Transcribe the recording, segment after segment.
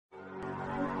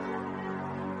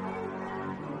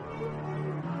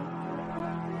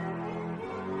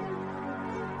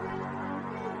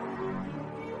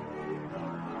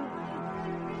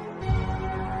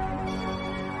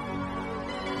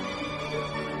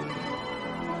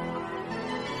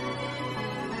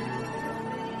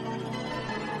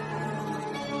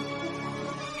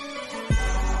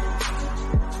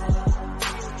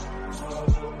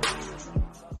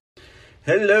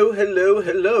Hello, hello,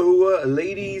 hello,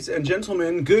 ladies and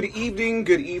gentlemen. Good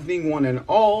evening, one and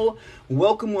all.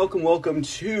 Welcome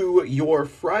to your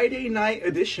Friday night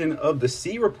edition of the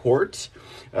C Report.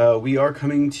 We are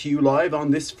coming to you live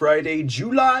on this Friday,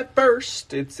 July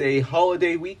 1st. It's a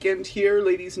holiday weekend here,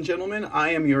 ladies and gentlemen. I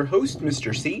am your host,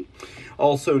 Mr. C,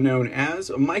 also known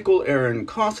as Michael Aaron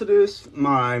Cossidus.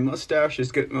 My mustache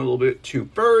is getting a little bit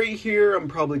too furry here. I'm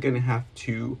probably going to have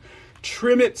to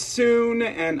trim it soon,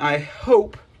 and I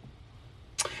hope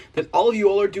that all of you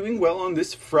all are doing well on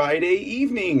this Friday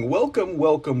evening. Welcome.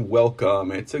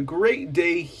 It's a great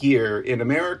day here in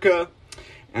America,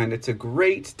 and it's a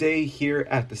great day here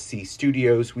at the C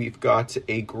Studios. We've got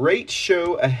a great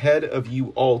show ahead of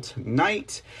you all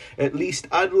tonight. At least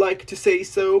I'd like to say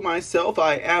so myself.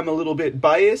 I am a little bit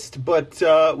biased, but,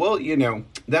 well, you know,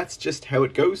 that's just how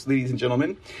it goes, ladies and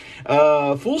gentlemen.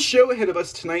 Full show ahead of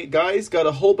us tonight, guys. Got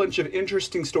a whole bunch of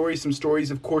interesting stories. Some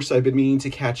stories, of course, I've been meaning to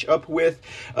catch up with.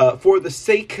 For the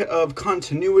sake of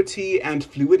continuity and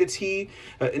fluidity,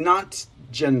 not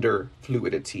gender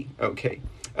fluidity, okay.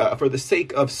 For the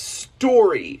sake of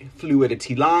story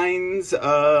fluidity lines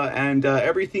and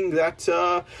everything that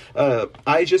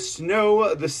I just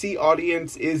know the C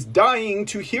audience is dying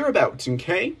to hear about,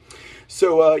 okay?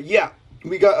 So, yeah.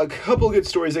 We got a couple of good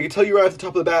stories. I can tell you right off the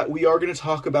top of the bat, we are going to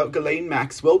talk about Ghislaine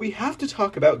Maxwell. We have to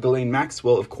talk about Ghislaine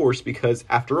Maxwell, of course, because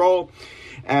after all,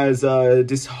 as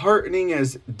disheartening,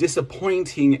 as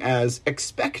disappointing, as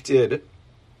expected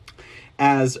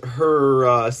as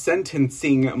her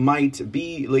sentencing might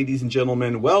be, ladies and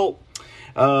gentlemen, well,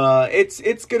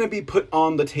 it's going to be put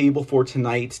on the table for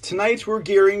tonight. Tonight we're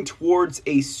gearing towards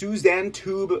a Suzanne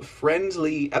Tube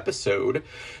friendly episode,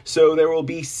 so there will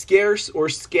be scarce or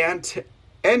scant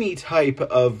any type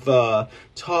of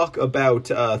talk about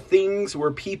things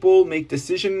where people make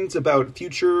decisions about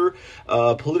future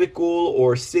political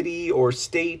or city or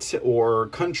state or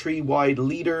countrywide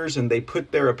leaders, and they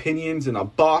put their opinions in a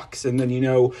box, and then, you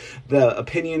know, the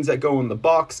opinions that go in the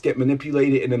box get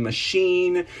manipulated in a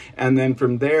machine, and then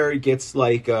from there it gets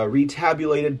like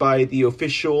retabulated by the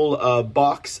official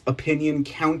box opinion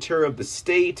counter of the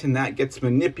state, and that gets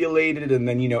manipulated, and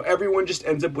then, you know, everyone just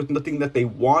ends up with nothing that they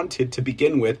wanted to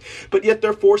begin with, but yet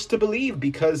they're forced to believe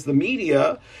because the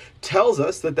media tells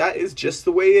us that that is just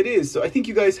the way it is. So I think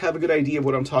you guys have a good idea of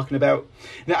what I'm talking about.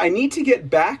 Now, I need to get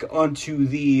back onto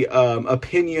the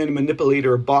opinion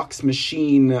manipulator box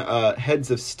machine heads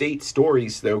of state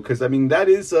stories, though, because, I mean, that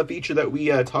is a feature that we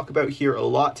talk about here a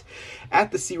lot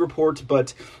at the C Report,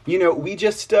 but, you know, we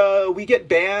just, we get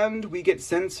banned, we get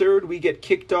censored, we get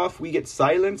kicked off, we get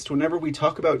silenced whenever we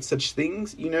talk about such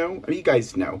things, you know? I mean, you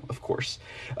guys know, of course.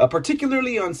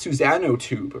 Particularly on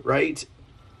Susano-tube, right?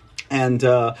 And,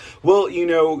 well, you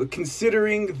know,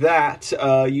 considering that,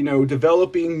 you know,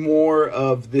 developing more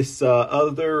of this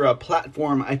other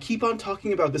platform, I keep on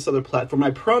talking about this other platform.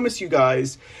 I promise you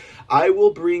guys, I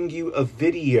will bring you a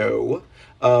video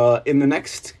in the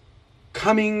next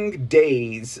coming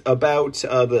days about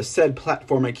the said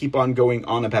platform I keep on going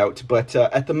on about. But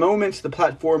at the moment, the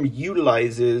platform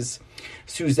utilizes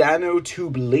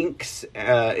Susano-tube links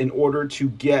in order to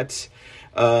get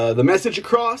the message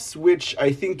across, which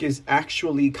I think is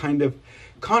actually kind of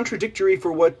contradictory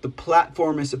for what the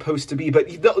platform is supposed to be, but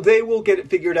they will get it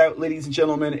figured out, ladies and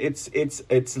gentlemen.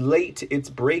 It's late, it's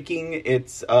breaking,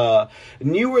 it's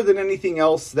newer than anything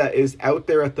else that is out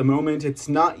there at the moment. It's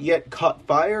not yet caught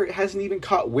fire, it hasn't even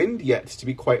caught wind yet, to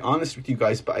be quite honest with you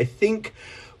guys, but I think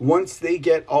once they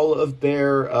get all of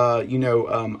their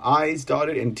I's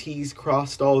dotted and T's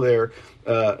crossed, all their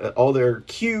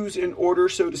Q's in order,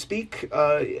 so to speak,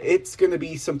 it's going to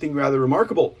be something rather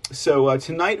remarkable. So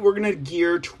tonight we're going to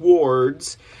gear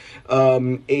towards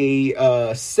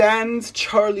a Sans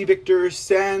Charlie Victor,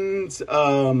 Sans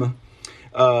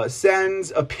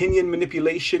opinion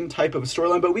manipulation type of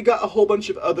storyline, but we got a whole bunch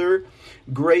of other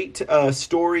great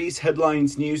stories,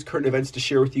 headlines, news, current events to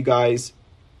share with you guys.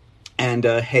 And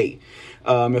hey,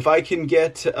 if I can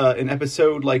get an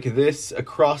episode like this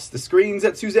across the screens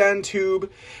at Suzanne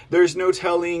Tube, there's no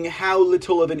telling how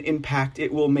little of an impact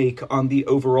it will make on the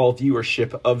overall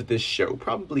viewership of this show.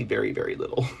 Probably very, very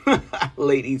little.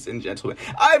 Ladies and gentlemen,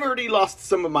 I've already lost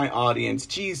some of my audience.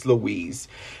 Jeez Louise.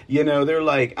 You know, they're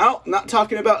like, oh, not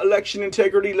talking about election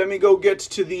integrity. Let me go get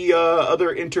to the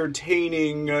other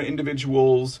entertaining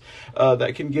individuals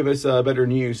that can give us better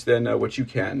news than what you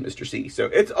can, Mr. C. So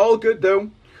it's all good,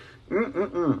 though.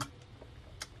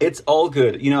 It's all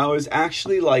good. I was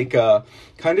actually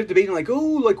kind of debating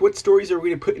what stories are we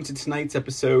going to put into tonight's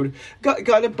episode?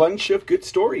 Got a bunch of good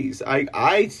stories.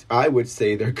 I would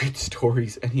say they're good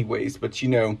stories anyways, but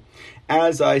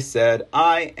as I said,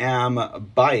 I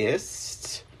am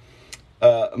biased.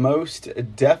 Most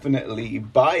definitely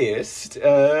biased,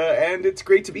 and it's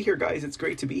great to be here, guys. It's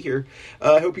great to be here.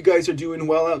 I hope you guys are doing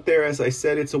well out there. As I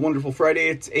said, it's a wonderful Friday.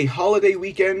 It's a holiday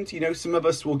weekend. Some of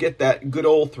us will get that good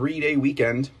old 3-day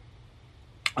weekend,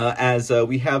 as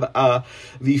we have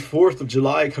the 4th of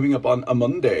July coming up on a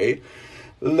Monday.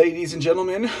 Ladies and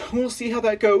gentlemen, we'll see how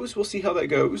that goes.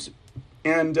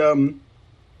 And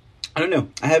I don't know.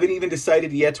 I haven't even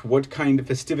decided yet what kind of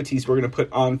festivities we're going to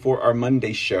put on for our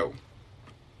Monday show.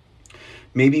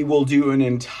 Maybe we'll do an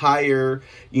entire,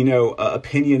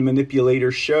 opinion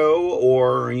manipulator show,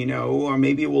 or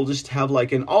maybe we'll just have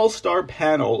an all-star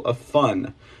panel of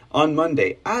fun on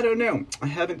Monday. I don't know. I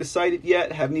haven't decided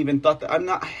yet. Haven't even thought that.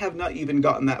 I have not even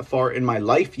gotten that far in my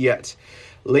life yet,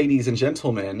 ladies and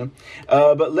gentlemen.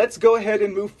 But let's go ahead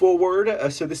and move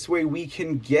forward, so this way we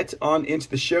can get on into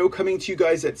the show. Coming to you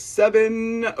guys at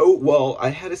 7. Oh, well, I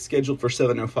had it scheduled for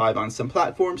 7:05 on some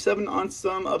platforms, 7 on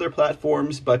some other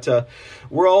platforms, but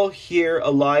we're all here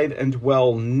alive and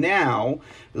well now,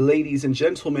 ladies and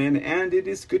gentlemen, and it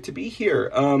is good to be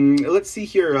here. Let's see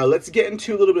here. Let's get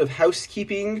into a little bit of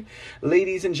housekeeping,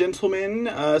 ladies and gentlemen,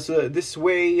 so that this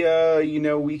way,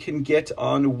 we can get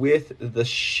on with the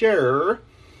share.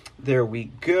 There we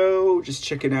go. Just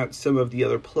checking out some of the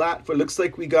other platforms. Looks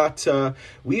like we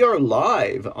are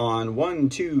live on 1,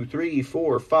 2, 3,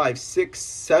 4, 5, 6,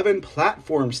 7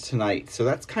 platforms tonight. So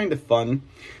that's kind of fun.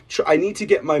 I need to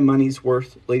get my money's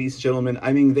worth, ladies and gentlemen.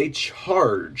 I mean, they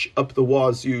charge up the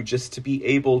wazoo just to be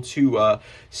able to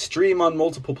stream on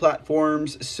multiple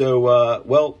platforms. So,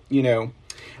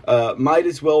 might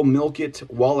as well milk it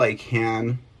while I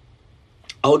can.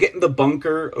 I'll get in the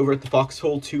bunker over at the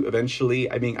Foxhole too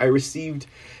eventually. I mean, I received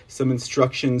some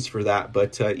instructions for that,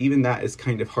 but even that is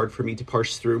kind of hard for me to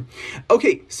parse through.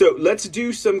 Okay, so let's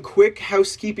do some quick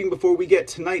housekeeping before we get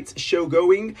tonight's show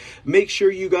going. Make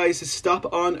sure you guys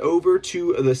stop on over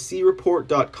to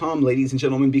thecreport.com, ladies and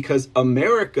gentlemen, because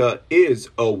America is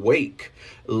awake,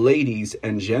 ladies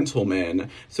and gentlemen.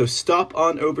 So stop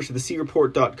on over to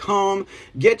thecreport.com,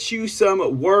 get you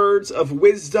some words of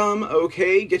wisdom,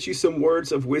 okay? Get you some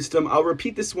words of wisdom. I'll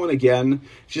repeat this one again,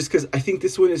 just because I think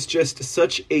this one is just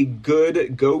such a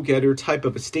good go-getter type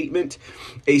of a statement.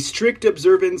 A strict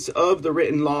observance of the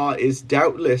written law is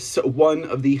doubtless one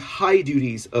of the high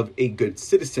duties of a good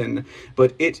citizen,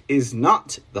 but it is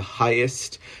not the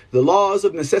highest. The laws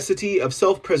of necessity, of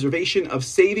self-preservation, of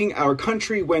saving our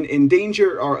country when in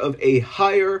danger are of a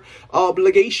higher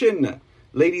obligation.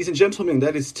 Ladies and gentlemen,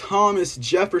 that is Thomas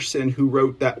Jefferson who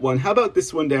wrote that one. How about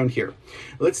this one down here?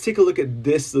 Let's take a look at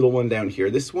this little one down here.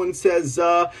 This one says,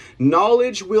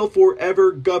 knowledge will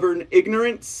forever govern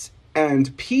ignorance, and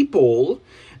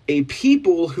a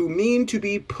people who mean to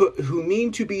be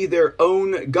their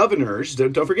own governors.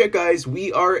 Don't forget, guys,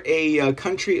 we are a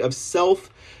country of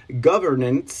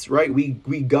self-governance, right?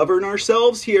 We govern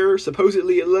ourselves here,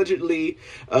 supposedly, allegedly,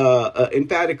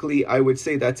 emphatically. I would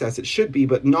say that's as it should be.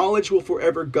 But knowledge will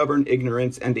forever govern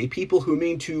ignorance, and a people who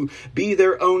mean to be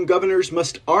their own governors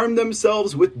must arm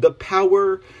themselves with the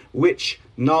power which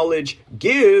knowledge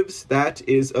gives. That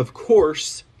is, of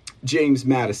course, James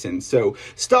Madison. So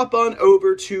stop on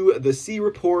over to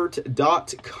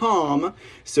thecreport.com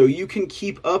so you can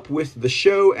keep up with the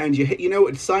show, and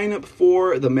sign up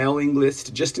for the mailing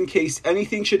list just in case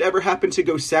anything should ever happen to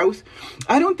go south.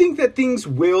 I don't think that things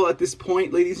will at this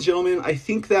point, ladies and gentlemen. I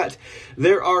think that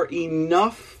there are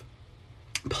enough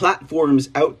platforms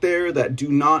out there that do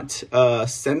not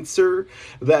censor,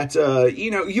 that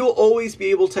you'll always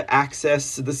be able to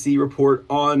access the C Report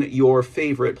on your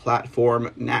favorite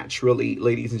platform naturally,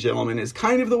 ladies and gentlemen, is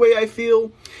kind of the way I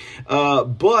feel.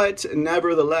 But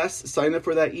nevertheless, sign up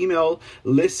for that email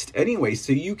list anyway,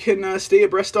 so you can stay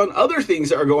abreast on other things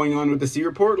that are going on with the C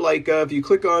Report. Like if you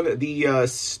click on the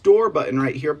store button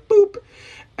right here, boop,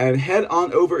 and head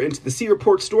on over into the C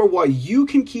Report store, while you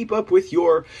can keep up with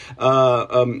your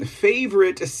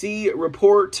favorite C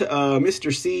Report,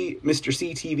 Mr. C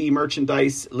TV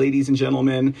merchandise, ladies and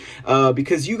gentlemen,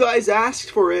 because you guys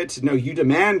asked for it. No, you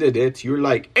demanded it. You're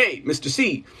like, hey, Mr.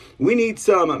 C, we need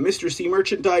some Mr. C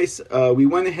merchandise. We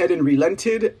went ahead and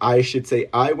relented. I should say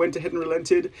I went ahead and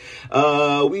relented.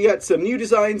 We got some new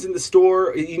designs in the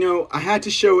store. I had to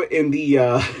show it in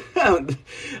the,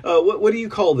 what do you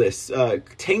call this?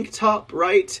 Tank top,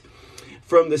 right?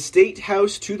 from the State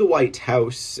House to the White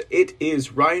House. It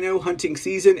is rhino hunting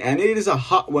season, and it is a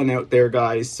hot one out there,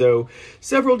 guys. So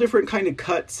several different kind of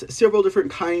cuts, several different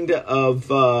kind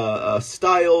of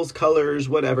styles, colors,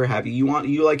 whatever have you.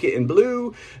 You like it in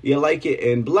blue, you like it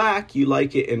in black, you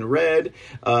like it in red.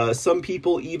 Some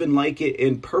people even like it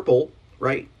in purple,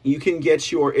 right? You can get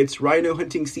your It's Rhino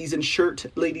Hunting Season shirt,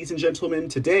 ladies and gentlemen,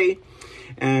 today.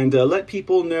 And let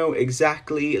people know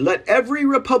exactly, let every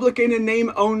Republican in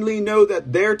name only know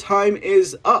that their time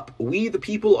is up. We, the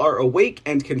people, are awake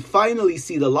and can finally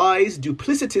see the lies,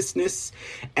 duplicitousness,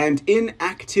 and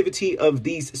inactivity of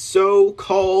these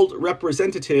so-called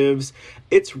representatives.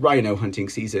 It's rhino hunting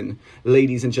season,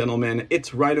 ladies and gentlemen.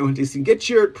 It's rhino hunting season. Get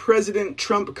your President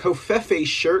Trump Covfefe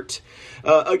shirt.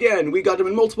 Again, we got them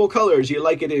in multiple colors. You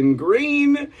like it in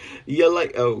green. You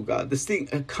like, oh God, this thing,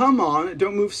 come on,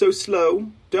 don't move so slow.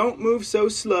 Don't move so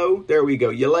slow. There we go.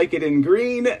 You like it in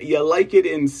green. You like it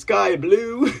in sky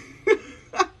blue.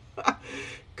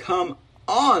 Come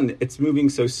on, it's moving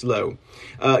so slow.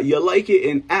 You like it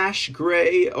in ash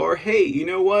gray, or hey, you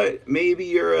know what? Maybe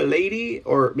you're a lady,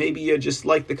 or maybe you just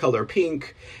like the color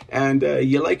pink, and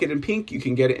you like it in pink. You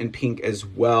can get it in pink as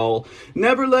well.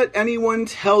 Never let anyone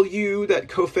tell you that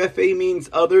Covfefe means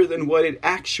other than what it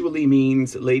actually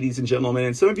means, ladies and gentlemen.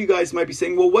 And some of you guys might be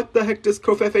saying, well, what the heck does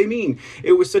Covfefe mean?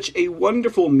 It was such a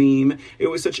wonderful meme. It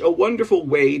was such a wonderful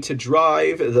way to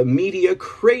drive the media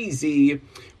crazy.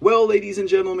 Well, ladies and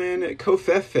gentlemen,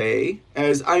 Covfefe,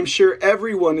 as I'm sure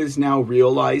everyone is now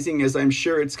realizing, as I'm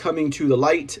sure it's coming to the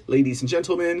light, ladies and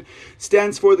gentlemen,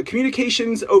 stands for the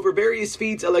Communications Over Various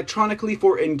Feeds Electronically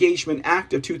for Engagement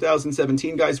Act of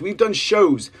 2017. Guys, we've done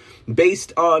shows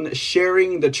based on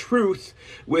sharing the truth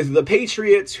with the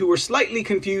patriots who were slightly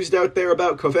confused out there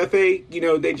about Covfefe. You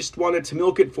know, they just wanted to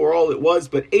milk it for all it was.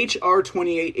 But HR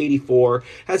 2884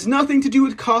 has nothing to do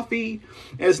with coffee.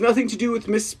 It has nothing to do with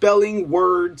misspelling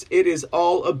words. It is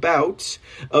all about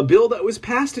a bill that was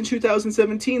passed in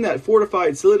 2017 that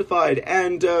fortified, solidified,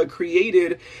 and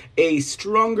created a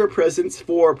stronger presence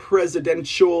for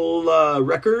presidential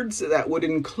records that would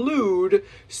include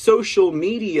social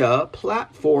media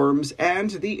platforms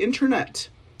and the internet.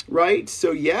 Right?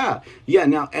 So yeah.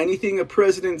 Now anything a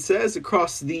president says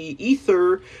across the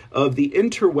ether of the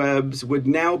interwebs would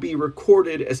now be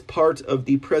recorded as part of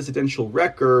the presidential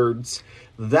records.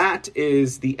 That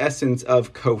is the essence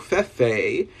of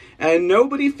Covfefe, and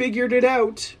nobody figured it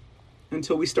out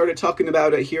until we started talking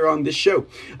about it here on this show.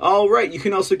 All right, you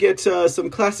can also get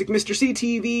some classic Mr. C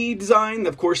TV design.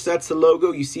 Of course, that's the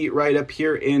logo. You see it right up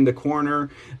here in the corner.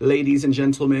 Ladies and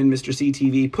gentlemen, Mr. C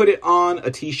TV, put it on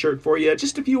a t-shirt for you,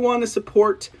 just if you want to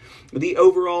support the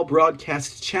overall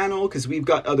broadcast channel, because we've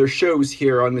got other shows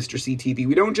here on Mr. C TV.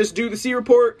 We don't just do the C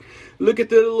Report. Look at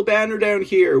the little banner down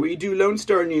here. We do Lone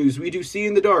Star News. We do See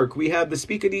in the Dark. We have the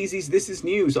Speak It Easy's This Is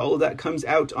News. All of that comes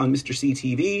out on Mr. C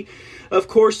TV. Of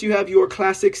course, you have your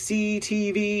classic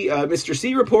CTV, Mr.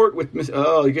 C Report with,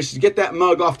 you just get that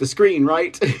mug off the screen,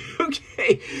 right?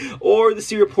 Okay. Or the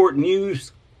C Report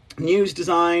News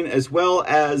design, as well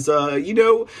as,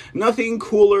 nothing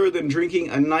cooler than drinking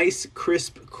a nice,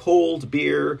 crisp, cold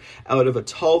beer out of a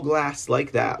tall glass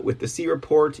like that. With the C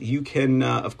Report, you can,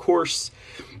 of course,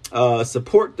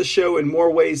 support the show in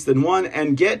more ways than one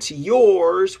and get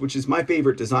yours, which is my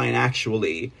favorite design,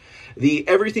 actually. The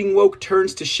Everything Woke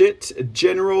Turns to Shit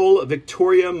General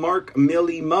Victoria Mark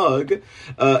Milley mug,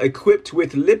 equipped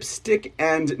with lipstick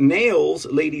and nails,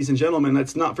 ladies and gentlemen.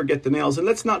 Let's not forget the nails. And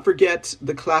let's not forget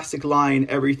the classic line,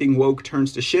 Everything Woke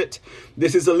Turns to Shit.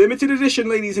 This is a limited edition,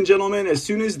 ladies and gentlemen. As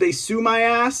soon as they sue my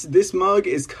ass, this mug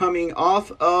is coming off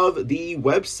of the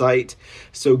website.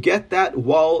 So get that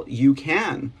while you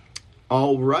can.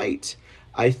 All right.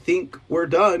 I think we're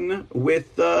done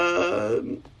with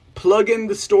plug in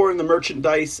the store and the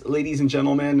merchandise, ladies and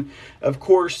gentlemen. Of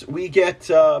course, we get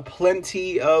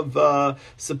plenty of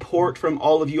support from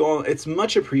all of you all. It's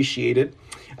much appreciated.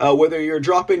 Whether you're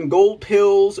dropping gold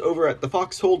pills over at the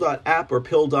foxhole.app or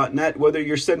pill.net, whether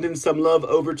you're sending some love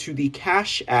over to the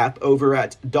Cash app over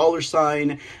at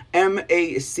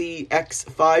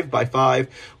 $MACX5x5,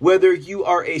 whether you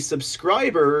are a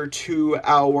subscriber to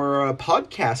our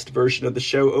podcast version of the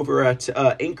show over at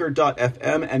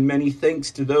anchor.fm, and many thanks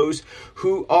to those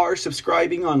who are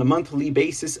subscribing on a monthly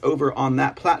basis over on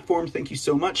that platform. Thank you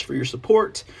so much for your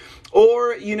support.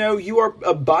 Or, you are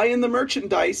buying the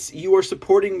merchandise, you are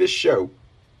supporting this show.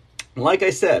 Like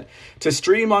I said, to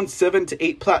stream on 7 to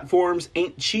 8 platforms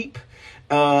ain't cheap.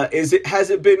 Has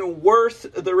it been worth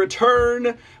the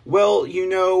return? Well,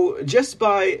 just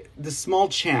by the small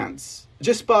chance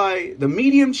just by the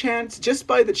medium chance, just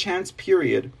by the chance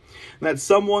period, that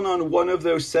someone on one of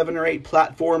those 7 or 8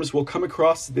 platforms will come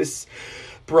across this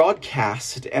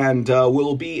broadcast and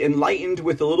will be enlightened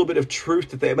with a little bit of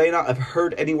truth that they may not have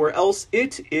heard anywhere else,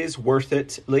 it is worth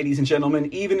it, ladies and gentlemen,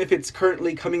 even if it's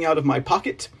currently coming out of my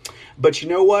pocket. But you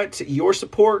know what? Your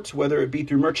support, whether it be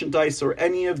through merchandise or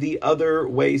any of the other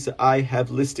ways that I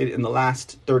have listed in the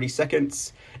last 30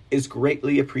 seconds, is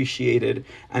greatly appreciated.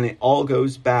 And it all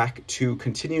goes back to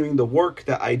continuing the work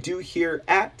that I do here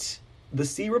at the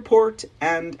C Report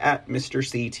and at Mr.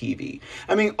 C TV.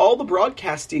 I mean, all the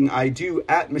broadcasting I do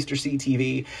at Mr. C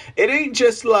TV, it ain't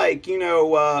just like,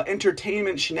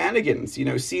 entertainment shenanigans.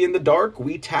 See in the dark,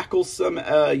 we tackle some,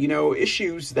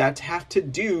 issues that have to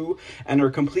do and are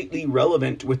completely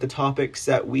relevant with the topics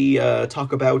that we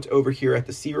talk about over here at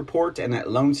the C Report and at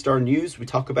Lone Star News. We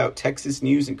talk about Texas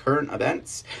news and current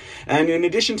events. And in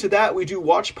addition to that, we do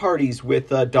watch parties with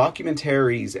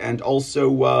documentaries and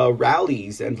also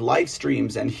rallies and live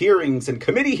streams and hearings and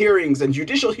committee hearings and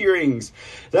judicial hearings.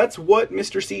 That's what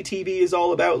Mr. CTV is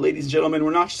all about, ladies and gentlemen.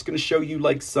 We're not just going to show you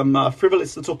like some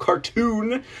frivolous little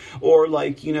cartoon or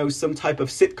like, some type of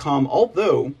sitcom.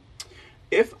 Although,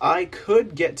 if I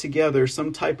could get together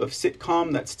some type of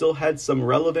sitcom that still had some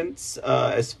relevance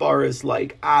as far as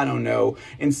like, I don't know,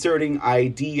 inserting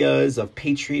ideas of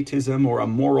patriotism or a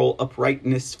moral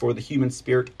uprightness for the human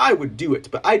spirit, I would do it.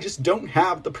 But I just don't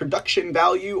have the production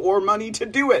value or money to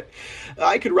do it.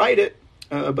 I could write it.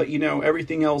 But,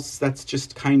 everything else, that's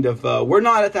just kind of, we're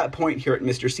not at that point here at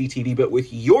Mr. CTV, but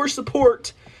with your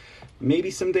support, maybe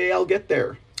someday I'll get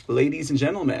there, ladies and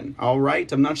gentlemen. All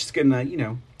right. I'm not just going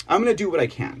to, I'm going to do what I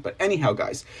can. But anyhow,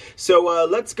 guys, so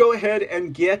let's go ahead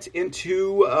and get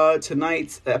into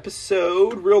tonight's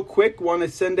episode real quick. Want to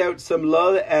send out some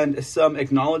love and some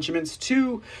acknowledgements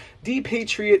to D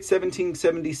Patriot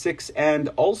 1776 and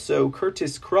also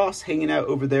Curtis Cross hanging out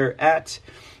over there at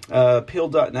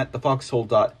pill.net,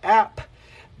 thefoxhole.app.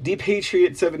 DPatriot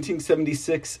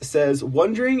 1776 says,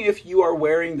 wondering if you are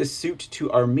wearing the suit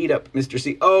to our meetup, Mr.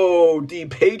 C. Oh,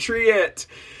 DPatriot!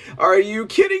 Are you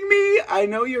kidding me? I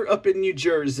know you're up in New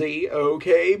Jersey,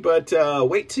 okay, but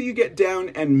wait till you get down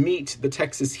and meet the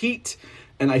Texas heat,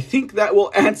 and I think that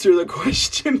will answer the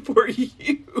question for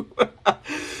you.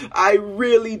 I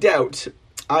really doubt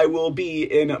I will be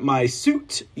in my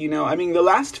suit. The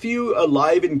last few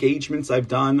live engagements I've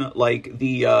done, like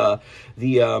the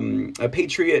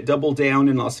Patriot Double Down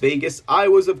in Las Vegas, I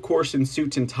was, of course, in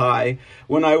suit and tie.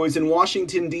 When I was in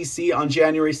Washington, D.C. on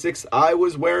January 6th, I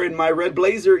was wearing my red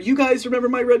blazer. You guys remember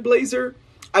my red blazer?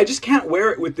 I just can't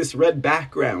wear it with this red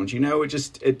background,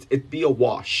 it'd be a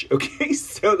wash, okay?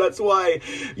 So that's why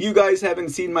you guys haven't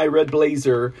seen my red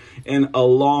blazer in a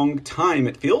long time,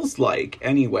 it feels like,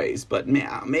 anyways. But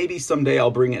maybe someday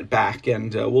I'll bring it back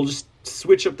and we'll just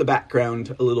switch up the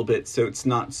background a little bit so it's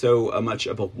not so much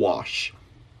of a wash.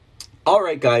 All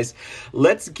right, guys,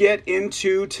 let's get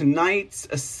into tonight's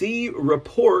C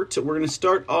Report. We're going to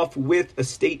start off with a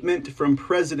statement from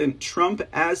President Trump,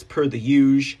 as per the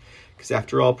usual. Because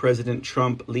after all, President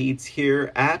Trump leads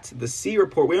here at the C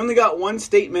Report. We only got one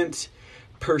statement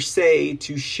per se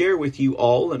to share with you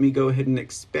all. Let me go ahead and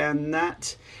expand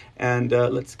that. And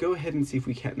let's go ahead and see if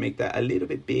we can't make that a little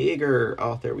bit bigger.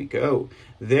 Oh, there we go.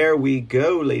 There we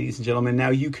go, ladies and gentlemen.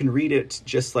 Now you can read it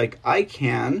just like I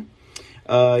can.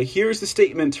 Here's the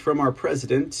statement from our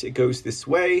president. It goes this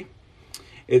way.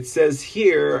 It says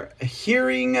here,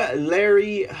 hearing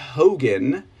Larry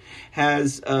Hogan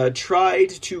has tried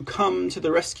to come to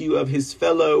the rescue of his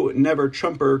fellow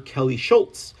never-Trumper Kelly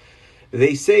Schultz.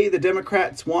 They say the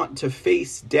Democrats want to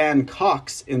face Dan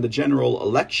Cox in the general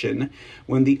election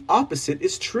when the opposite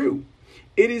is true.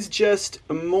 It is just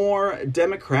more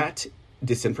Democrat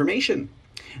disinformation.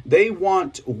 They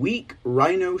want weak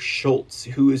Rhino Schultz,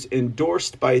 who is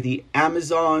endorsed by the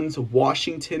Amazon's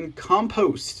Washington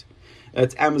Compost.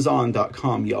 That's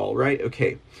Amazon.com, y'all, right?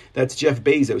 Okay. That's Jeff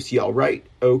Bezos, y'all, right?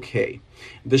 Okay.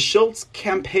 The Schultz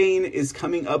campaign is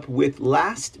coming up with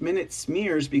last-minute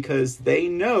smears because they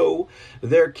know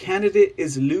their candidate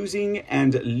is losing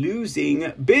and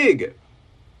losing big.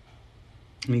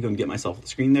 Let me go and get myself on the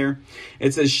screen there.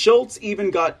 It says Schultz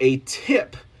even got a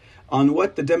tip on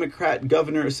what the Democrat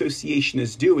Governor Association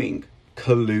is doing.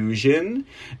 Collusion.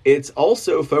 It's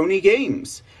also phony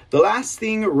games. The last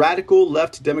thing radical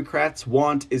left Democrats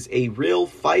want is a real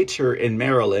fighter in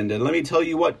Maryland. And let me tell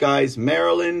you what, guys,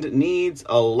 Maryland needs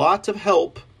a lot of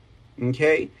help,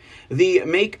 okay? The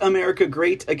Make America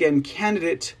Great Again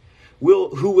candidate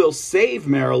who will save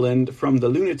Maryland from the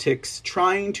lunatics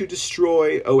trying to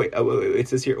destroy... Oh, wait, it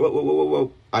says here...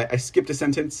 Whoa. I skipped a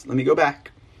sentence. Let me go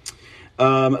back.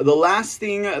 The last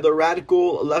thing the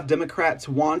radical left Democrats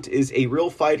want is a real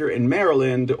fighter in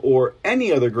Maryland or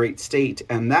any other great state,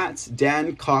 and that's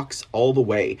Dan Cox all the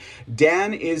way.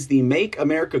 Dan is the Make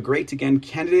America Great Again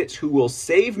candidate who will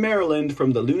save Maryland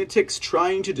from the lunatics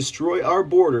trying to destroy our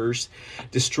borders,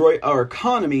 destroy our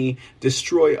economy,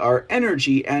 destroy our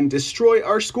energy, and destroy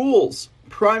our schools.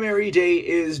 Primary day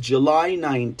is July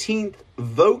 19th.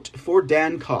 Vote for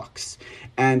Dan Cox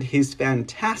and his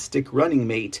fantastic running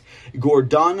mate,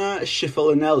 Gordana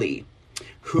Cipollonelli,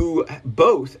 who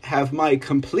both have my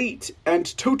complete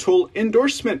and total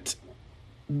endorsement.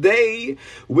 They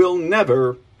will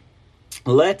never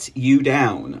let you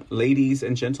down, ladies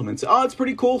and gentlemen. So, it's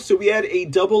pretty cool. So we had a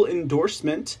double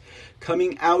endorsement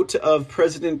coming out of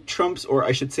President Trump's, or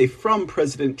I should say from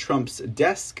President Trump's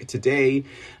desk today,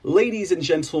 ladies and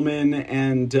gentlemen,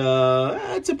 and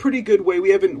it's a pretty good way. We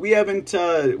haven't read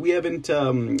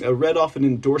off an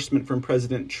endorsement from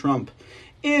President Trump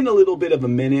in a little bit of a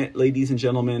minute, ladies and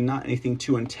gentlemen. Not anything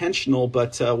too intentional,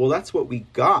 but well, that's what we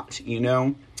got, you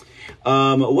know.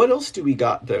 What else do we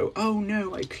got, though? Oh,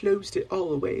 no, I closed it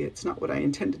all the way. It's not what I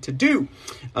intended to do.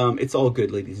 It's all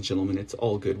good, ladies and gentlemen. It's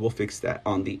all good. We'll fix that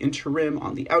on the interim,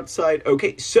 on the outside.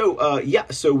 Okay, so,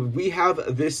 so we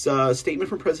have this statement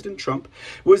from President Trump.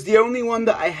 Was the only one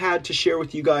that I had to share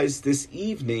with you guys this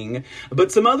evening.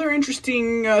 But some other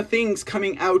interesting things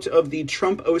coming out of the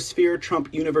Trump-osphere,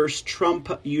 Trump universe, Trump,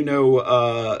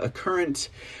 a current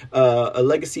a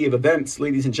legacy of events,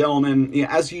 ladies and gentlemen.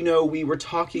 As you know, we were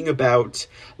talking about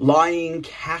lying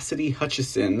Cassidy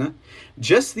Hutchinson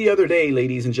just the other day,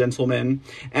 ladies and gentlemen.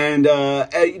 And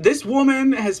this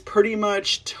woman has pretty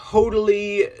much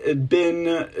totally been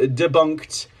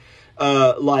debunked,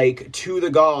 like, to the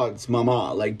gods,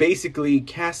 mama. Like, basically,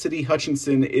 Cassidy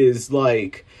Hutchinson is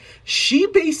like, she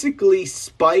basically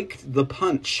spiked the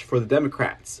punch for the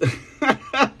Democrats.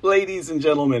 Ladies and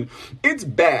gentlemen, it's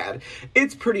bad.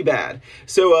 It's pretty bad.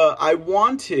 So I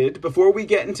wanted, before we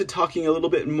get into talking a little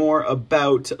bit more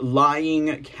about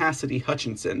lying Cassidy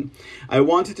Hutchinson, I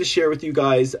wanted to share with you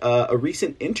guys a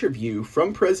recent interview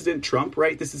from President Trump,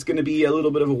 right? This is going to be a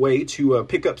little bit of a way to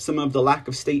pick up some of the lack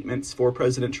of statements for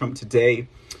President Trump today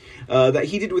that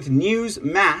he did with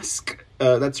Newsmax.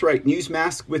 That's right,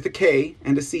 Newsmax with a K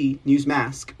and a C,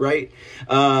 Newsmax, right?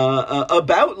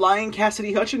 About lying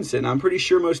Cassidy Hutchinson. I'm pretty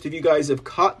sure most of you guys have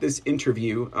caught this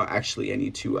interview. Actually, I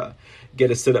need to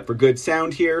get us set up for good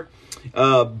sound here.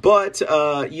 But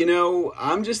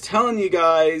I'm just telling you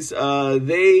guys,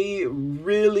 they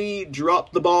really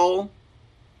dropped the ball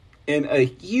in a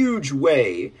huge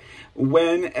way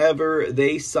whenever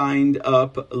they signed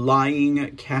up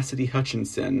lying Cassidy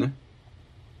Hutchinson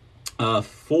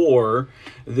for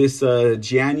this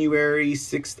January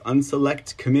 6th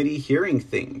Unselect Committee hearing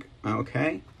thing.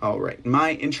 Okay? All right.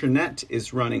 My intranet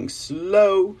is running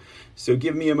slow, so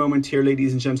give me a moment here,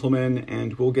 ladies and gentlemen,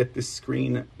 and we'll get this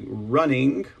screen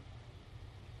running.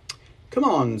 Come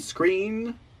on,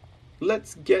 screen.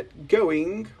 Let's get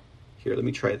going. Here, let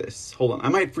me try this. Hold on. I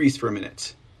might freeze for a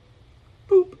minute.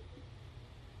 Boop.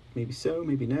 Maybe so,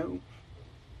 maybe no.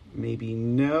 Maybe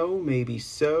no, maybe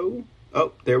so.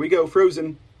 Oh, there we go,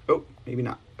 frozen. Oh, maybe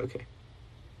not. Okay.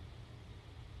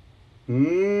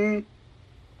 You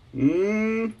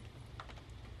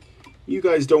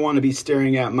guys don't want to be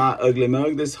staring at my ugly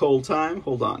mug this whole time.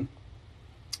 Hold on.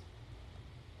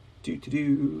 Let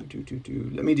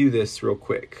me do this real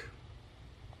quick.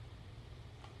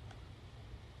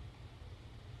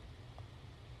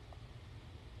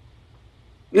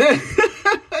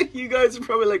 You guys are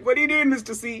probably like, what are you doing,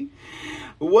 Mr. C?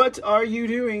 What are you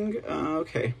doing?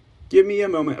 Okay. Give me a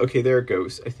moment. Okay, there it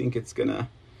goes. I think it's gonna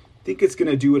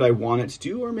do what I want it to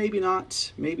do, or maybe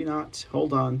not. Maybe not.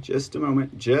 Hold on. Just a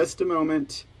moment. Just a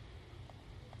moment.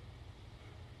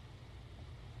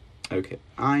 Okay.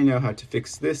 I know how to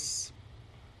fix this.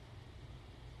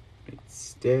 Right,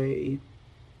 stay.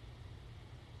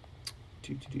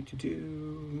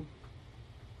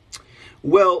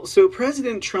 Well, so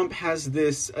President Trump has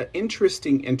this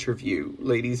interesting interview,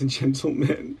 ladies and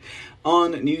gentlemen,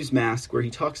 on Newsmax, where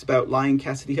he talks about lying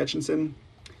Cassidy Hutchinson.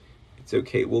 It's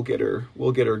okay, we'll get her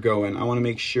going. I want to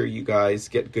make sure you guys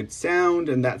get good sound,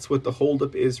 and that's what the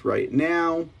holdup is right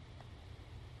now.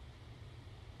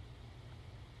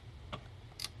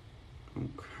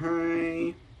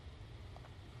 Okay.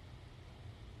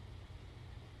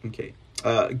 Okay.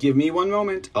 Give me one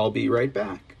moment. I'll be right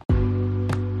back.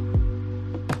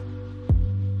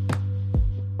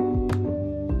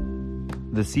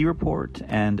 The C Report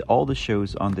and all the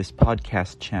shows on this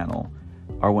podcast channel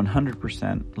are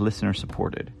 100% listener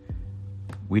supported.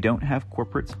 We don't have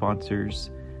corporate sponsors.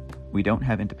 We don't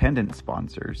have independent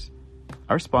sponsors.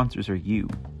 our sponsors are you,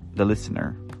 the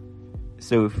listener.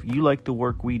 So if you like the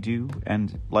work we do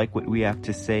and like what we have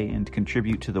to say and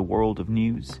contribute to the world of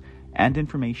news and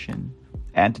information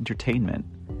and entertainment,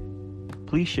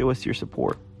 please show us your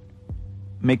support.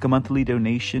 Make a monthly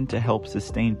donation to help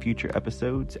sustain future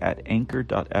episodes at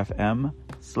anchor.fm/The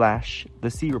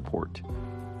Sea Report.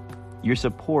 Your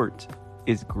support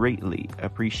is greatly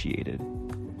appreciated.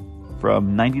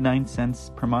 From 99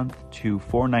 cents per month to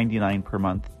 $4.99 per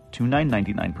month to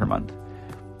 $9.99 per month.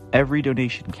 Every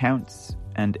donation counts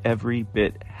and every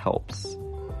bit helps.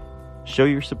 Show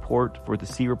your support for The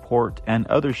Sea Report and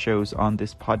other shows on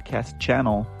this podcast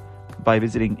channel by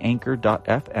visiting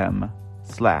anchor.fm/The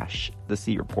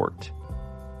Sea Report.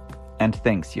 And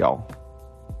thanks, y'all.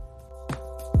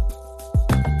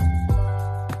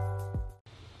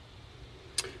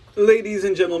 Ladies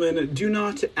and gentlemen, do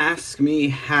not ask me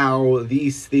how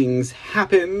these things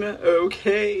happen,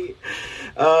 okay?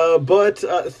 But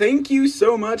thank you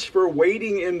so much for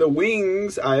waiting in the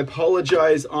wings. I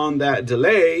apologize on that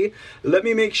delay. Let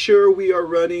me make sure we are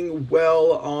running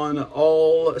well on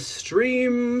all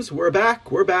streams. We're back.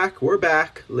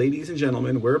 Ladies and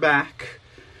gentlemen, we're back.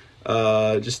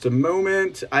 Just a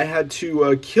moment. I had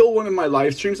to kill one of my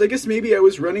live streams. I guess maybe I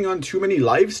was running on too many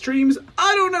live streams.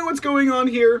 I don't know what's going on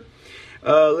here.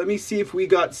 Let me see if we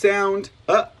got sound.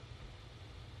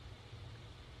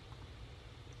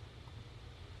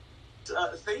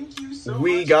 Thank you so much.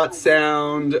 We got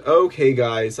sound. Okay,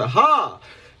 guys. Aha!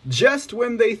 Just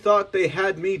when they thought they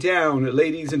had me down,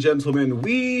 ladies and gentlemen,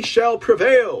 we shall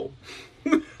prevail.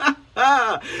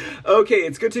 Okay,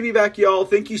 it's good to be back, y'all.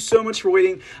 Thank you so much for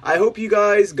waiting. I hope you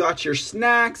guys got your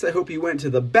snacks. I hope you went to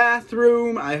the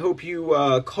bathroom. I hope you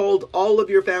called all of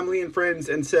your family and friends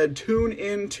and said, tune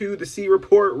in to the Sea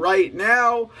Report right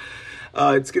now.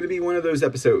 It's going to be one of those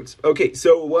episodes. Okay,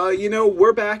 so,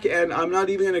 we're back, and I'm not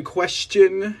even going to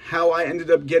question how I ended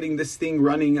up getting this thing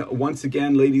running once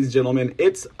again, ladies and gentlemen.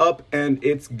 It's up and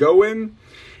it's going.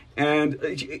 And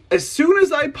as soon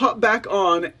as I pop back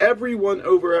on, everyone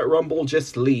over at Rumble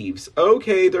just leaves.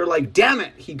 Okay, they're like, damn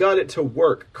it, he got it to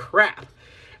work. Crap.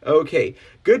 Okay,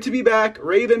 good to be back.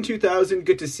 Raven 2000,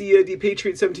 good to see you. The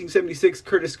Patriot 1776,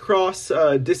 Curtis Cross,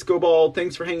 Disco Ball,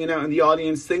 thanks for hanging out in the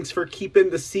audience. Thanks for keeping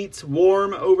the seats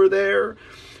warm over there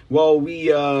while we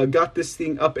got this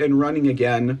thing up and running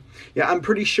again. Yeah, I'm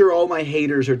pretty sure all my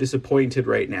haters are disappointed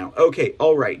right now. Okay,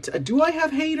 all right. Do I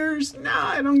have haters? Nah,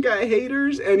 I don't got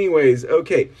haters. Anyways,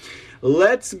 okay.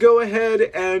 Let's go ahead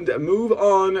and move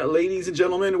on, ladies and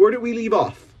gentlemen. Where did we leave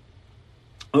off?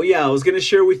 Oh yeah, I was going to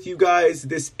share with you guys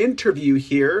this interview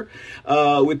here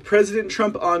with President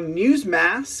Trump on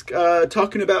Newsmax,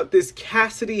 talking about this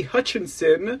Cassidy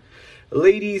Hutchinson.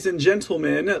 Ladies and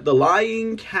gentlemen, the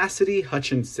lying Cassidy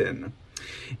Hutchinson.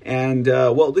 And,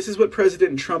 this is what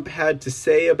President Trump had to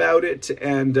say about it,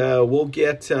 and we'll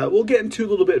get into a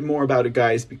little bit more about it,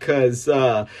 guys, because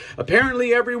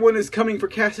apparently everyone is coming for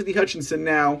Cassidy Hutchinson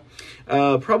now.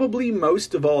 Probably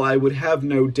most of all, I would have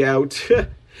no doubt,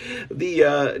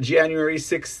 the January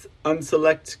 6th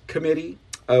Unselect Committee.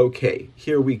 Okay,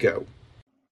 here we go.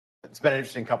 It's been an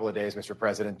interesting couple of days, Mr.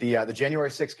 President. The January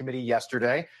 6th Committee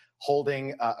yesterday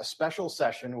holding a special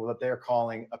session with what they're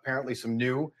calling apparently some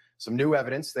new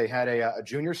evidence. They had a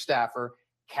junior staffer,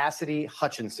 Cassidy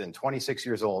Hutchinson, 26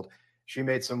 years old. She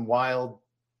made some wild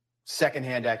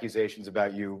secondhand accusations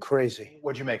about you. Crazy.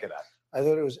 What'd you make of that? I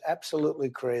thought it was absolutely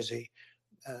crazy.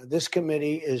 This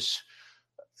committee is,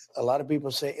 a lot of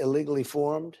people say, illegally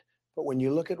formed. But when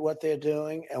you look at what they're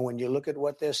doing and when you look at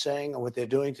what they're saying and what they're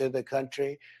doing to the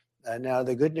country, now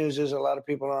the good news is a lot of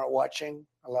people aren't watching.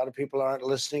 A lot of people aren't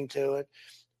listening to it.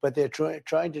 But they're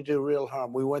trying to do real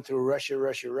harm. We went through Russia.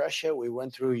 We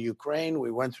went through Ukraine.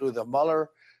 We went through the Mueller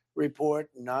report,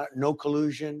 no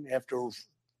collusion after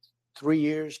 3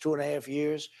 years, 2.5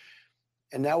 years.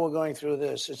 And now we're going through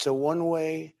this. It's a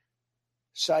one-way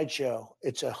sideshow.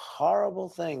 It's a horrible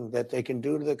thing that they can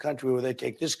do to the country where they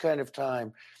take this kind of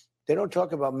time. They don't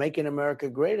talk about making America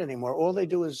great anymore. All they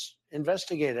do is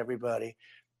investigate everybody.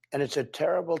 And it's a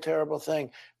terrible, terrible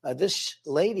thing. This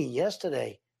lady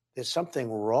yesterday, there's something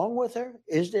wrong with her?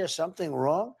 Is there something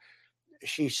wrong?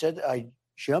 She said, I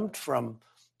jumped from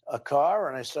a car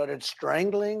and I started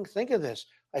strangling. Think of this.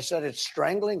 I started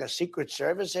strangling a Secret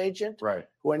Service agent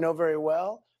who I know very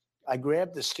well. I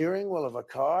grabbed the steering wheel of a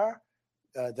car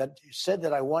that said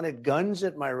that I wanted guns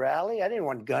at my rally. I didn't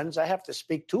want guns. I have to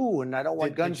speak to, and I don't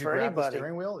want guns for anybody. The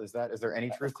steering wheel? Is there any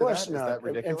truth to that? Of course not. Is that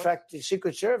ridiculous? In fact, the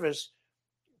Secret Service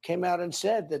came out and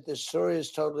said that this story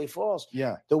is totally false.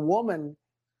 Yeah. The woman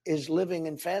is living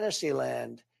in fantasy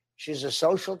land. She's a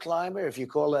social climber, if you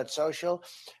call that social.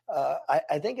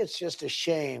 I think it's just a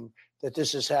shame that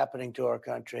this is happening to our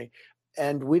country.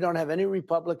 And we don't have any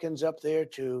Republicans up there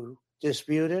to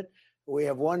dispute it. We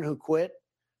have one who quit,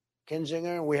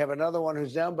 Kinzinger, and we have another one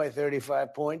who's down by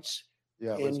 35 points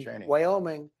in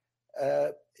Wyoming.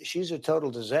 She's a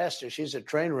total disaster. She's a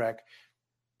train wreck.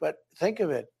 But think of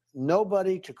it,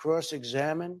 nobody to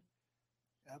cross-examine.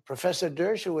 Professor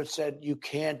Dershowitz said you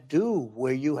can't do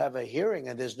where you have a hearing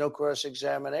and there's no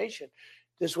cross-examination.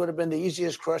 This would have been the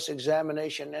easiest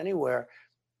cross-examination anywhere.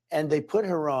 And they put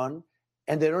her on,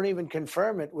 and they don't even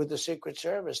confirm it with the Secret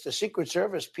Service. The Secret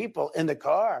Service people in the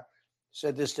car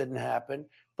said this didn't happen.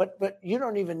 But you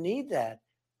don't even need that.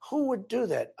 Who would do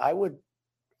that? I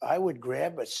would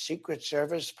grab a Secret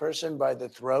Service person by the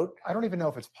throat. I don't even know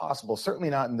if it's possible.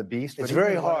 Certainly not in the Beast. It's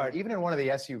very hard. Even in one of the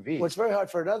SUVs. Well, it's very hard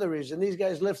for another reason. These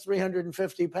guys lift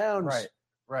 350 pounds.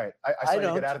 Right. I saw you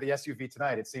get out of the SUV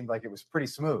tonight. It seemed like it was pretty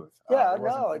smooth. Yeah,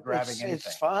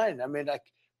 it's fine. I mean,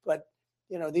 but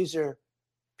these are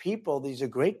people. These are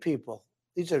great people.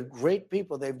 These are great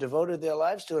people. They've devoted their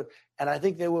lives to it. And I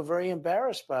think they were very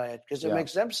embarrassed by it because it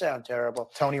makes them sound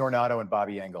terrible. Tony Ornato and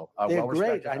Bobby Engel. They're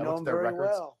great. I know them very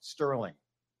well. Sterling.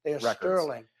 They are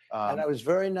sterling. And I was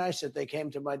very nice that they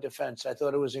came to my defense. I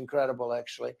thought it was incredible,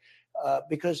 actually,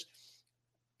 because,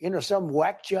 some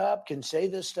whack job can say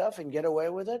this stuff and get away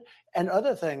with it. And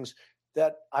other things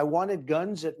that I wanted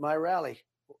guns at my rally.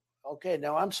 Okay,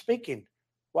 now I'm speaking.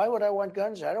 Why would I want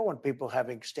guns? I don't want people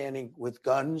standing with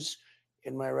guns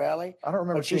in my rally. I don't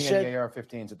remember seeing any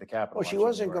AR-15s at the Capitol. Well, she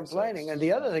wasn't complaining. And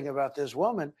the other thing about this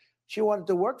woman, she wanted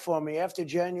to work for me after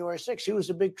January 6th. She was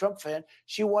a big Trump fan.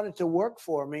 She wanted to work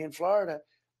for me in Florida.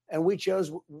 And we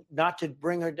chose not to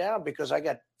bring her down because I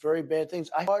got very bad things.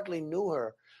 I hardly knew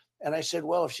her. And I said,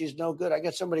 well, if she's no good, I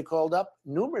got somebody called up,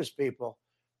 numerous people,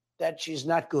 that she's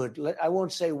not good. I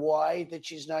won't say why that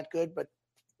she's not good, but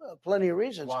plenty of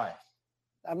reasons. Why?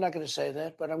 I'm not going to say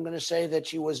that, but I'm going to say that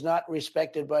she was not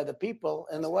respected by the people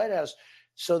in the White House.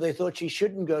 So they thought she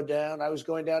shouldn't go down. I was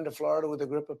going down to Florida with a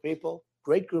group of people,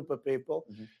 great group of people,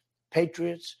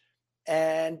 patriots,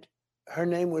 and her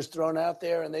name was thrown out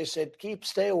there, and they said,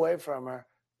 stay away from her.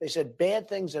 They said bad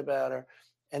things about her.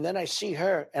 And then I see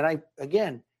her, and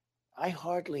I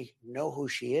hardly know who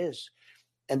she is.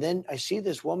 And then I see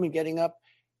this woman getting up,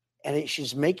 and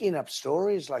she's making up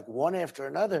stories like one after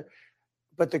another.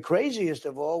 But the craziest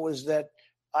of all was that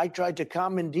I tried to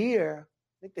commandeer,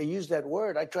 I think they used that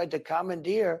word, I tried to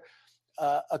commandeer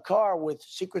a car with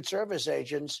Secret Service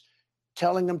agents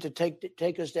telling them to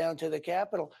take us down to the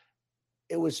Capitol.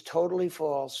 It was totally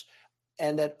false,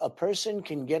 and that a person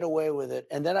can get away with it.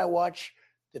 And then I watch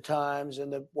the Times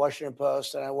and the Washington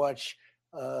Post, and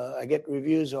I get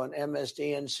reviews on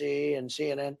MSDNC and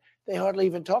CNN. They hardly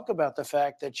even talk about the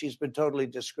fact that she's been totally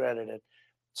discredited.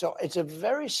 So it's a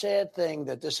very sad thing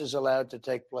that this is allowed to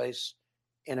take place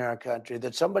in our country,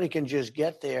 that somebody can just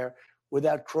get there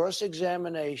without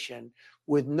cross-examination,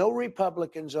 with no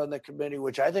Republicans on the committee,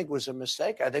 which I think was a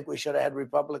mistake. I think we should have had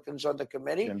Republicans on the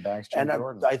committee. Jim Banks, Jim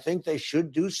Jordan. I think they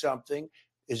should do something.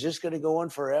 Is this going to go on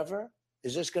forever?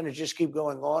 Is this going to just keep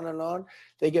going on and on?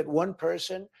 They get one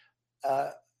person.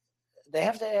 They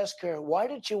have to ask her, why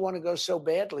did she want to go so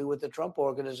badly with the Trump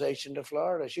organization to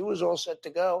Florida? She was all set to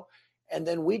go. And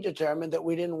then we determined that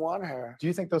we didn't want her. Do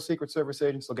you think those Secret Service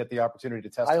agents will get the opportunity to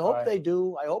testify? I hope they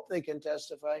do. I hope they can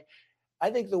testify. I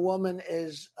think the woman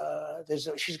is,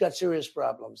 she's got serious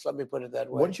problems. Let me put it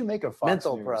that way. What did you make of Fox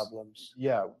Mental News? Problems.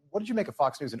 Yeah. What did you make of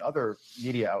Fox News and other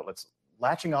media outlets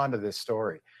latching onto this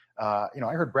story? I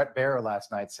heard Brett Baier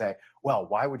last night say, well,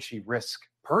 why would she risk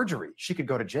perjury? She could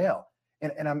go to jail.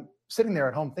 And I'm sitting there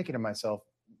at home thinking to myself,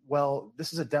 well,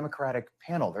 this is a Democratic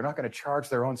panel. They're not going to charge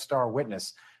their own star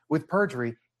witness with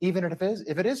perjury, even if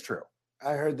it is true.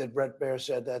 I heard that Brett Baier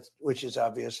said that, which is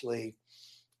obviously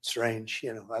strange.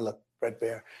 I love Brett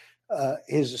Baier.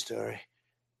 Here's the story.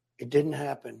 It didn't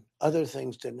happen. Other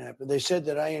things didn't happen. They said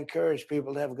that I encouraged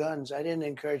people to have guns. I didn't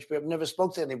encourage people. I never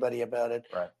spoke to anybody about it.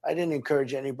 Right. I didn't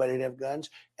encourage anybody to have guns.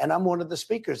 And I'm one of the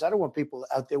speakers. I don't want people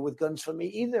out there with guns for me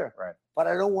either. Right. But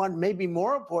I don't want, maybe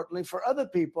more importantly, for other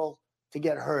people to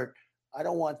get hurt. I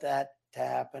don't want that to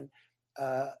happen.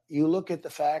 You look at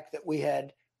the fact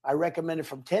that I recommended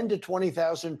from 10 to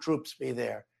 20,000 troops be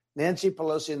there. Nancy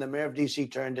Pelosi and the mayor of D.C.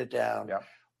 turned it down. Yeah.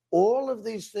 All of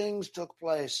these things took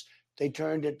place. They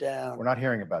turned it down. We're not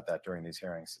hearing about that during these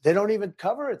hearings. They don't even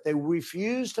cover it. They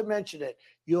refuse to mention it.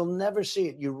 You'll never see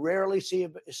it. You rarely see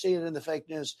it in the fake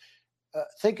news.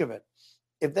 Think of it.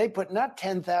 If they put not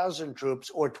 10,000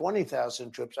 troops or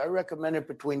 20,000 troops, I recommend it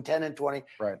between 10 and 20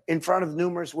 in front of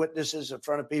numerous witnesses, in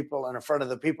front of people, and in front of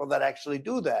the people that actually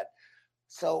do that.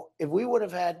 So if we would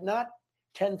have had not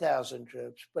 10,000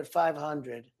 troops, but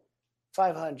 500,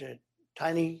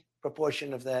 tiny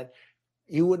proportion of that,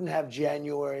 you wouldn't have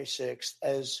January 6th,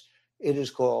 as it is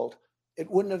called. It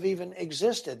wouldn't have even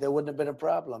existed. There wouldn't have been a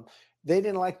problem. They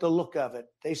didn't like the look of it.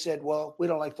 They said, well, we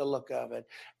don't like the look of it.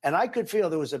 And I could feel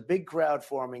there was a big crowd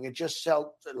forming. It just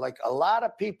felt like a lot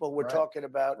of people were talking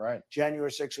about January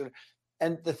 6th.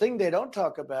 And the thing they don't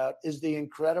talk about is the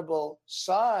incredible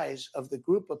size of the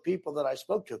group of people that I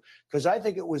spoke to, because I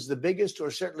think it was the biggest, or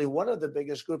certainly one of the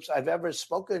biggest groups I've ever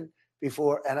spoken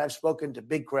before. And I've spoken to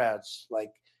big crowds,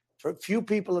 like few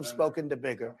people have spoken to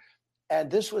bigger. And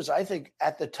this was, I think,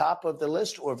 at the top of the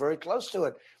list or very close to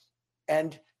it.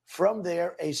 And from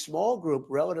there, a small group,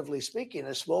 relatively speaking,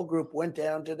 a small group went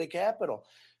down to the Capitol.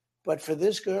 But for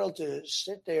this girl to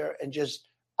sit there and just,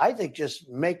 I think, just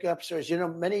make up stories. You know,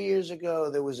 many years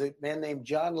ago, there was a man named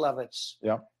John Lovitz.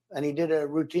 Yeah. And he did a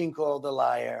routine called The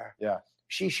Liar. Yeah.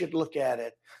 She should look at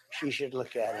it. She should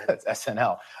look at it. That's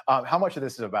SNL. How much of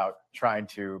this is about trying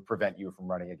to prevent you from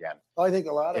running again? Oh, I think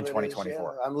a lot of in it 2024.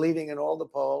 Is, yeah. I'm leading in all the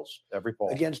polls. Every poll.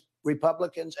 Against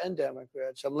Republicans and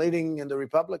Democrats. I'm leading in the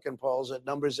Republican polls at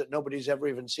numbers that nobody's ever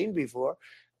even seen before.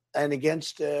 And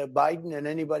against Biden and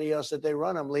anybody else that they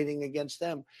run, I'm leading against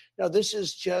them. Now, this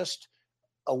is just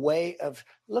a way of,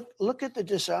 look at the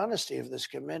dishonesty of this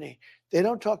committee. They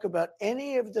don't talk about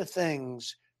any of the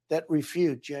things that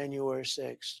refute January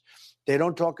 6th. They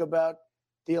don't talk about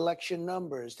the election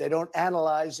numbers. They don't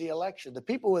analyze the election. The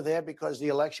people were there because the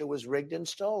election was rigged and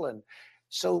stolen.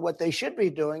 So what they should be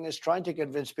doing is trying to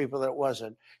convince people that it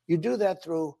wasn't. You do that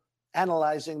through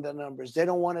analyzing the numbers. They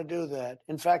don't want to do that.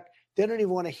 In fact, they don't even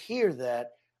want to hear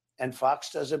that. And Fox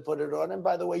doesn't put it on. And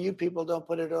by the way, you people don't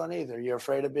put it on either. You're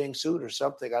afraid of being sued or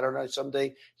something. I don't know.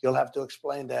 Someday you'll have to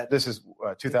explain that. This is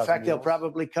 2000. In fact, they'll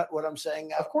probably cut what I'm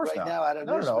saying out of course right not. now out of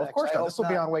Newsmax. No, of course not. This will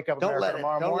be on Wake Up America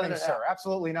tomorrow morning, sir. Out.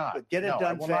 Absolutely not. But get it done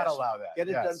I will fast. not allow that. Get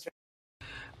it done fast.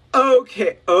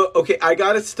 Okay, I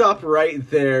gotta stop right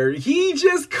there. He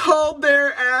just called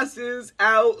their asses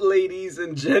out, ladies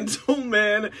and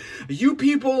gentlemen. You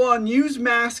people on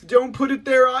Newsmax don't put it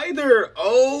there either.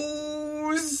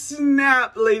 Oh,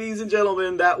 snap, ladies and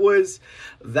gentlemen. That was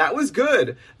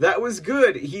good. That was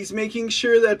good. He's making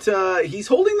sure that he's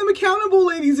holding them accountable,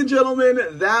 ladies and gentlemen.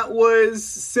 That was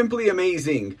simply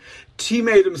amazing. He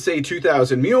made him say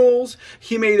 2,000 mules.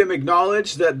 He made him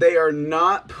acknowledge that they are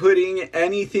not putting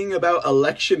anything about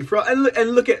election fraud.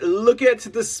 And look at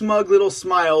the smug little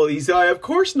smile. He's like, of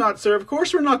course not, sir. Of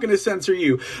course we're not going to censor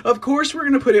you. Of course we're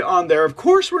going to put it on there. Of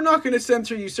course we're not going to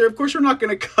censor you, sir. Of course we're not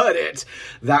going to cut it.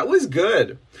 That was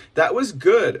good. That was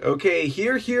good. Okay,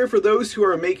 here for those who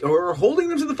are holding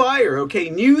them to the fire. Okay,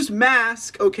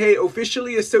 Newsmax. Okay,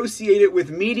 officially associated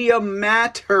with Media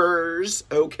Matters.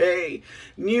 Okay,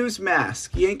 Newsmax.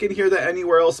 You ain't gonna hear that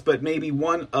anywhere else but maybe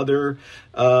one other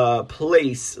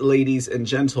place, ladies and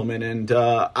gentlemen. And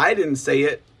I didn't say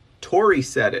it. Tori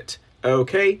said it.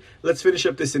 Okay, let's finish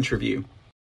up this interview.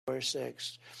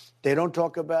 6th. They don't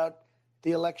talk about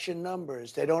the election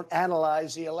numbers. They don't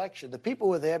analyze the election. The people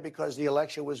were there because the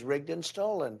election was rigged and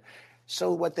stolen.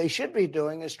 So what they should be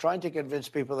doing is trying to convince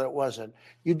people that it wasn't.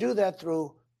 You do that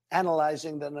through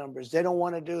analyzing the numbers. They don't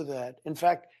want to do that. In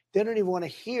fact, they don't even want to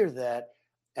hear that.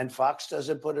 And Fox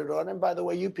doesn't put it on. And by the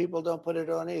way, you people don't put it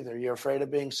on either. You're afraid of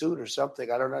being sued or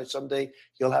something. I don't know. Someday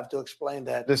you'll have to explain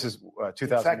that. This is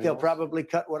 2000. In fact, they'll probably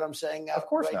cut what I'm saying out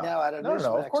now out of Newsmax.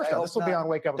 No, of course not. This will be on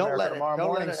Wake Up America tomorrow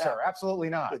morning, sir. Absolutely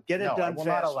not. But get it done I will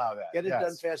fast. not allow that. Get it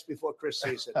done fast before Chris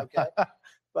sees it, okay?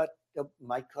 But they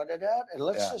might cut it out. And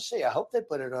let's just see. I hope they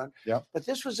put it on. Yeah. But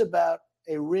this was about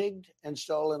a rigged and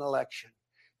stolen election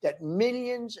that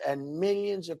millions and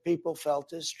millions of people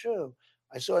felt is true.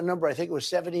 I saw a number, I think it was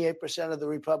 78% of the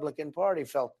Republican Party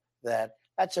felt that.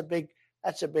 That's a big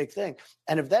thing.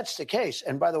 And if that's the case,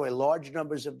 and by the way, large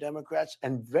numbers of Democrats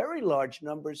and very large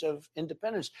numbers of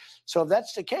independents. So if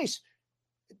that's the case,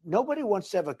 nobody wants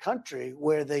to have a country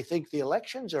where they think the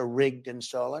elections are rigged and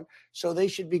stolen. So they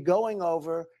should be going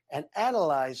over and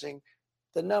analyzing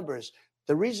the numbers.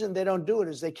 The reason they don't do it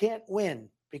is they can't win.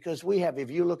 Because we have,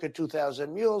 if you look at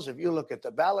 2,000 mules, if you look at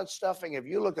the ballot stuffing, if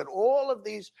you look at all of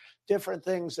these different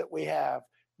things that we have,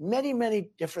 many,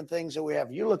 many different things that we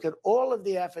have, you look at all of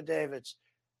the affidavits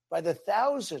by the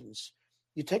thousands,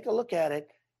 you take a look at it,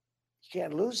 you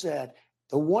can't lose that.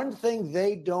 The one thing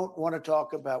they don't want to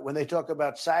talk about when they talk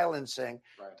about silencing,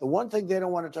 the one thing they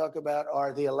don't want to talk about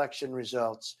are the election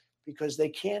results because they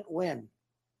can't win.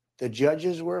 The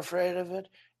judges were afraid of it.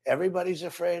 Everybody's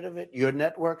afraid of it. Your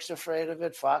network's afraid of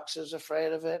it. Fox is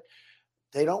afraid of it.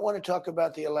 They don't want to talk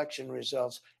about the election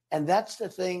results. And that's the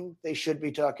thing they should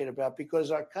be talking about, because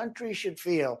our country should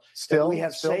feel Still, that we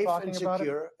have safe talking and about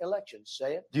secure elections.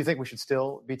 Say it. Do you think we should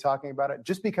still be talking about it?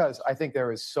 Just because I think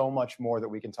there is so much more that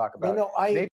we can talk about.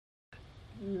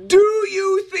 Do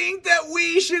you think that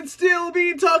we should still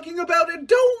be talking about it?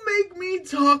 Don't make me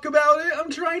talk about it. I'm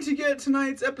trying to get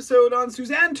tonight's episode on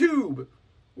Suzanne Tube.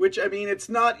 Which, I mean, it's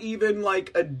not even like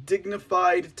a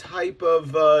dignified type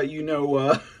of,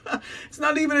 it's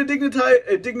not even a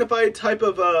dignified type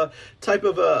of,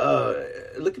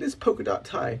 look at his polka dot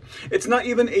tie. It's not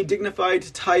even a dignified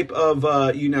type of,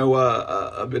 a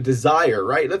desire,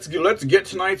 right? Let's get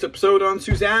tonight's episode on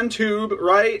Suzanne Tube,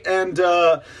 right? And,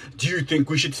 do you think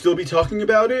we should still be talking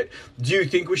about it? Do you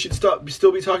think we should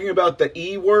still be talking about the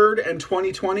E word and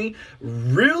 2020?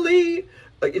 Really?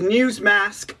 Like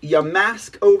Newsmax, you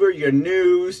mask over your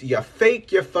news, you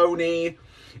fake, you phony,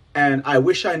 and I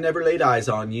wish I never laid eyes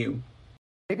on you.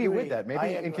 Maybe with that,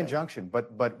 maybe in conjunction.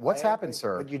 But what's happened,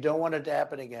 sir? But you don't want it to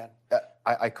happen again.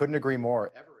 I couldn't agree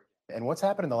more. And what's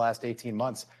happened in the last 18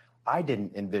 months, I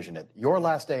didn't envision it. Your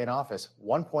last day in office,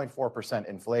 1.4%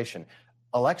 inflation.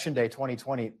 Election day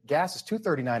 2020, gas is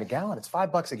 $2.39 a gallon. It's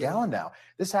 $5 a gallon now.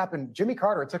 This happened. Jimmy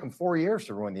Carter, it took him 4 years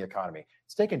to ruin the economy.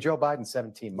 It's taken Joe Biden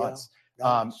 17 months.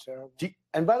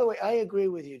 And by the way, I agree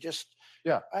with you.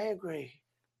 I agree.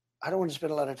 I don't want to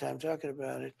spend a lot of time talking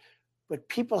about it, but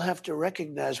people have to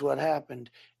recognize what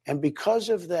happened. And because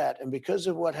of that, and because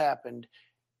of what happened,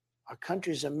 our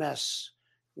country's a mess.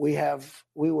 We had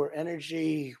more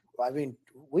energy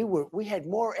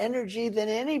than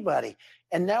anybody.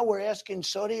 And now we're asking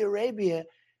Saudi Arabia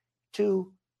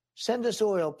to send us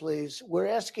oil, please. We're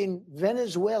asking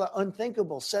Venezuela,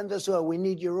 unthinkable, send us oil. We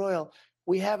need your oil.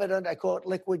 We have it I call it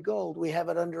liquid gold. We have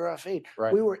it under our feet.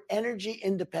 Right. We were energy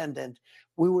independent.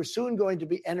 We were soon going to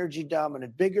be energy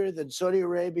dominant, bigger than Saudi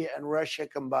Arabia and Russia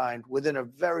combined within a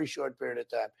very short period of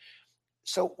time.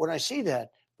 So when I see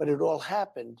that, but it all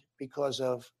happened because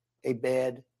of a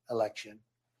bad election.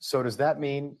 So does that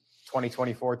mean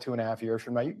 2024, 2.5 years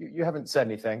from now? You haven't said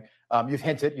anything. You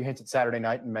hinted Saturday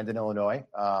night in Mendon, Illinois.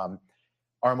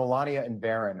 Are Melania and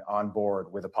Barron on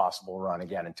board with a possible run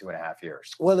again in 2.5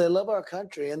 years? Well, they love our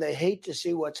country and they hate to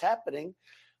see what's happening.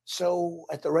 So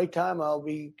at the right time, I'll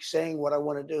be saying what I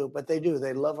want to do. But they do.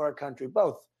 They love our country.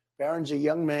 Both. Barron's a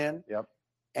young man. Yep.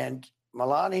 And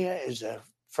Melania is a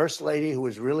first lady who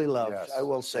is really loved. Yes. I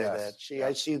will say that.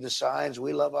 I see the signs.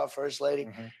 We love our first lady.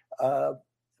 Mm-hmm.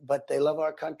 But they love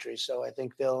our country. So I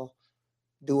think they'll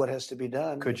do what has to be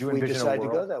done. Could you if we envision decide a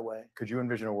world, to go that way? Could you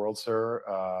envision a world, sir,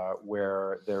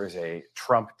 where there is a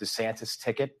Trump-DeSantis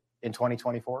ticket in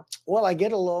 2024? Well, I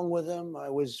get along with him. I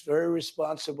was very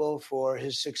responsible for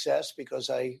his success because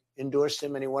I endorsed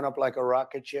him and he went up like a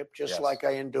rocket ship, just like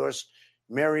I endorsed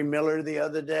Mary Miller the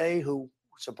other day, who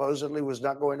supposedly was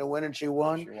not going to win and she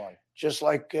won. Just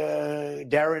like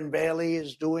Darren Bailey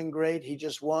is doing great. He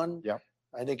just won. Yep.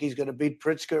 I think he's going to beat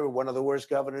Pritzker, one of the worst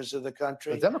governors of the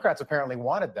country. The Democrats apparently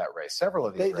wanted that race. Several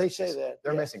of these They say that.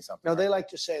 They're missing something. No, they like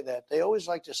to say that. They always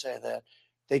like to say that.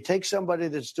 They take somebody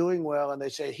that's doing well and they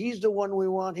say, he's the one we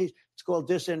want. It's called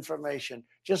disinformation.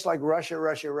 Just like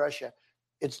Russia.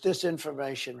 It's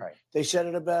disinformation. Right. They said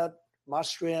it about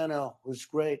Mastriano, who's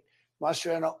great.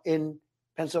 Mastriano in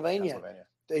Pennsylvania.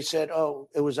 They said,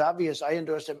 it was obvious. I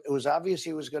endorsed him. It was obvious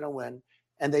he was going to win.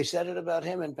 And they said it about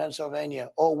him in Pennsylvania.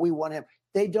 We want him.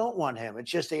 They don't want him. It's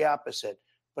just the opposite.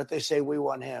 But they say we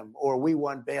want him or we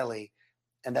want Bailey.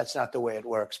 And that's not the way it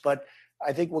works. But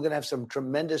I think we're going to have some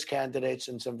tremendous candidates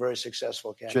and some very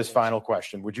successful candidates. Just final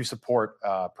question. Would you support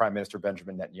Prime Minister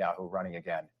Benjamin Netanyahu running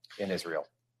again in Israel?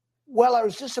 Well, I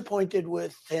was disappointed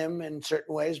with him in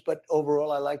certain ways, but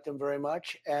overall I liked him very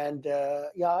much. And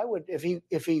I would,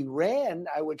 if he ran,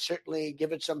 I would certainly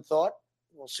give it some thought.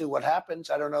 We'll see what happens.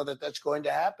 I don't know that that's going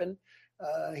to happen.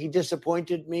 He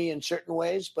disappointed me in certain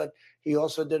ways, but he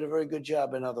also did a very good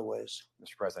job in other ways.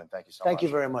 Mr. President, thank you so much. Thank you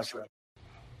very much, Rob.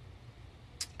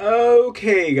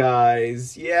 Okay,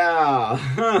 guys. Yeah.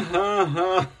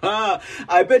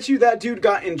 I bet you that dude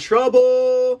got in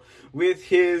trouble with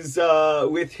his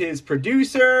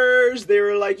producers. They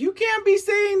were like, you can't be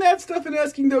saying that stuff and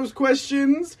asking those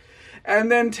questions.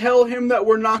 And then tell him that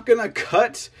we're not going to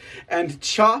cut and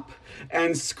chop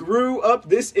and screw up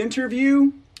this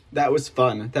interview. That was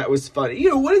fun. You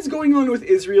know, what is going on with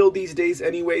Israel these days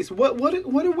anyways? What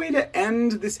a way to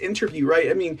end this interview, right?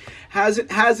 I mean,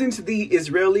 hasn't the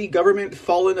Israeli government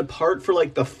fallen apart for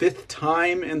like the 5th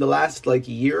time in the last like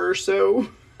year or so?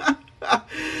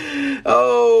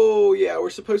 Oh, yeah,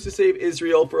 we're supposed to save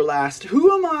Israel for last. Who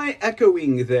am I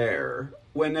echoing there?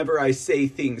 whenever I say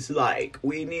things like,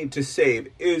 we need to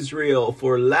save Israel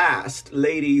for last.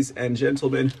 Ladies and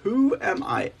gentlemen, who am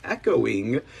I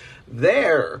echoing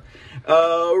there?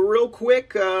 Real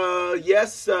quick,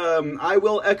 yes, I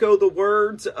will echo the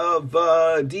words of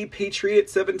D Patriot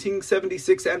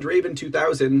 1776 and Raven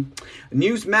 2000.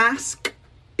 Newsmax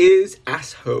is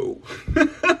assho.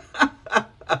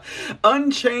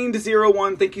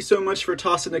 Unchained01, thank you so much for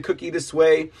tossing a cookie this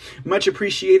way. Much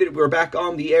appreciated. We're back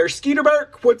on the air.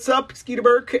 Skeeterberg, what's up,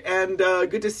 Skeeterberg? And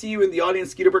good to see you in the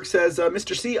audience. Skeeterberg says,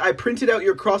 Mr. C, I printed out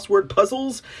your crossword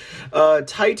puzzles,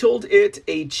 titled it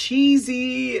A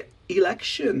Cheesy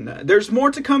Election. There's more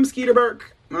to come, Skeeterberg.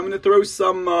 I'm gonna throw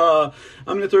some more.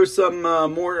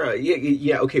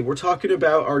 Okay. We're talking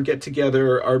about our get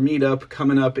together, our meetup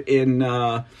coming up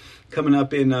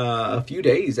in a few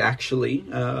days, actually.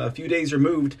 A few days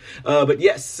removed. But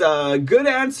yes, good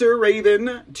answer,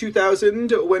 Raven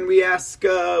 2000, when we ask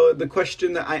the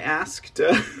question that I asked.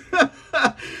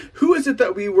 Who is it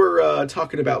that we were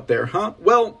talking about there, huh?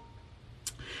 Well,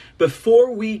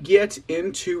 before we get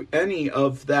into any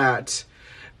of that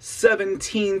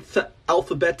 17th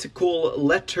alphabetical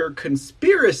letter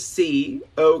conspiracy,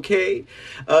 okay,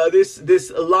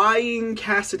 this lying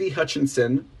Cassidy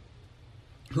Hutchinson,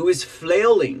 who is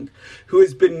flailing, who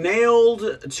has been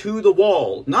nailed to the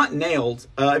wall. Not nailed.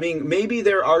 I mean, maybe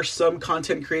there are some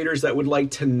content creators that would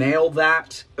like to nail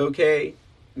that, okay?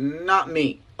 Not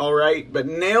me, all right? But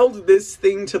nailed this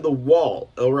thing to the wall,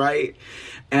 all right?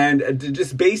 And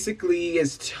just basically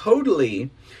is totally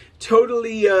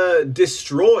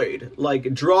destroyed,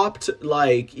 like dropped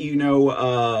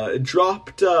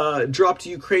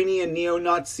Ukrainian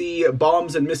neo-Nazi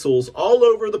bombs and missiles all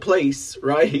over the place,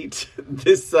 right?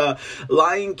 This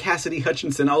lying Cassidy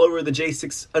Hutchinson all over the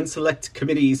J6 Unselect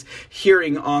Committee's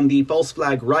hearing on the false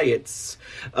flag riots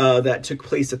that took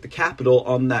place at the Capitol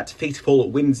on that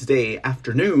fateful Wednesday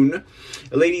afternoon.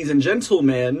 Ladies and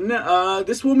gentlemen,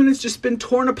 this woman has just been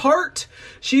torn apart.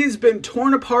 She has been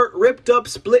torn apart, ripped up,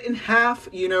 split in half.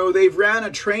 You know, they've ran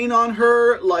a train on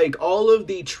her, like all of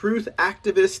the truth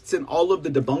activists and all of the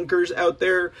debunkers out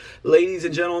there. Ladies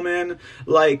and gentlemen,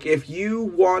 like if you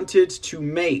wanted to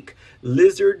make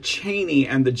Lizard Cheney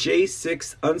and the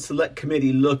J6 Unselect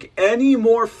Committee look any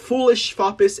more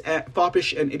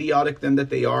foppish and idiotic than that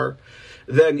they are,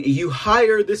 then you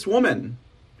hire this woman.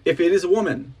 If it is a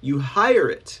woman, you hire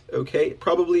it, okay? It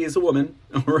probably is a woman,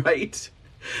 all right?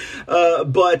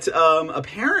 But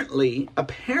apparently,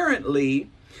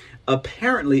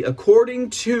 according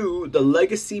to the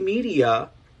legacy media,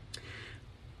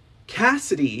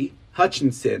 Cassidy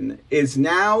Hutchinson is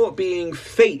now being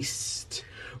faced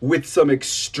with some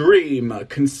extreme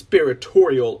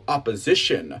conspiratorial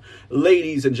opposition.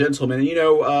 Ladies and gentlemen, you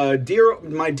know,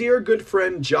 my dear good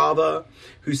friend Java,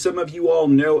 who some of you all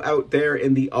know out there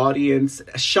in the audience,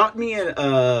 shot me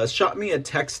a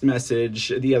text message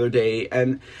the other day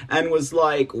and was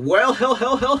like, well,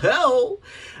 hell,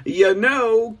 you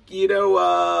know,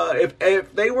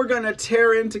 if they were gonna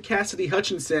tear into Cassidy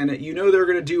Hutchinson, you know they're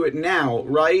gonna do it now,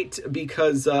 right?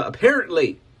 Because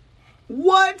apparently,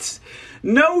 what?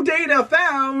 No data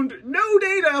found.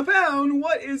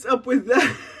 What is up with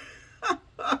that?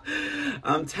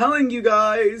 I'm telling you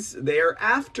guys, they're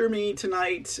after me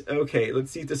tonight. Okay, let's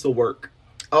see if this will work.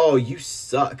 Oh, you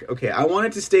suck. Okay, I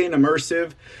wanted to stay in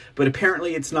immersive, but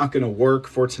apparently it's not going to work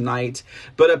for tonight.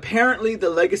 But apparently the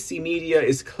legacy media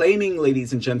is claiming,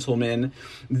 ladies and gentlemen,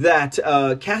 that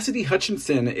Cassidy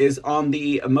Hutchinson is on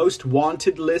the most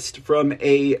wanted list from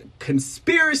a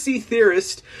conspiracy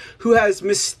theorist who has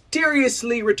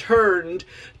mysteriously returned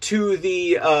to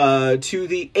the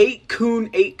 8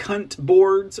 cunt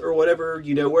boards or whatever,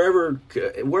 you know,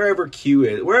 wherever Q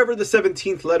is, wherever the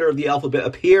 17th letter of the alphabet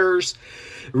appears.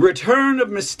 Return of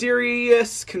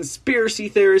mysterious conspiracy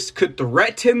theorist could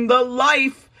threaten the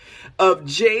life of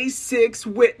J6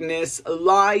 witness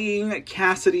lying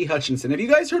Cassidy Hutchinson. Have you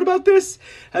guys heard about this?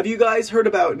 Have you guys heard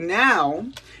about now?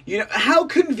 You know, how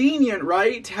convenient,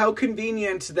 right? How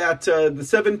convenient that the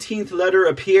 17th letter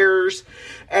appears.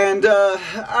 And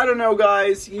I don't know,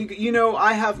 guys. You know,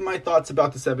 I have my thoughts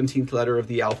about the 17th letter of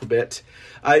the alphabet.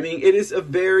 I mean, it is a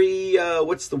very,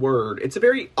 what's the word? It's a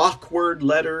very awkward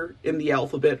letter in the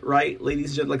alphabet, right?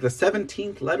 Ladies and gentlemen, like the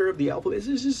 17th letter of the alphabet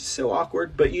is just so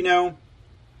awkward. But, you know,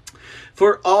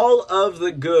 for all of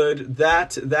the good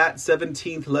that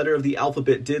 17th letter of the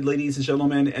alphabet did, ladies and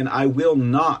gentlemen, and I will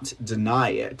not deny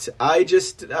it. I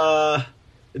just,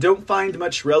 don't find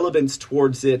much relevance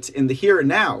towards it in the here and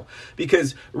now.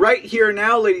 Because right here and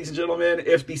now, ladies and gentlemen,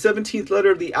 if the 17th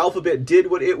letter of the alphabet did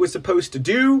what it was supposed to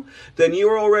do, then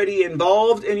you're already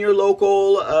involved in your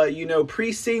local,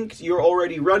 precinct. You're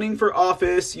already running for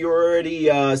office. You're already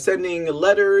sending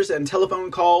letters and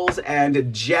telephone calls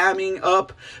and jamming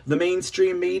up the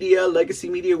mainstream media, legacy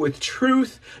media with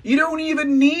truth. You don't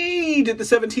even need the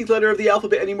 17th letter of the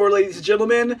alphabet anymore, ladies and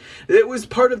gentlemen. It was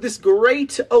part of this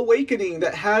great awakening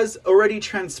that has already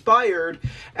transpired,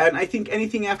 and I think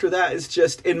anything after that is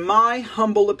just, in my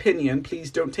humble opinion,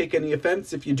 please don't take any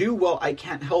offense. If you do, well, I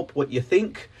can't help what you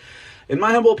think. In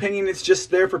my humble opinion, it's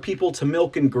just there for people to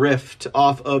milk and grift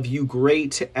off of you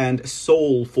great and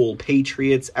soulful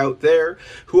patriots out there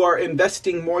who are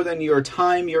investing more than your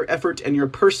time, your effort, and your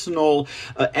personal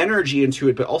energy into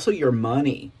it, but also your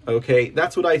money, okay?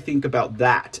 That's what I think about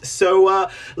that. So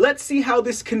let's see how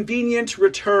this convenient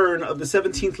return of the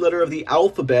 17th letter of the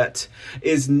alphabet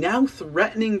is now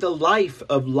threatening the life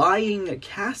of lying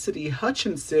Cassidy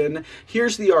Hutchinson.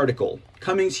 Here's the article,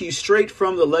 coming to you straight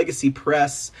from the Legacy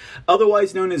Press,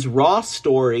 otherwise known as Raw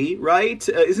Story, right?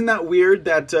 Isn't that weird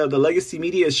that the Legacy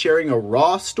media is sharing a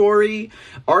Raw Story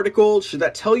article? Should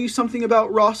that tell you something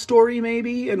about Raw Story,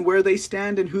 maybe, and where they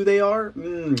stand and who they are?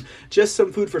 Just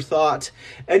some food for thought.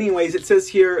 Anyways, it says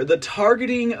here, the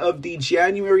targeting of the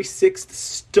January 6th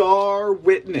star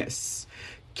witness,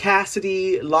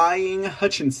 Cassidy Lying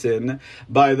Hutchinson,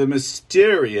 by the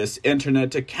mysterious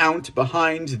internet account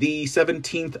behind the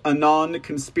 17th Anon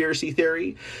conspiracy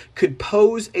theory, could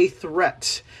pose a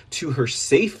threat to her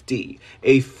safety,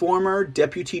 a former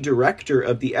deputy director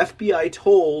of the FBI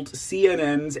told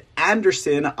CNN's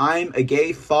Anderson, I'm a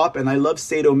gay fop and I love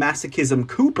sadomasochism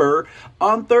Cooper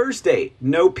on Thursday.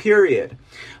 No period.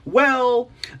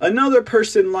 Well, another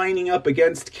person lining up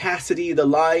against Cassidy the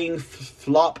lying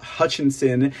flop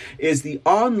Hutchinson is the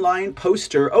online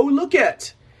poster. Oh, look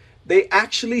at! They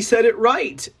actually said it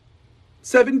right.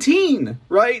 17,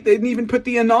 right? They didn't even put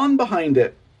the anon behind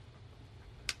it.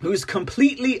 Whose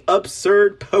completely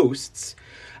absurd posts,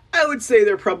 I would say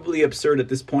they're probably absurd at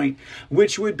this point,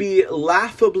 which would be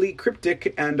laughably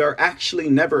cryptic and are actually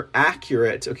never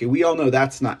accurate. Okay, we all know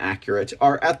that's not accurate.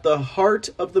 Are at the heart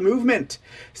of the movement.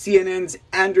 CNN's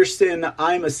Anderson,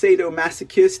 I'm a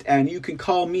sadomasochist and you can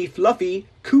call me Fluffy,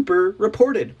 Cooper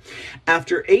reported.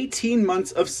 After 18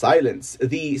 months of silence,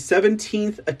 the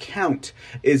 17th account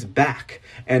is back,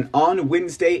 and on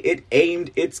Wednesday it aimed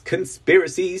its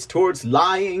conspiracies towards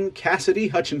lying Cassidy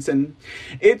Hutchinson.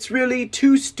 It's really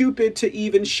too stupid to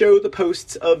even show the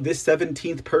posts of this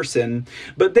 17th person,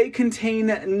 but they contain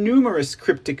numerous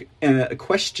cryptic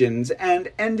questions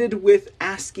and ended with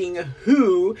asking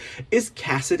who is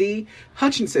Cassidy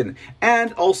Hutchinson,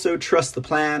 and also trust the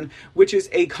plan, which is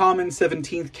a common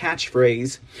 17th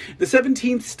catchphrase. The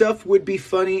 17th stuff would be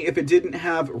funny if it didn't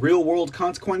have real-world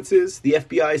consequences. The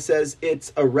FBI says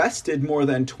it's arrested more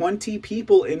than 20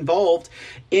 people involved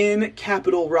in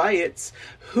Capitol riots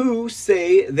who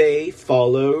say they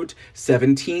followed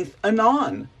 17th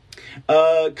Anon.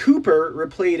 Cooper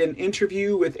replayed an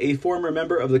interview with a former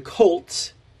member of the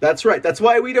cult. That's right. That's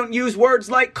why we don't use words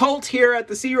like cult here at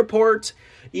the C Report.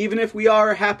 Even if we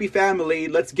are a happy family,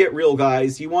 let's get real,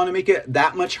 guys. You want to make it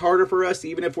that much harder for us,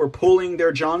 even if we're pulling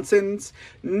their Johnsons?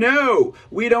 No,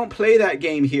 we don't play that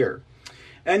game here.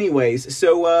 Anyways,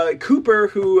 so Cooper,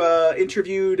 who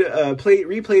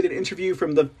replayed an interview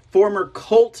from the former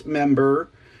cult member.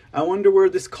 I wonder where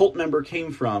this cult member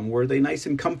came from. Were they nice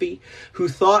and comfy? Who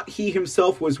thought he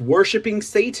himself was worshiping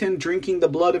Satan, drinking the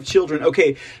blood of children.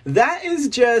 Okay, that is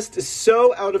just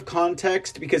so out of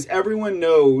context because everyone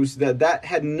knows that that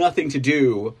had nothing to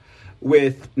do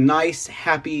with nice,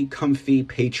 happy, comfy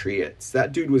patriots.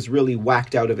 That dude was really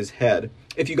whacked out of his head,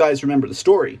 if you guys remember the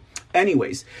story.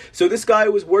 Anyways, so this guy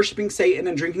was worshiping Satan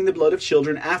and drinking the blood of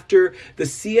children after the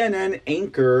CNN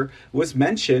anchor was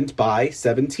mentioned by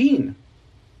 17.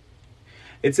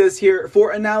 It says here, for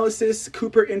analysis,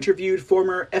 Cooper interviewed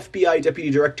former FBI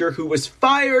deputy director who was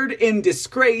fired in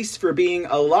disgrace for being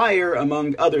a liar,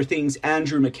 among other things,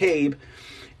 Andrew McCabe.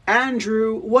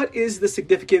 Andrew, what is the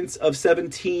significance of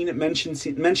 17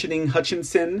 mentioning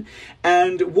Hutchinson?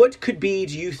 And what could be,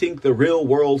 do you think, the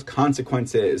real-world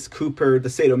consequences? Cooper, the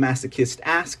sadomasochist,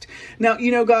 asked. Now,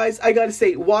 you know, guys, I gotta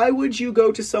say, why would you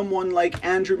go to someone like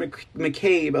Andrew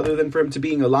McCabe, other than for him to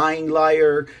being a lying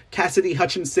liar, Cassidy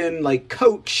Hutchinson, like,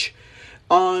 coach,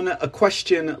 on a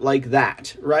question like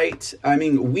that, right? I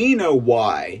mean, we know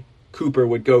why Cooper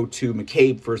would go to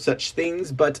McCabe for such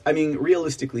things, but, I mean,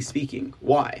 realistically speaking,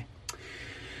 why?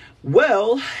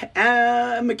 Well,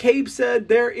 McCabe said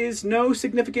there is no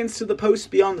significance to the post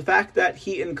beyond the fact that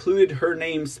he included her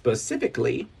name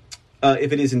specifically,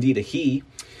 if it is indeed a he.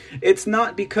 It's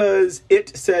not because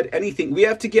it said anything. We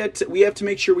have to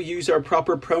make sure we use our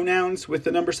proper pronouns with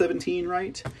the number 17,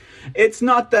 right? It's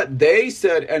not that they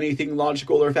said anything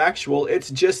logical or factual. It's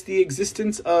just the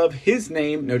existence of his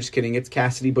name. No, just kidding. It's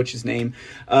Cassidy Butch's name.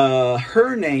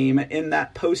 Her name in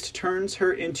that post turns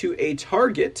her into a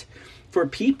target for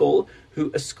people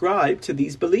who ascribe to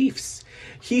these beliefs.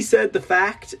 He said the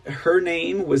fact her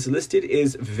name was listed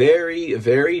is very,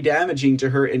 very damaging to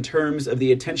her in terms of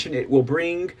the attention it will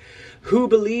bring. Who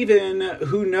believe in,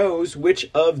 who knows which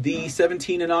of the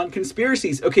 17 Anon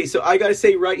conspiracies. Okay, so I gotta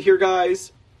say right here,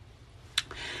 guys,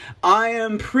 I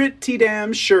am pretty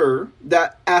damn sure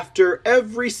that after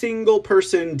every single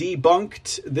person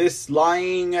debunked this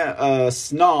lying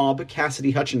snob, Cassidy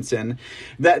Hutchinson,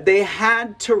 that they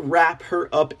had to wrap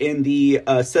her up in the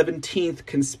 17th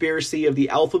conspiracy of the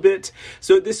alphabet.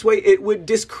 So this way it would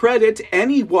discredit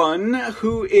anyone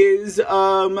who is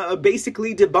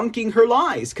basically debunking her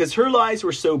lies. Because her lies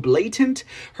were so blatant,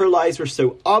 her lies were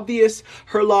so obvious,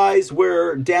 her lies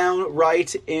were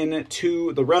downright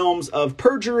into the realms of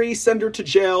perjury, send her to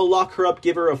jail, lock her up,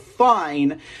 give her a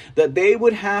fine, that they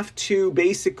would have to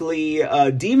basically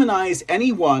demonize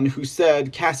anyone who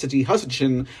said Cassidy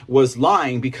Hutchinson was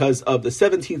lying because of the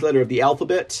 17th letter of the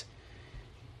alphabet.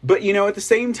 But, you know, at the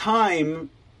same time,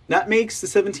 that makes the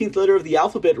 17th letter of the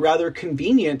alphabet rather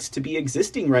convenient to be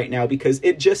existing right now, because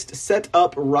it just set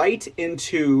up right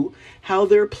into how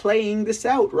they're playing this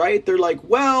out, right? They're like,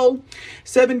 well,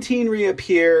 17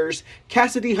 reappears,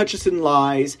 Cassidy Hutchinson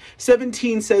lies,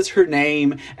 17 says her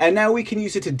name, and now we can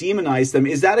use it to demonize them.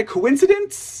 Is that a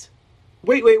coincidence?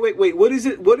 Wait. What is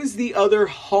it? What is the other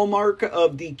hallmark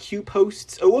of the Q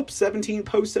posts? 17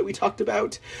 posts that we talked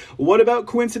about. What about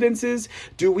coincidences?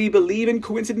 Do we believe in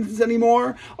coincidences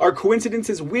anymore? Are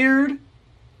coincidences weird?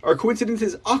 Are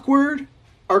coincidences awkward?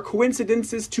 Are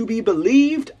coincidences to be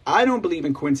believed? I don't believe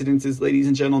in coincidences, ladies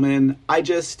and gentlemen. I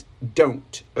just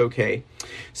don't, okay?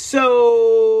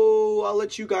 So I'll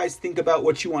let you guys think about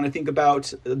what you want to think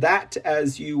about that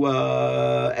as you,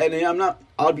 and I'm not,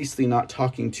 obviously not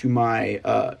talking to my,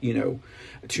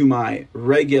 to my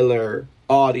regular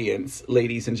audience,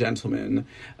 ladies and gentlemen,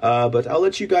 but I'll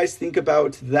let you guys think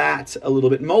about that a little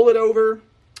bit, mull it over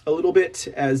a little bit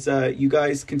as you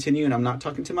guys continue, and I'm not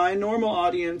talking to my normal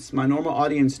audience. My normal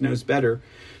audience knows better.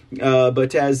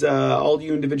 But as all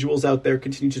you individuals out there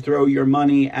continue to throw your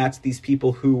money at these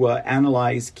people who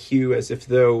analyze Q as if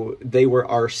though they were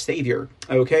our savior.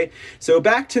 Okay, so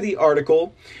back to the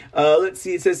article. Let's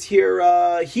see, it says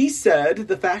here, he said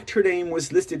the fact her name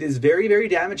was listed is very, very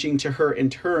damaging to her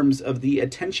in terms of the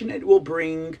attention it will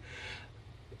bring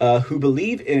who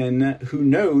believe in, who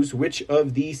knows which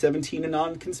of the 17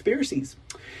 Anon conspiracies.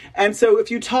 And so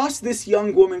if you toss this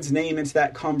young woman's name into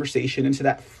that conversation, into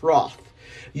that froth,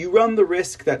 you run the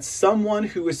risk that someone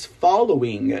who is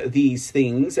following these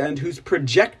things and who's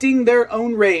projecting their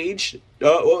own rage,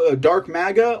 dark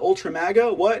MAGA, ultra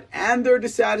MAGA, and their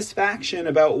dissatisfaction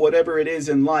about whatever it is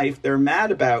in life they're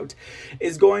mad about,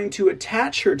 is going to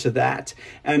attach her to that.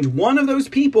 And one of those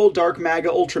people, dark MAGA,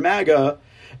 ultra MAGA,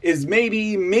 is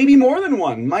maybe more than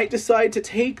one, might decide to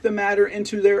take the matter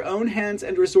into their own hands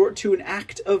and resort to an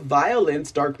act of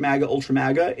violence, dark MAGA, ultra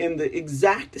MAGA, in the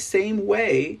exact same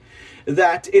way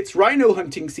that it's rhino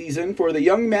hunting season for the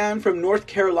young man from North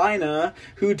Carolina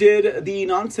who did the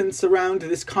nonsense around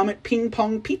this Comet Ping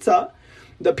Pong Pizza,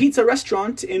 the pizza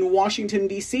restaurant in Washington,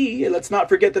 D.C. Let's not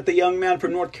forget that the young man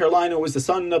from North Carolina was the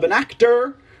son of an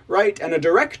actor, right, and a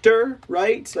director,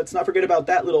 right? Let's not forget about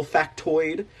that little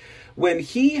factoid. When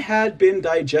he had been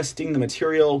digesting the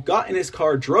material, got in his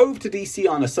car, drove to D.C.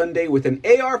 on a Sunday with an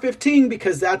AR-15,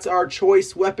 because that's our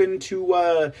choice weapon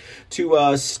to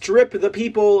strip the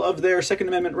people of their Second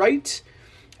Amendment right,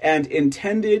 and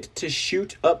intended to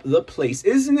shoot up the place.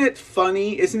 Isn't it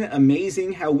funny? Isn't it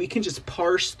amazing how we can just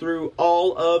parse through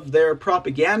all of their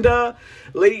propaganda?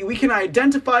 We can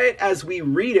identify it as we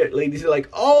read it, ladies. Like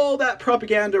all that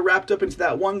propaganda wrapped up into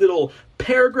that one little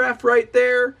paragraph right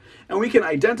there. And we can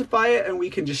identify it and we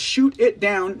can just shoot it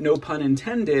down, no pun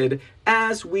intended,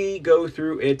 as we go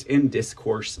through it in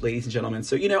discourse, ladies and gentlemen.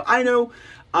 So, I know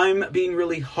I'm being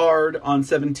really hard on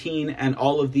 17 and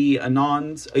all of the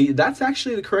Anons. That's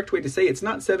actually the correct way to say it. It's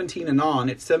not 17 Anon,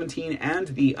 it's 17 and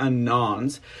the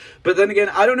Anons. But then again,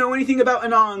 I don't know anything about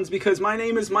Anons because my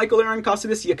name is Michael Aaron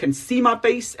Cossidis. You can see my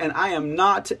face, and I am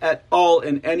not at all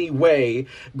in any way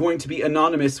going to be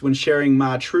anonymous when sharing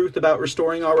my truth about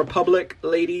restoring our republic,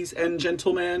 ladies and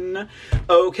gentlemen.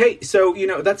 Okay, so,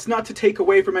 that's not to take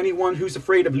away from anyone who's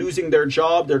afraid of losing their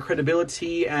job, their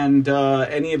credibility, and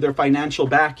any of their financial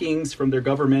backings from their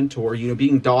government, or,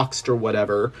 being doxxed or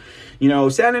whatever.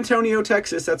 San Antonio,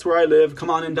 Texas, that's where I live. Come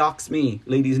on and dox me,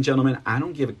 ladies and gentlemen. I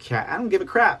don't give a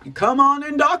crap. Come on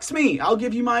and dox me. I'll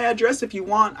give you my address if you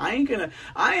want. I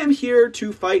am here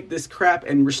to fight this crap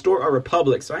and restore our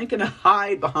republic. So I ain't gonna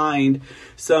hide behind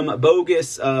some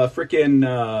bogus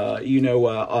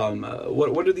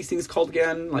what are these things called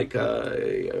again? Like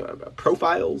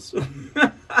profiles.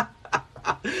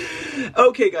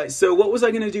 Okay, guys, so what was I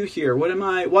going to do here?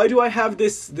 Why do I have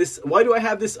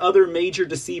this other major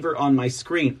deceiver on my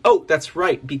screen? Oh, that's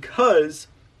right, because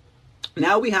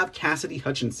now we have Cassidy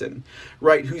Hutchinson,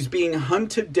 right, who's being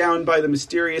hunted down by the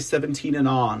mysterious 17 and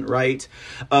on, right?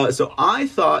 So I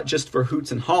thought, just for hoots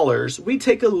and hollers, we'd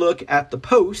take a look at the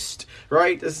post,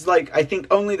 right? This is I think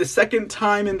only the second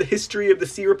time in the history of the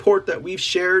C Report that we've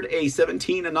shared a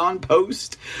 17 and on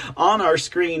post on our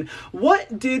screen.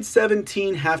 What did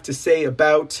 17 have to say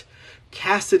about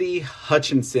Cassidy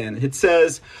Hutchinson? It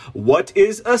says, "What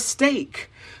is a stake?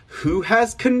 Who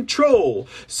has control?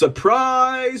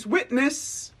 Surprise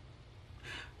witness.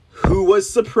 Who was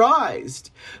surprised?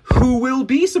 Who will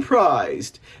be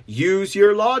surprised? Use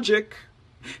your logic.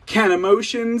 Can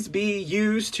emotions be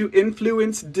used to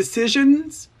influence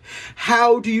decisions?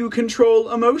 How do you control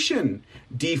emotion?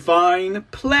 Define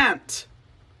plant.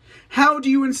 How do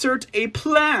you insert a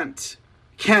plant?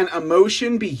 Can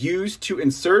emotion be used to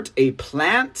insert a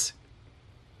plant?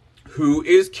 Who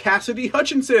is Cassidy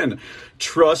Hutchinson?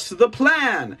 Trust the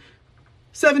plan."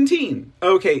 17.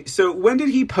 Okay, so when did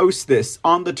he post this?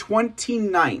 On the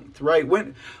 29th, right?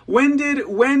 When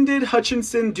did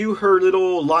Hutchinson do her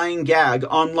little lying gag?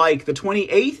 On the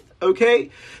 28th? Okay,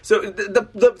 so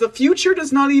the future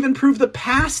does not even prove the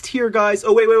past here, guys.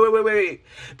 Oh, wait.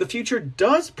 The future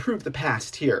does prove the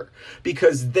past here,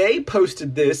 because they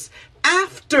posted this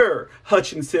after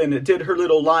Hutchinson did her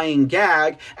little lying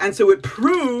gag, and so it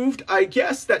proved, I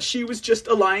guess, that she was just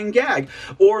a lying gag.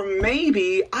 Or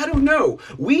maybe, I don't know,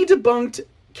 we debunked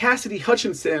Cassidy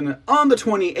Hutchinson on the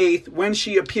 28th when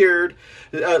she appeared,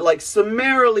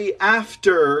 summarily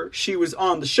after she was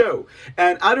on the show.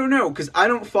 And I don't know, because I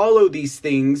don't follow these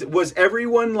things. Was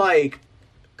everyone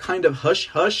kind of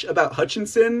hush-hush about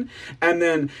Hutchinson, and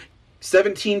then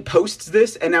 17 posts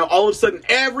this, and now all of a sudden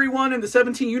everyone in the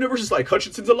 17 universe is like,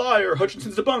 Hutchinson's a liar,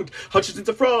 Hutchinson's debunked, Hutchinson's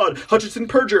a fraud, Hutchinson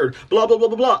perjured, blah, blah, blah,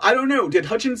 blah, blah. I don't know. Did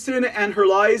Hutchinson and her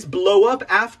lies blow up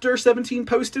after 17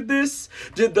 posted this?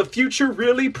 Did the future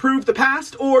really prove the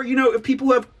past? Or, if people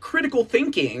who have critical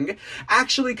thinking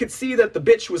actually could see that the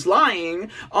bitch was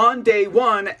lying on day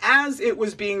one as it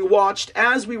was being watched,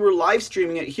 as we were live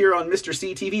streaming it here on Mr.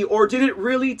 CTV, or did it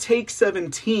really take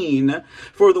 17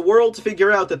 for the world to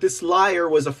figure out that this liar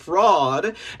was a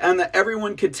fraud, and that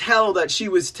everyone could tell that she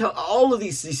was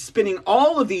spinning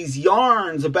all of these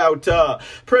yarns about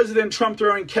President Trump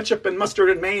throwing ketchup and mustard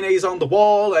and mayonnaise on the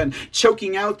wall and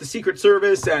choking out the Secret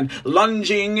Service and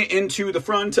lunging into the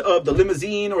front of the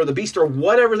limousine or the Beast or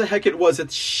whatever the heck it was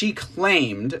that she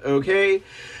claimed, okay?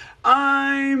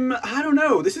 I don't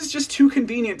know. This is just too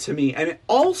convenient to me. And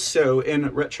also, in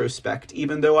retrospect,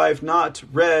 even though I've not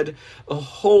read a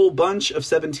whole bunch of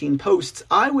 17 posts,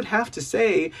 I would have to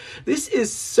say this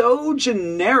is so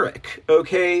generic,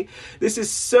 okay? This is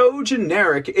so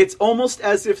generic. It's almost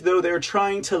as if though they're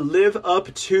trying to live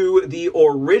up to the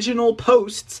original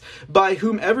posts by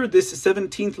whomever this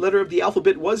 17th letter of the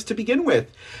alphabet was to begin with.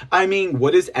 I mean,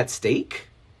 what is at stake?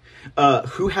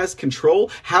 Who has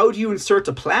control? How do you insert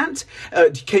a plant?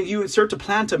 Can you insert a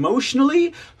plant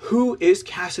emotionally? Who is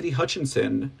Cassidy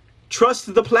Hutchinson?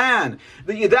 Trust the plan.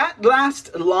 That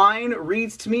last line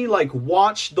reads to me like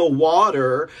watch the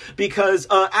water, because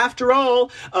after all,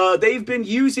 they've been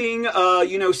using,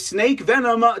 snake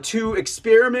venom to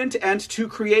experiment and to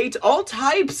create all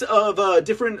types of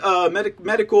different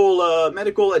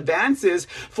medical advances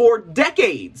for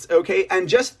decades, okay? And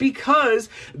just because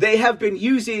they have been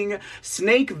using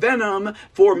snake venom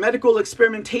for medical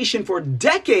experimentation for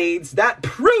decades, that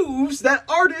proves that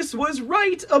Artis was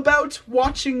right about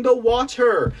watching the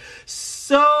water.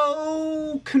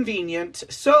 So convenient,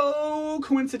 so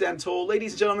coincidental.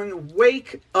 Ladies and gentlemen,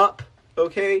 wake up,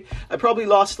 okay? I probably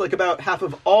lost about half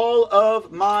of all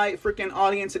of my freaking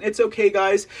audience, and it's okay,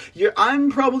 guys.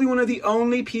 I'm probably one of the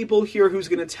only people here who's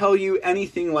going to tell you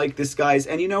anything like this, guys.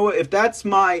 And you know what? If that's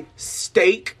my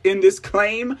stake in this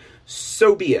claim,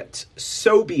 so be it.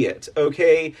 So be it,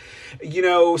 okay?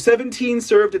 17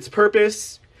 served its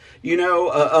purpose.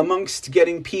 amongst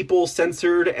getting people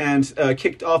censored and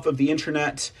kicked off of the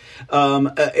internet.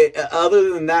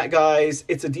 Other than that, guys,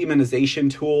 it's a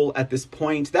demonization tool at this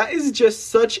point. That is just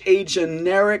such a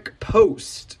generic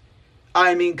post.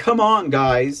 I mean, come on,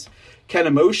 guys. Can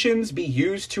emotions be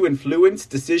used to influence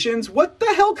decisions? What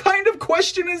the hell kind of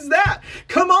question is that?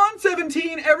 Come on,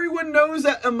 17. Everyone knows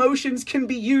that emotions can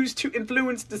be used to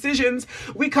influence decisions.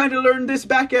 We kind of learned this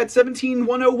back at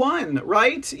 17-101,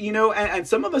 right? And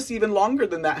some of us even longer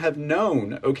than that have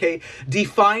known, okay?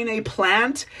 Define a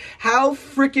plant? How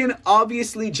freaking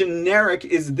obviously generic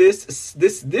is this?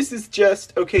 This is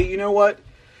just, okay, you know what?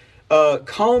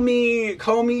 Call me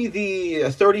the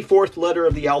 34th letter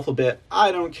of the alphabet.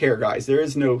 I don't care, guys. There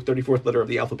is no 34th letter of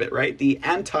the alphabet, right? The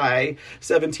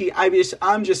anti-17.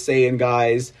 I'm just saying,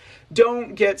 guys,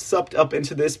 don't get sucked up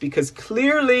into this, because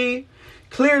clearly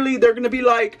they're going to be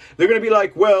like,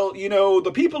 well,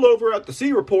 the people over at the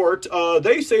C Report,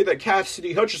 they say that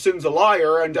Cassidy Hutchinson's a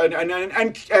liar and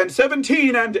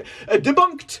 17 and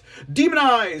debunked,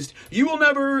 demonized. You will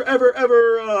never, ever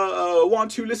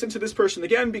want to listen to this person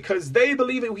again because they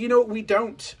believe it. We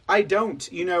don't. I don't.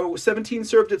 17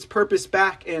 served its purpose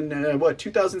back in,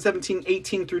 2017,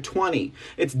 18 through 20.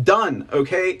 It's done,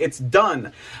 okay? It's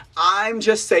done. I'm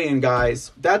just saying,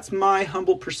 guys, that's my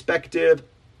humble perspective.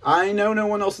 I know no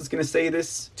one else is going to say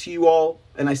this to you all,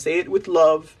 and I say it with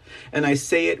love, and I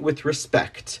say it with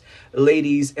respect.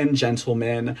 Ladies and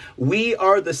gentlemen, we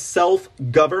are the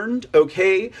self-governed,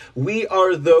 okay? We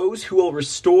are those who will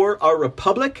restore our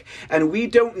republic, and we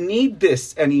don't need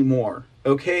this anymore,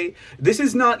 okay? This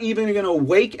is not even going to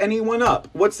wake anyone up.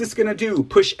 What's this going to do?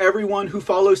 Push everyone who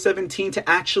follows 17 to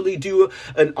actually do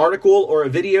an article or a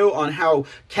video on how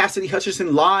Cassidy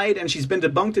Hutchinson lied and she's been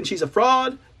debunked and she's a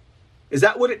fraud? Is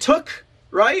that what it took,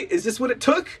 right? Is this what it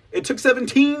took? It took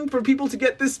 17 for people to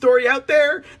get this story out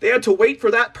there? They had to wait for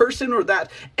that person or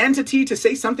that entity to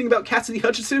say something about Cassidy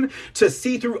Hutchinson to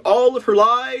see through all of her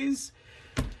lies?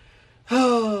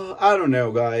 Oh, I don't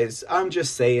know, guys. I'm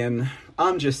just saying.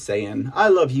 I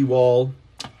love you all.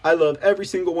 I love every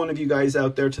single one of you guys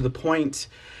out there to the point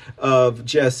of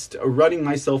just running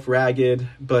myself ragged.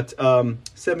 But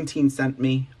 17 sent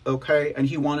me, okay? And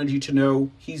he wanted you to know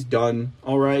he's done,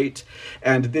 all right?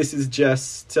 And this is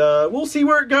just, we'll see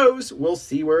where it goes.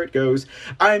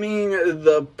 I mean,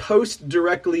 the post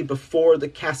directly before the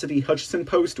Cassidy Hutchinson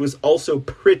post was also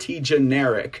pretty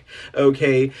generic,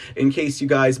 okay? In case you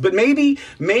guys, but maybe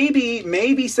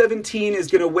 17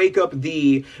 is going to wake up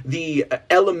the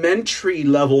elementary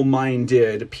level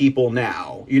minded people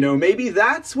now. Maybe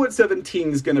that's what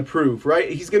 17 is going to prove, right?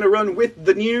 He's going to run with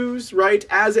the news, right?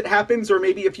 As it happens, or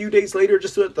maybe a few days later,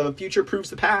 just so that the future proves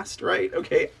the past, right?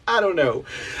 Okay, I don't know.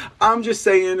 I'm just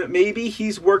saying, maybe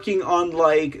he's working on,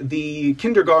 like, the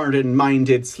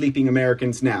kindergarten-minded sleeping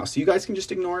Americans now. So you guys can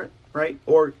just ignore it, right?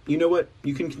 Or, you know what?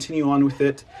 You can continue on with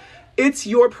it. It's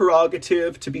your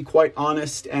prerogative, to be quite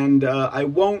honest, and I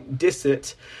won't diss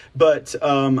it, but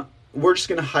we're just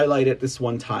going to highlight it this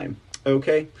one time.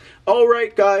 Okay. All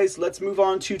right, guys, let's move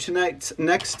on to tonight's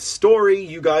next story.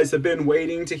 You guys have been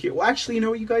waiting to hear. Well, actually,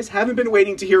 you guys haven't been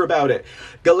waiting to hear about it.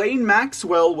 Ghislaine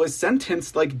Maxwell was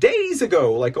sentenced like days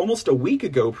ago, like almost a week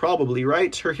ago, probably,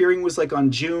 right? Her hearing was like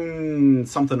on June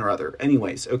something or other.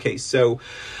 Anyways, okay, so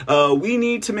we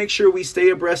need to make sure we stay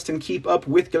abreast and keep up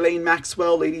with Ghislaine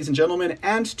Maxwell, ladies and gentlemen,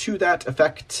 and to that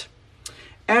effect,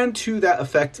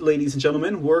 ladies and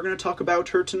gentlemen, we're going to talk about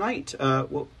her tonight.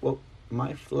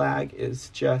 My flag is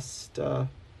just,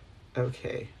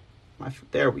 okay.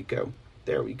 There we go.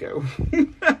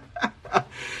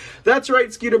 That's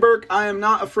right, Skeeter Burke. I am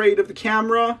not afraid of the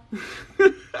camera.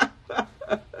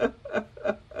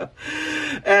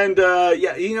 And,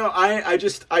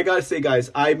 I gotta say,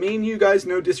 guys, I mean you guys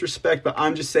no disrespect, but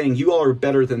I'm just saying you all are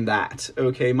better than that,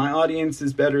 okay? My audience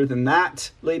is better than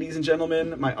that, ladies and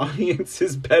gentlemen. My audience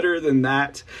is better than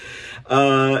that.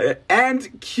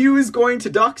 And Q is going to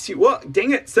dox you. Well,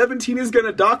 dang it, 17 is going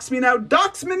to dox me now.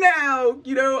 Dox me now!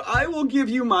 I will give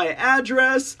you my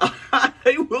address.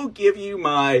 I will give you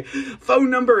my phone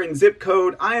number and zip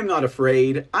code. I am not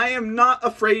afraid. I am not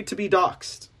afraid to be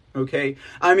doxed. Okay,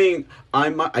 I mean,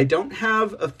 I don't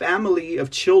have a family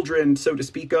of children, so to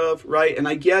speak of, right? And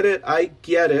I get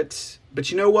it.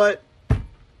 But you know what?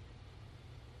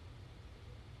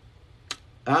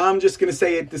 I'm just gonna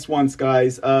say it this once,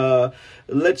 guys.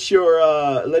 Let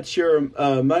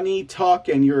your money talk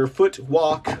and your foot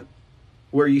walk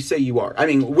where you say you are. I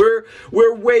mean, we're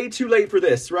way too late for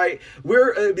this, right?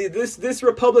 This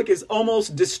republic is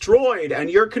almost destroyed, and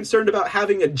you're concerned about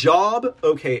having a job.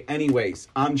 Okay, anyways,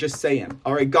 I'm just saying.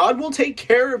 All right, God will take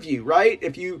care of you, right?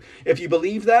 If you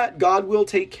believe that, God will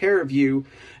take care of you.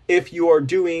 if you are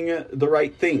doing the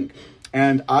right thing.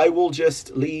 And I will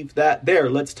just leave that there.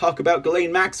 Let's talk about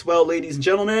Ghislaine Maxwell, ladies and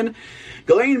gentlemen.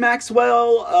 Ghislaine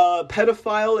Maxwell,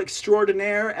 pedophile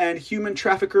extraordinaire and human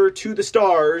trafficker to the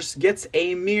stars, gets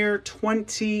a mere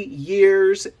 20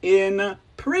 years in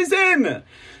prison.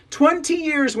 20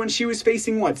 years when she was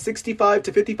facing, 65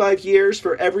 to 55 years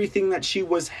for everything that she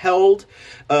was held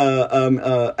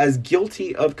as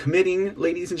guilty of committing,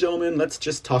 ladies and gentlemen. Let's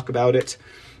just talk about it.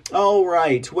 All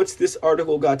right, what's this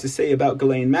article got to say about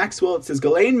Ghislaine Maxwell? It says,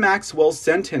 Ghislaine Maxwell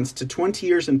sentenced to 20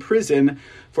 years in prison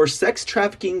for sex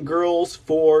trafficking girls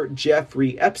for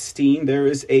Jeffrey Epstein. There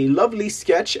is a lovely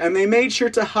sketch, and they made sure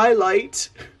to highlight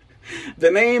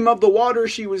the name of the water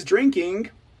she was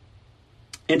drinking.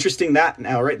 Interesting that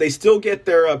now, right? They still get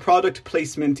their product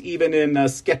placement even in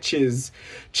sketches,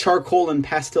 charcoal and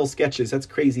pastel sketches. That's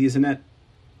crazy, isn't it?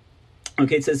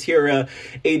 Okay, it says here,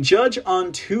 a judge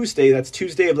on Tuesday, that's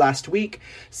Tuesday of last week,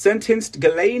 sentenced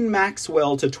Ghislaine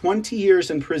Maxwell to 20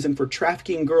 years in prison for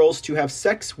trafficking girls to have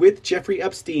sex with Jeffrey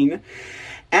Epstein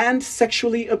and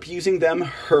sexually abusing them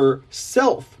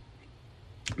herself.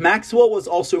 Maxwell was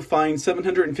also fined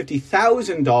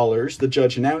 $750,000, the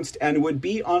judge announced, and would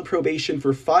be on probation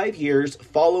for 5 years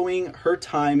following her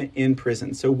time in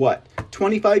prison. So what?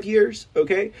 25 years?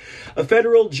 Okay. A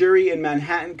federal jury in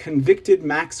Manhattan convicted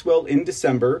Maxwell in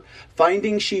December,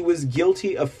 finding she was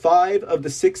guilty of 5 of the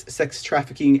 6 sex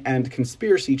trafficking and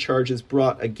conspiracy charges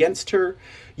brought against her.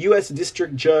 U.S.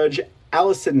 District Judge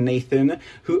Allison Nathan,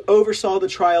 who oversaw the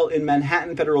trial in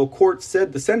Manhattan federal court,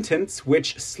 said the sentence,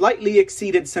 which slightly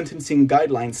exceeded sentencing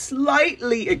guidelines,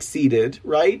 slightly exceeded,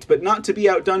 right, but not to be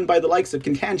outdone by the likes of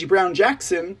Ketanji Brown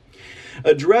Jackson,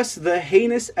 addressed the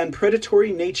heinous and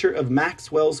predatory nature of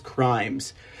Maxwell's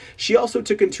crimes. She also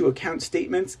took into account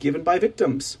statements given by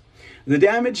victims. The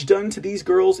damage done to these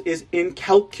girls is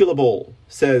incalculable,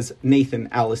 says Nathan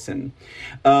Allison.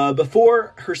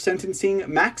 Before her sentencing,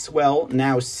 Maxwell,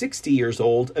 now 60 years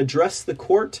old, addressed the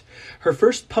court, her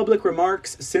first public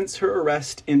remarks since her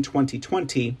arrest in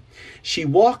 2020. She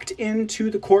walked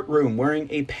into the courtroom wearing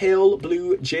a pale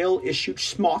blue jail-issued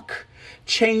smock,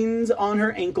 chains on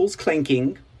her ankles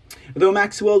clanking. Though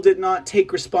Maxwell did not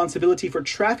take responsibility for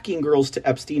trafficking girls to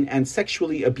Epstein and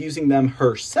sexually abusing them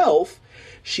herself,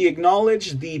 she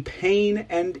acknowledged the pain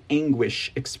and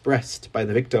anguish expressed by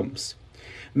the victims.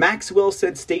 Maxwell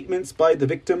said statements by the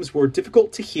victims were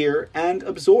difficult to hear and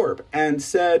absorb, and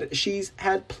said she's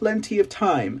had plenty of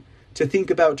time to think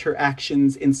about her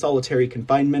actions in solitary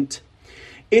confinement.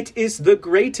 It is the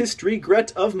greatest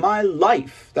regret of my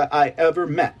life that I ever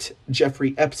met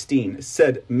Jeffrey Epstein,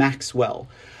 said Maxwell.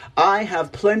 I've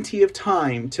had plenty of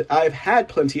time to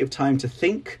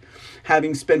think.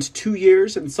 Having spent 2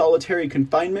 years in solitary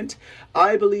confinement,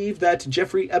 I believe that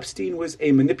Jeffrey Epstein was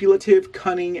a manipulative,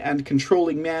 cunning, and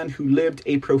controlling man who lived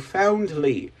a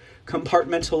profoundly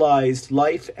compartmentalized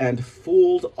life and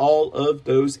fooled all of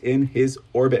those in his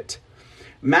orbit.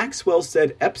 Maxwell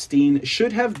said Epstein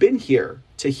should have been here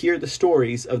to hear the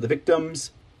stories of the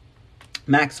victims.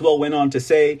 Maxwell went on to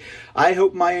say, I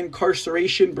hope my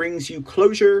incarceration brings you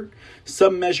closure,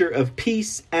 some measure of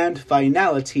peace and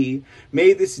finality.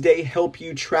 May this day help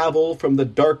you travel from the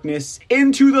darkness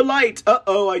into the light.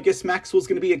 I guess Maxwell's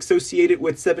going to be associated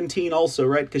with 17 also,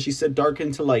 right? Because she said dark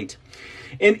into light.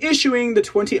 In issuing the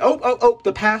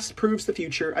the past proves the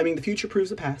future. The future proves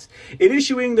the past. In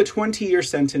issuing the 20-year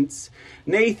sentence,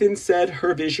 Nathan said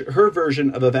her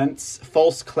version of events,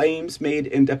 false claims made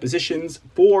in depositions,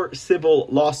 4 civil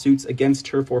lawsuits against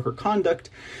her for her conduct,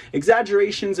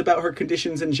 exaggerations about her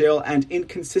conditions in jail, and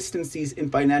inconsistencies in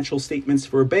financial statements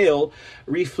for bail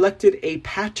reflected a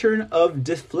pattern of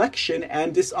deflection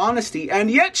and dishonesty. And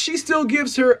yet she still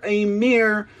gives her a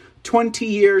mere 20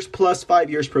 years plus 5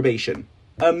 years probation.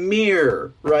 A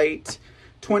mere, right?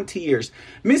 20 years.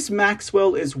 Miss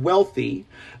Maxwell is wealthy,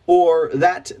 or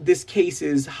that this case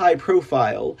is high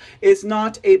profile, is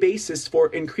not a basis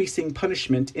for increasing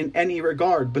punishment in any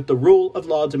regard, but the rule of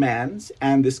law demands,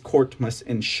 and this court must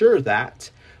ensure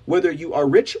that, whether you are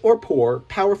rich or poor,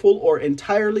 powerful or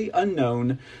entirely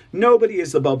unknown, nobody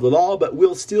is above the law, but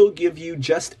will still give you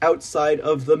just outside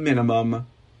of the minimum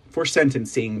for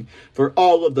sentencing for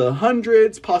all of the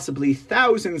hundreds, possibly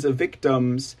thousands of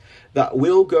victims that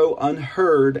will go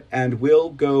unheard and will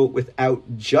go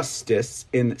without justice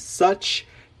in such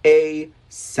a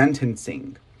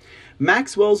sentencing.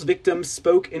 Maxwell's victims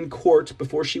spoke in court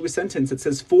before she was sentenced. It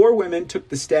says 4 women took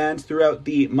the stand throughout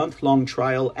the month-long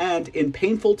trial and, in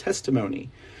painful testimony,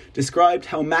 described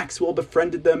how Maxwell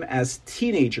befriended them as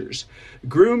teenagers,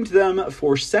 groomed them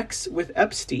for sex with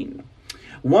Epstein.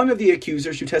 One of the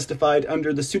accusers, who testified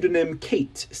under the pseudonym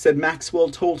Kate, said Maxwell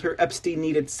told her Epstein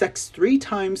needed sex 3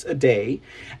 times a day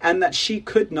and that she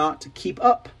could not keep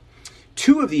up.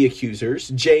 2 of the accusers,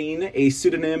 Jane, a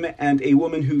pseudonym, and a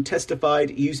woman who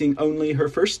testified using only her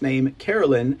first name,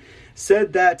 Carolyn,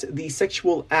 said that the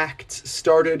sexual acts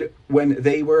started when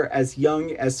they were as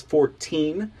young as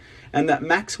 14, and that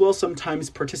Maxwell sometimes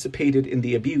participated in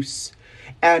the abuse.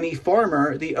 Annie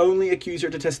Farmer, the only accuser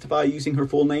to testify using her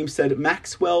full name, said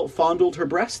Maxwell fondled her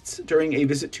breasts during a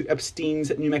visit to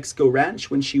Epstein's New Mexico ranch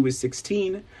when she was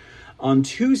 16. On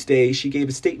Tuesday, she gave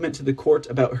a statement to the court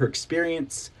about her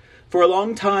experience. For a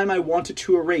long time, I wanted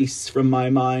to erase from my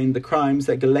mind the crimes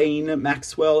that Ghislaine,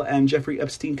 Maxwell, and Jeffrey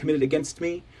Epstein committed against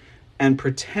me and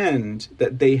pretend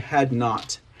that they had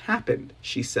not happened,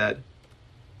 she said.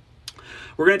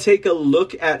 We're going to take a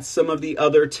look at some of the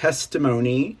other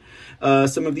testimony,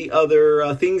 some of the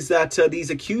other things that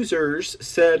these accusers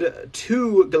said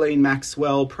to Ghislaine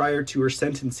Maxwell prior to her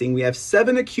sentencing. We have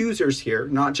 7 accusers here,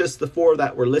 not just the 4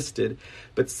 that were listed,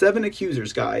 but 7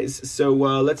 accusers, guys. So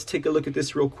let's take a look at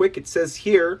this real quick. It says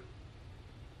here,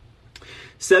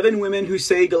 7 women who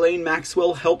say Ghislaine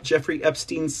Maxwell helped Jeffrey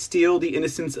Epstein steal the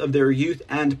innocence of their youth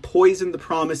and poison the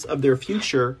promise of their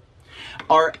future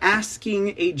are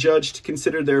asking a judge to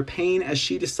consider their pain as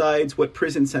she decides what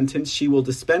prison sentence she will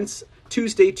dispense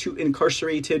Tuesday to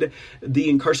the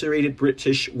incarcerated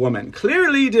British woman.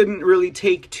 Clearly didn't really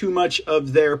take too much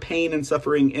of their pain and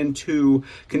suffering into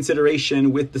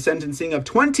consideration with the sentencing of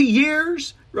 20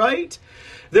 years, right?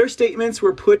 Their statements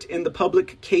were put in the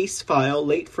public case file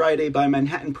late Friday by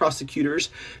Manhattan prosecutors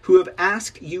who have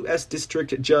asked U.S.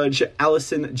 District Judge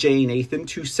Allison J. Nathan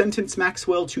to sentence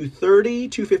Maxwell to 30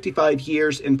 to 55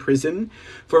 years in prison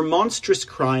for monstrous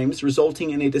crimes resulting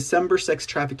in a December sex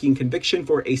trafficking conviction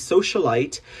for a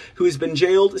socialite who has been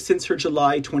jailed since her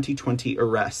July 2020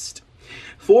 arrest.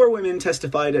 4 women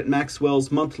testified at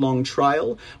Maxwell's month-long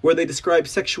trial, where they described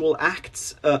sexual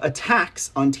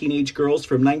attacks on teenage girls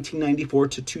from 1994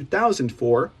 to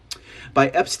 2004 by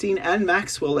Epstein and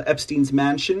Maxwell at Epstein's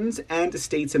mansions and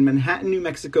estates in Manhattan, New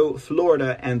Mexico,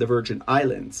 Florida, and the Virgin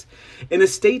Islands. In a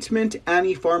statement,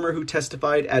 Annie Farmer, who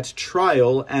testified at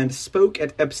trial and spoke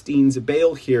at Epstein's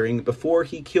bail hearing before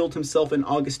he killed himself in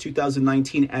August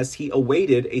 2019 as he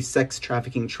awaited a sex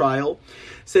trafficking trial,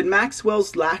 said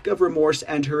Maxwell's lack of remorse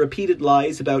and her repeated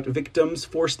lies about victims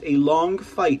forced a long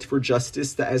fight for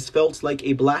justice that has felt like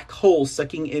a black hole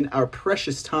sucking in our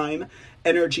precious time,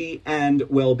 energy, and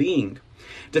well-being.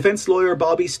 Defense lawyer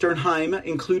Bobby Sternheim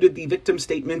included the victim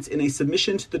statements in a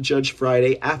submission to the judge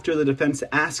Friday after the defense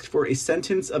asked for a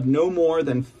sentence of no more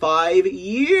than 5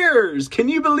 years. Can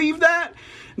you believe that?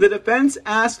 The defense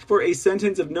asked for a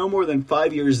sentence of no more than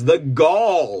 5 years. The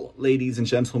gall, ladies and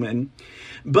gentlemen.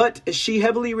 But she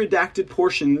heavily redacted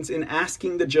portions in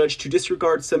asking the judge to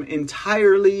disregard some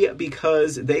entirely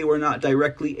because they were not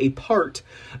directly a part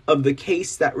of the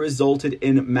case that resulted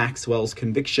in Maxwell's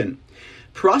conviction.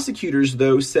 Prosecutors,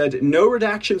 though, said no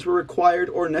redactions were required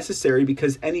or necessary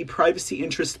because any privacy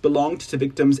interests belonged to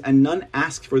victims and none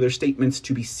asked for their statements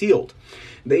to be sealed.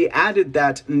 They added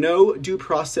that no due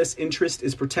process interest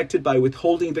is protected by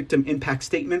withholding victim impact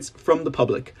statements from the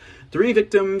public. 3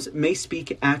 victims may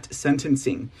speak at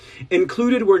sentencing.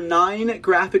 Included were 9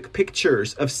 graphic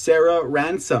pictures of Sarah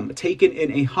Ransom taken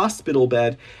in a hospital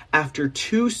bed after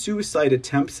 2 suicide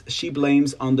attempts she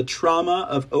blames on the trauma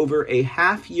of over a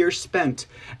half-year spent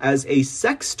as a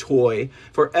sex toy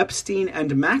for Epstein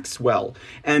and Maxwell,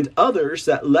 and others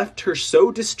that left her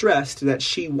so distressed that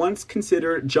she once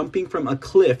considered jumping from a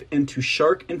cliff into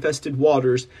shark-infested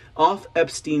waters off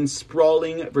Epstein's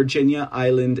sprawling Virgin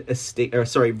Island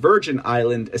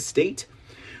estate.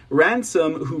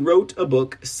 Ransom, who wrote a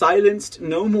book, Silenced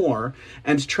No More,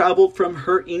 and traveled from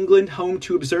her England home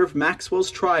to observe Maxwell's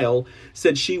trial,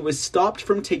 said she was stopped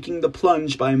from taking the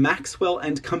plunge by Maxwell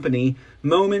and company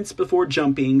moments before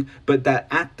jumping, but that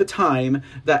at the time,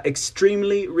 that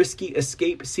extremely risky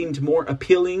escape seemed more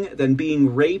appealing than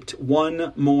being raped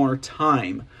one more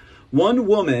time. One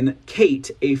woman,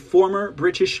 Kate, a former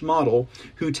British model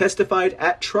who testified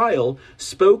at trial,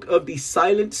 spoke of the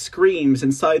silent screams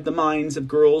inside the minds of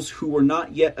girls who were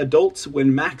not yet adults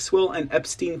when Maxwell and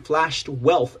Epstein flashed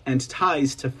wealth and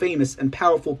ties to famous and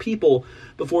powerful people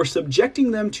before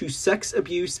subjecting them to sex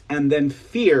abuse and then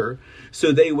fear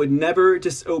so they would never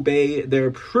disobey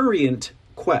their prurient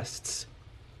quests.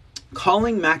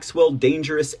 calling Maxwell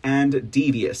dangerous and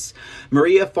devious.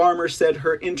 Maria Farmer said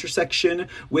her intersection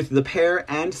with the pair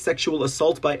and sexual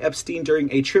assault by Epstein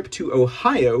during a trip to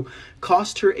Ohio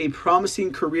cost her a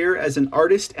promising career as an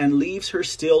artist and leaves her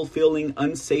still feeling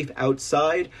unsafe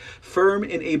outside, firm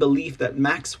in a belief that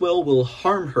Maxwell will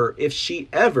harm her if she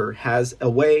ever has a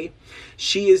way.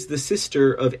 She is the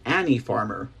sister of Annie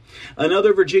Farmer.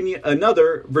 Another Virginia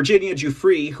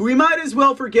Giuffre, who we might as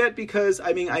well forget because,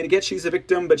 I get she's a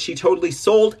victim, but she totally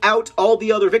sold out all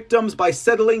the other victims by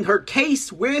settling her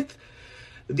case with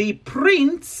the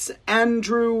Prince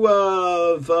Andrew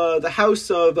of the House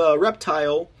of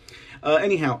Reptile.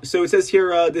 So it says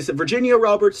here, this Virginia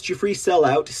Roberts Giuffre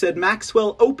sellout said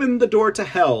Maxwell opened the door to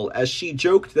hell as she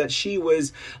joked that she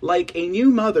was like a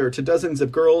new mother to dozens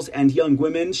of girls and young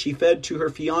women she fed to her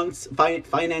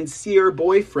financier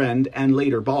boyfriend and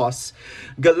later boss.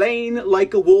 Ghislaine,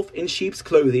 like a wolf in sheep's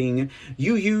clothing,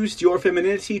 you used your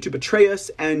femininity to betray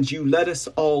us and you led us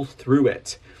all through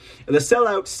it. The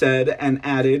sellout said and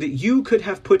added, you could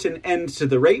have put an end to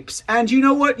the rapes, and you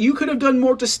know what? You could have done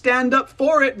more to stand up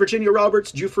for it, Virginia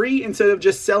Roberts Giuffre, instead of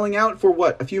just selling out for,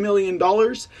 a few $1 million?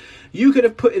 You could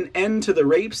have put an end to the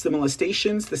rapes, the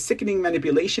molestations, the sickening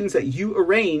manipulations that you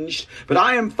arranged, but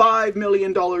I am $5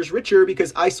 million richer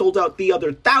because I sold out the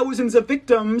other thousands of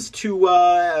victims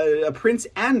to Prince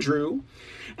Andrew,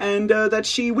 and that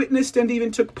she witnessed and even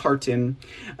took part in.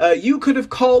 You could have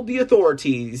called the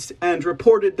authorities and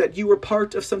reported that you were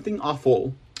part of something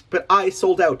awful. But I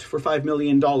sold out for $5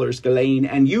 million, Ghislaine,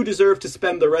 and you deserve to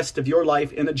spend the rest of your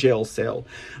life in a jail cell.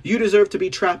 You deserve to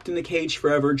be trapped in a cage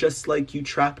forever, just like you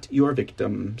trapped your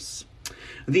victims.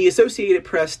 The Associated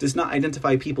Press does not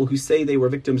identify people who say they were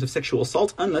victims of sexual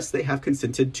assault unless they have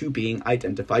consented to being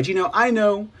identified. I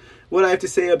know what I have to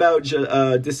say about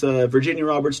this Virginia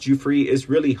Roberts Giuffre is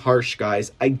really harsh,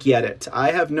 guys. I get it.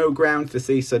 I have no ground to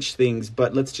say such things,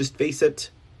 but let's just face it.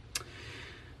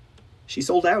 She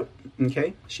sold out,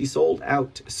 okay? She sold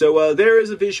out. So there is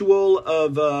a visual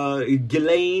of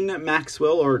Ghislaine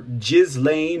Maxwell, or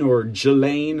Ghislaine, or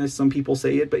Ghislaine, as some people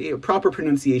say it, but proper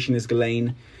pronunciation is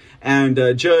Ghislaine. And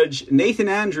Judge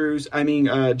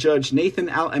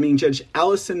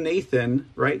Allison Nathan,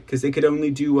 right? Because they could only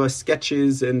do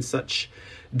sketches and such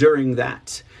during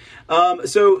that.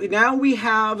 So now we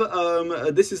have,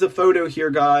 this is a photo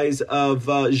here, guys, of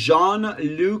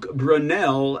Jean-Luc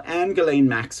Brunel and Ghislaine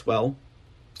Maxwell.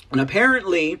 And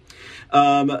apparently,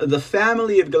 the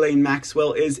family of Ghislaine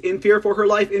Maxwell is in fear for her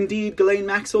life. Indeed, Ghislaine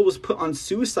Maxwell was put on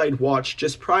suicide watch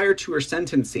just prior to her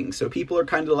sentencing. So people are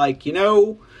kind of like,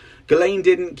 Ghislaine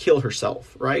didn't kill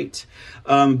herself, right?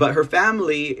 But her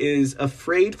family is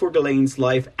afraid for Ghislaine's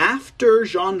life after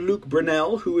Jean-Luc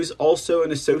Brunel, who is also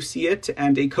an associate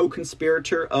and a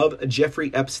co-conspirator of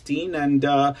Jeffrey Epstein and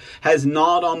has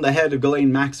gnawed on the head of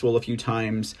Ghislaine Maxwell a few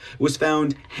times, was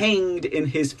found hanged in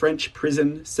his French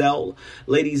prison cell.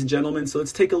 Ladies and gentlemen, so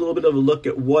let's take a little bit of a look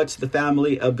at what the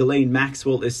family of Ghislaine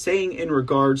Maxwell is saying in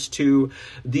regards to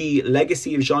the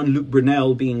legacy of Jean-Luc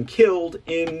Brunel being killed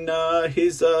in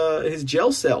his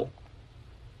jail cell.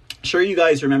 Sure, you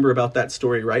guys remember about that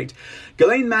story, right?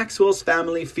 Ghislaine Maxwell's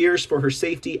family fears for her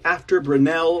safety after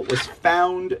Brunel was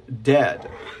found dead.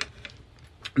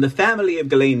 The family of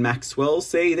Ghislaine Maxwell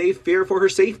say they fear for her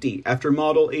safety after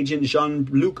model agent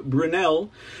Jean-Luc Brunel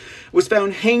was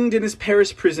found hanged in his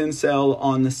Paris prison cell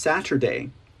on Saturday.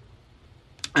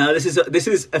 This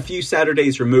is a few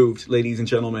Saturdays removed, ladies and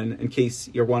gentlemen, in case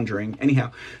you're wondering.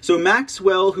 Anyhow, so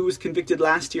Maxwell, who was convicted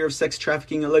last year of sex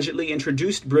trafficking, allegedly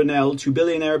introduced Brunel to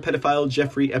billionaire pedophile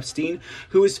Jeffrey Epstein,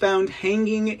 who was found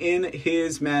hanging in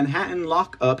his Manhattan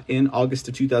lockup in August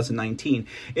of 2019.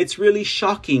 It's really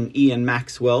shocking, Ian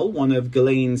Maxwell, one of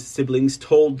Ghislaine's siblings,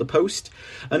 told the Post.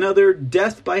 Another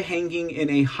death by hanging in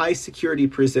a high-security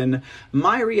prison.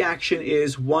 My reaction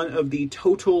is one of the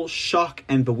total shock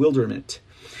and bewilderment.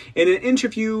 In an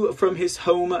interview from his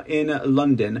home in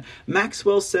London,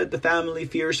 Maxwell said the family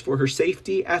fears for her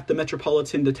safety at the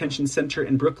Metropolitan Detention Center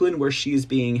in Brooklyn, where she is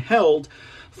being held,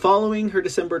 following her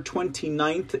December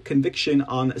 29th conviction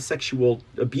on sexual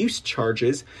abuse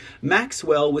charges.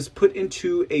 Maxwell was put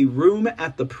into a room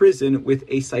at the prison with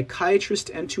a psychiatrist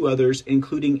and two others,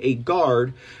 including a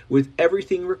guard, with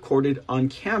everything recorded on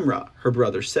camera, her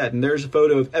brother said. And there's a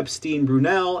photo of Epstein,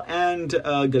 Brunel, and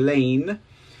Ghislaine.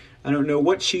 I don't know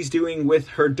what she's doing with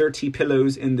her dirty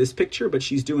pillows in this picture, but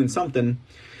she's doing something.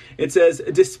 It says,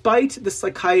 despite the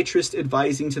psychiatrist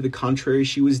advising to the contrary,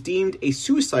 she was deemed a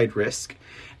suicide risk,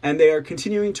 and they are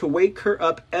continuing to wake her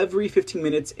up every 15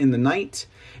 minutes in the night.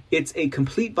 It's a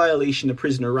complete violation of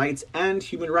prisoner rights and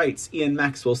human rights, Ian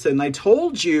Maxwell said. And I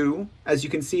told you, as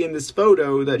you can see in this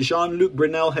photo, that Jean-Luc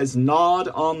Brunel has gnawed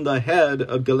on the head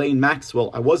of Ghislaine Maxwell.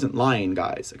 I wasn't lying,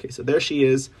 guys. Okay, so there she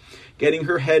is, getting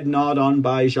her head gnawed on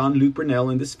by Jean-Luc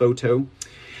Brunel in this photo.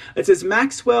 It says,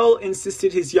 Maxwell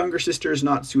insisted his younger sister is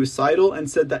not suicidal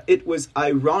and said that it was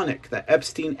ironic that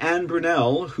Epstein and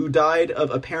Brunel, who died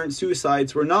of apparent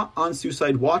suicides, were not on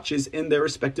suicide watches in their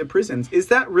respective prisons. Is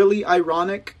that really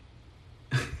ironic?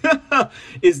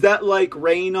 Is that like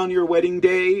rain on your wedding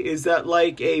day? Is that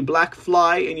like a black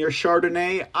fly in your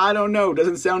Chardonnay? I don't know.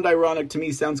 Doesn't sound ironic to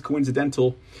me. Sounds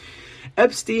coincidental.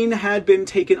 Epstein had been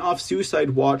taken off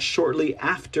suicide watch shortly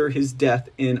after his death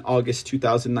in August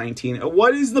 2019.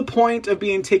 What is the point of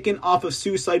being taken off of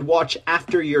suicide watch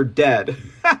after you're dead?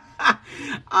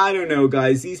 I don't know,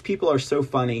 guys. These people are so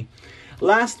funny.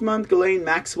 Last month, Ghislaine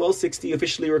Maxwell, 60,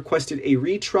 officially requested a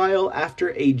retrial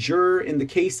after a juror in the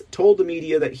case told the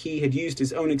media that he had used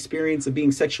his own experience of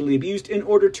being sexually abused in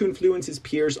order to influence his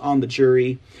peers on the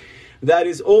jury. That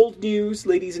is old news,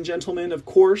 ladies and gentlemen, of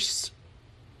course.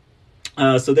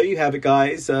 So there you have it,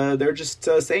 guys. They're just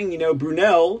saying,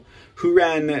 Brunel, who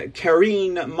ran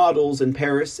Carine Models in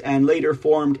Paris and later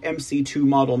formed MC2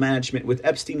 Model Management with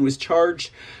Epstein, was charged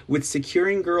with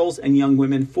securing girls and young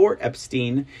women for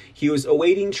Epstein. He was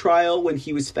awaiting trial when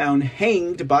he was found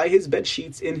hanged by his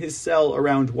bedsheets in his cell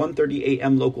around 1:30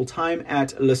 a.m. local time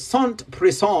at Le Sainte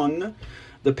Prison,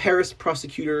 the Paris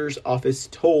prosecutor's office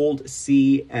told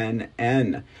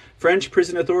CNN. French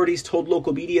prison authorities told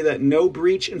local media that no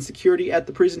breach in security at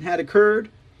the prison had occurred,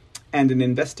 and an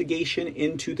investigation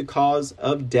into the cause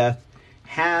of death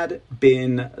had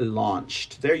been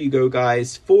launched. There you go,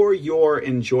 guys, for your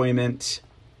enjoyment.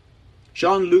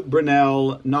 Jean-Luc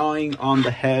Brunel gnawing on the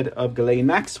head of Ghislaine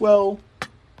Maxwell.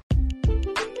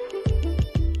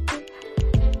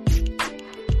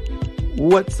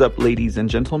 What's up, ladies and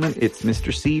gentlemen? It's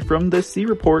Mr. C from The C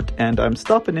Report, and I'm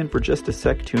stopping in for just a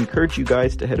sec to encourage you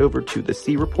guys to head over to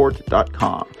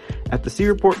thecreport.com. At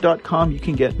thecreport.com, you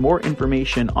can get more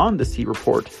information on The C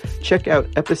Report, check out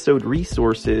episode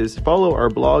resources, follow our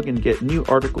blog and get new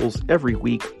articles every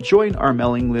week, join our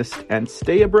mailing list, and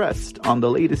stay abreast on the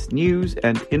latest news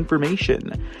and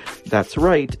information. That's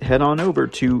right, head on over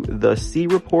to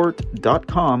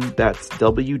thecreport.com, that's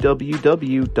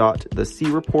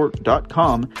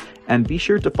www.thecreport.com, and be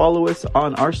sure to follow us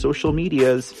on our social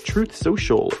medias, Truth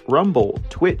Social, Rumble,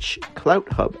 Twitch,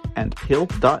 CloutHub, and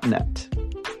Pill.net.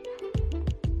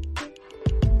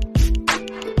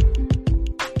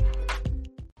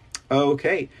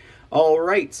 Okay. All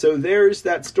right. So there's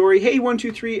that story. Hey,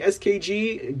 123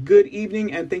 SKG, good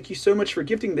evening, and thank you so much for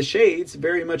gifting the shades.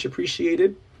 Very much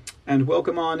appreciated. And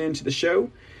welcome on into the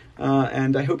show.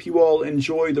 And I hope you all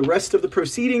enjoy the rest of the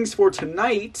proceedings for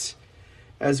tonight.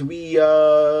 As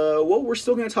we're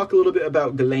still going to talk a little bit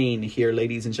about Ghislaine here,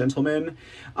 ladies and gentlemen.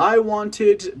 I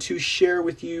wanted to share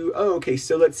with you,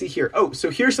 so let's see here. So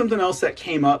here's something else that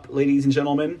came up, ladies and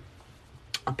gentlemen.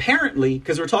 Apparently,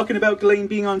 because we're talking about Ghislaine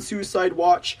being on suicide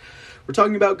watch, we're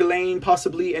talking about Ghislaine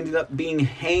possibly ended up being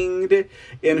hanged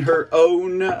in her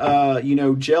own,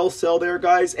 jail cell there,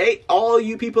 guys. Hey, all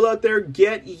you people out there,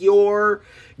 get your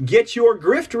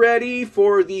grift ready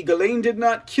for the Ghislaine Did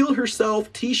Not Kill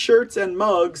Herself t-shirts and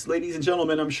mugs. Ladies and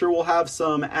gentlemen, I'm sure we'll have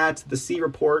some at the C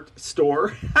Report store.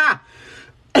 Ha!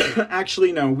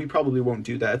 Actually, no, we probably won't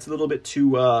do that. It's a little bit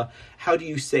too, how do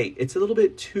you say? It's a little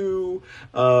bit too,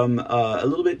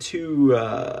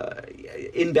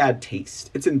 in bad taste.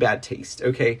 It's in bad taste,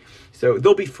 okay? So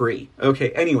they'll be free. Okay,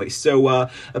 anyway, so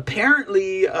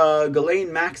apparently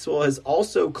Ghislaine Maxwell has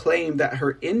also claimed that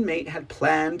her inmate had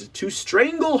planned to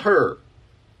strangle her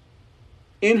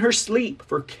in her sleep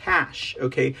for cash,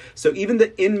 okay? So even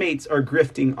the inmates are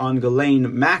grifting on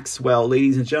Ghislaine Maxwell,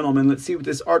 ladies and gentlemen. Let's see what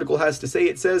this article has to say.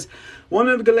 It says, one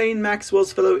of Ghislaine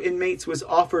Maxwell's fellow inmates was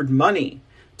offered money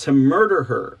to murder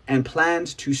her and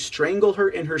planned to strangle her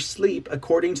in her sleep,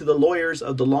 according to the lawyers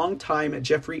of the longtime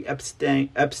Jeffrey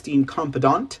Epstein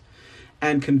confidant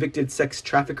and convicted sex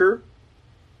trafficker.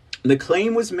 The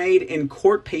claim was made in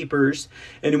court papers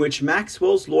in which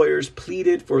Maxwell's lawyers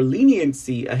pleaded for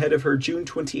leniency ahead of her June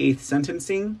 28th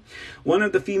sentencing. One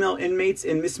of the female inmates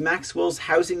in Miss Maxwell's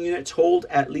housing unit told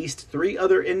at least 3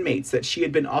 other inmates that she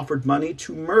had been offered money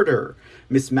to murder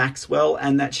Miss Maxwell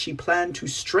and that she planned to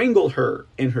strangle her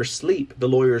in her sleep, the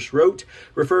lawyers wrote,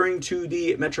 referring to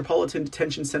the Metropolitan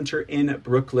Detention Center in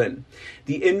Brooklyn.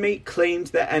 The inmate claimed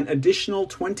that an additional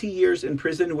 20 years in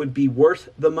prison would be worth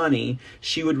the money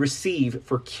she would receive receive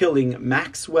for killing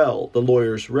Maxwell, the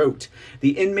lawyers wrote.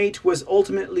 The inmate was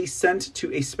ultimately sent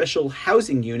to a special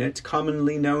housing unit,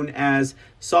 commonly known as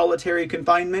solitary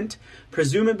confinement,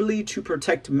 presumably to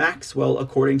protect Maxwell,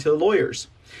 according to the lawyers.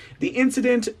 The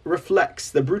incident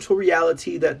reflects the brutal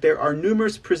reality that there are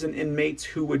numerous prison inmates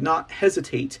who would not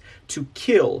hesitate to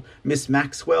kill Miss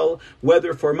Maxwell,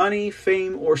 whether for money,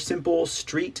 fame, or simple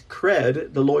street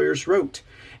cred, the lawyers wrote.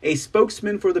 A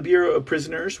spokesman for the Bureau of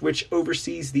Prisoners, which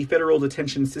oversees the federal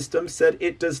detention system, said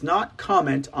it does not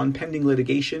comment on pending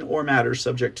litigation or matters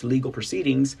subject to legal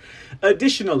proceedings.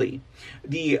 Additionally,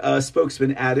 the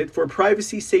spokesman added, for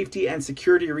privacy, safety, and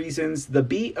security reasons, the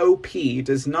BOP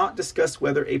does not discuss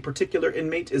whether a particular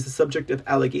inmate is the subject of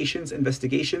allegations,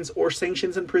 investigations, or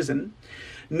sanctions in prison,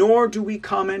 nor do we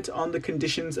comment on the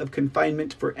conditions of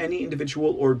confinement for any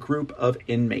individual or group of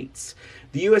inmates.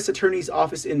 The U.S. Attorney's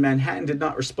Office in Manhattan did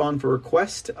not respond for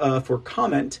request for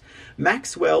comment.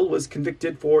 Maxwell was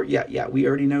convicted for, we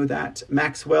already know that.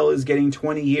 Maxwell is getting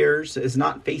 20 years, is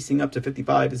not facing up to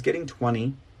 55, is getting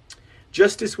 20.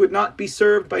 Justice would not be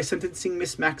served by sentencing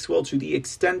Miss Maxwell to the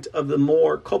extent of the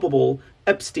more culpable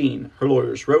Epstein, her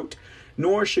lawyers wrote,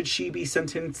 nor should she be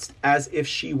sentenced as if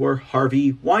she were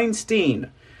Harvey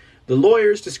Weinstein. The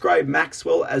lawyers describe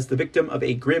Maxwell as the victim of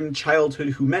a grim childhood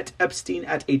who met Epstein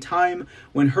at a time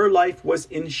when her life was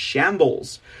in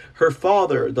shambles. Her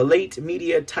father, the late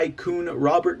media tycoon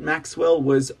Robert Maxwell,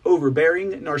 was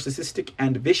overbearing, narcissistic,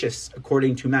 and vicious,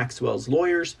 according to Maxwell's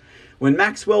lawyers. When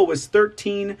Maxwell was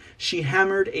 13, she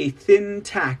hammered a thin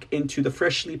tack into the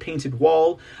freshly painted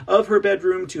wall of her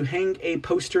bedroom to hang a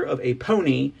poster of a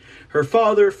pony. Her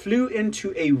father flew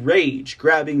into a rage,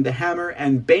 grabbing the hammer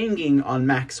and banging on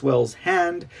Maxwell's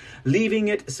hand, leaving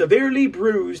it severely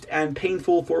bruised and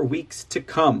painful for weeks to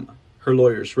come, her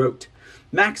lawyers wrote.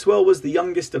 Maxwell was the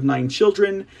youngest of 9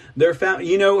 children.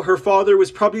 Her father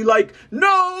was probably like,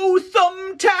 "No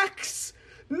thumbtacks!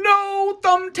 No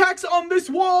thumbtacks on this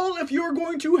wall. If you're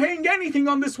going to hang anything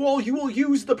on this wall, you will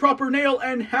use the proper nail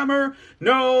and hammer.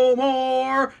 No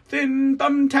more thin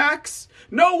thumbtacks.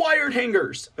 No wired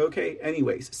hangers." Okay,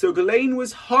 anyways. So Ghislaine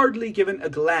was hardly given a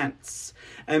glance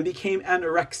and became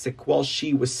anorexic while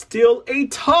she was still a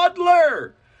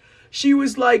toddler. She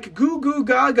was like, goo goo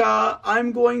gaga,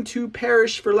 I'm going to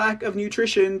perish for lack of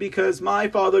nutrition because my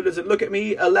father doesn't look at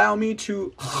me, allow me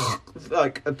to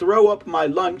throw up my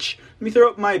lunch. Let me throw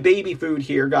up my baby food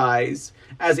here, guys,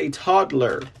 as a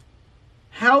toddler.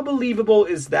 How believable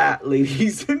is that,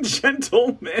 ladies and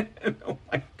gentlemen? Oh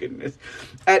my goodness.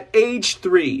 At age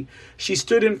 3, she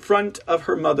stood in front of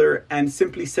her mother and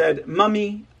simply said,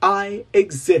 "Mummy, I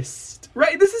exist."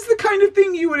 Right? This is the kind of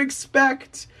thing you would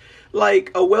expect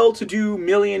like a well-to-do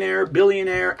millionaire,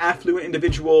 billionaire, affluent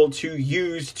individual to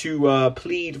use to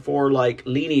plead for like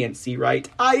leniency, right?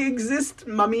 I exist,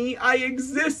 mummy, I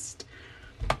exist.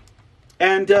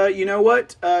 And you know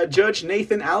what? Judge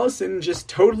Nathan Allison just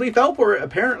totally fell for it,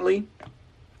 apparently.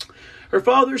 Her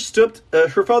father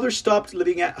stopped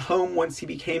living at home once he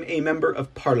became a member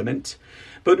of parliament,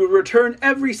 but would return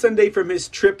every Sunday from his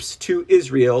trips to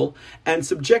Israel and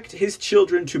subject his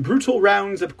children to brutal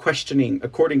rounds of questioning,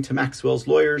 according to Maxwell's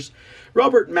lawyers.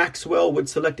 Robert Maxwell would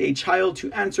select a child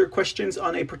to answer questions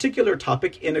on a particular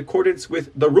topic in accordance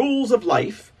with the rules of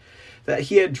life that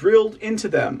he had drilled into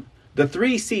them. The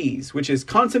 3 C's, which is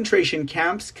concentration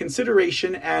camps,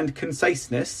 consideration, and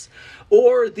conciseness,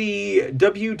 or the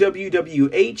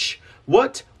WWWH,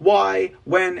 what, why,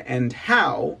 when, and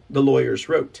how, the lawyers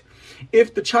wrote.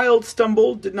 If the child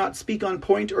stumbled, did not speak on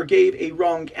point, or gave a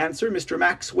wrong answer, Mr.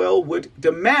 Maxwell would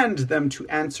demand them to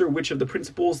answer which of the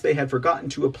principles they had forgotten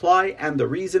to apply and the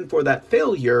reason for that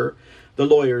failure, the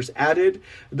lawyers added.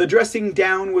 The dressing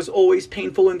down was always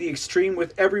painful in the extreme,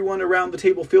 with everyone around the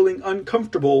table feeling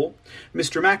uncomfortable.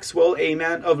 Mr. Maxwell, a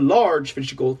man of large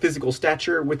physical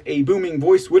stature with a booming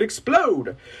voice, would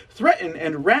explode, threaten,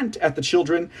 and rant at the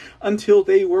children until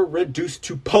they were reduced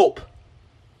to pulp.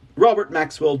 Robert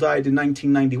Maxwell died in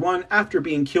 1991 after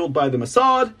being killed by the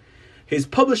Mossad. His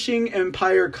publishing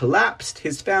empire collapsed,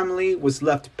 his family was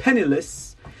left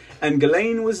penniless, and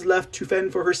Ghislaine was left to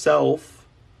fend for herself.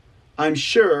 I'm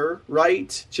sure,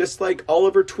 right? Just like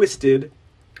Oliver Twisted,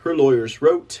 her lawyers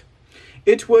wrote.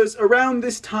 It was around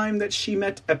this time that she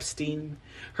met Epstein.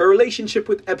 Her relationship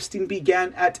with Epstein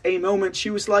began at a moment she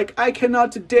was like, I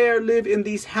cannot dare live in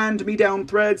these hand-me-down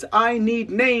threads. I need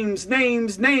names,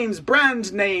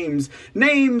 brand names,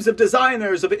 names of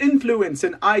designers, of influence,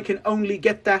 and I can only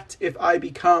get that if I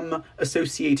become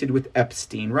associated with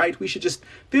Epstein, right? We should just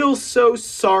feel so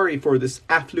sorry for this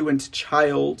affluent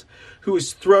child who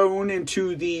is thrown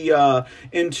into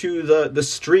the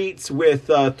streets with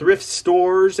thrift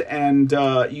stores and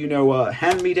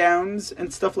hand-me-downs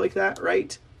and stuff like that,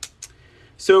 right?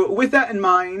 So with that in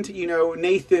mind,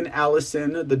 Nathan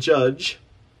Allison, the judge,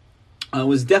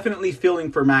 was definitely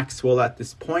feeling for Maxwell at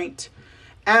this point.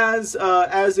 As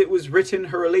it was written,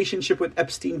 her relationship with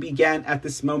Epstein began at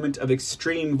this moment of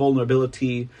extreme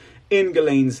vulnerability in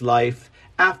Ghislaine's life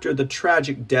after the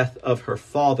tragic death of her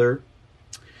father.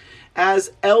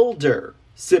 As elder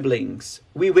siblings,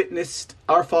 we witnessed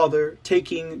our father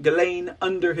taking Ghislaine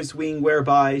under his wing,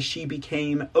 whereby she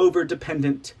became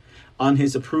over-dependent on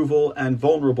his approval and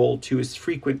vulnerable to his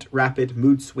frequent rapid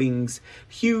mood swings,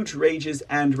 huge rages,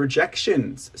 and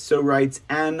rejections. So writes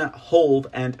Anne Holve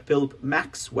and Philip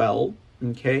Maxwell,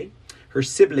 okay, her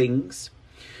siblings.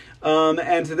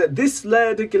 And that this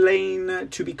led Ghislaine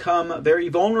to become very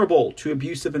vulnerable to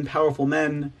abusive and powerful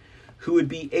men who would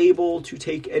be able to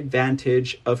take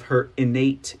advantage of her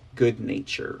innate good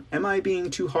nature. Am I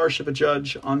being too harsh of a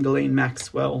judge on Ghislaine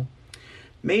Maxwell?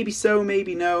 Maybe so,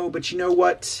 maybe no, but you know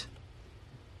what?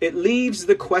 It leaves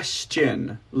the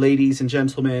question, ladies and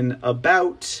gentlemen,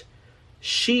 about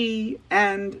she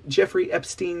and Jeffrey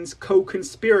Epstein's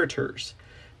co-conspirators.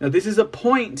 Now, this is a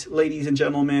point, ladies and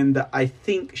gentlemen, that I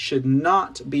think should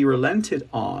not be relented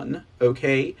on,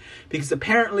 okay? Because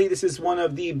apparently this is one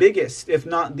of the biggest, if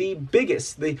not the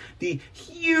biggest, the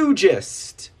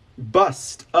hugest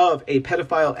bust of a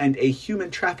pedophile and a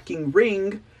human trafficking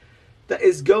ring that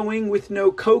is going with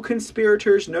no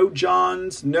co-conspirators, no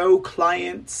Johns, no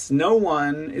clients. No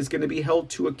one is going to be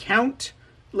held to account,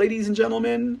 ladies and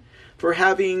gentlemen, for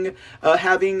having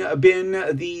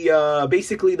been the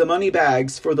basically the money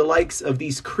bags for the likes of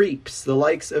these creeps, the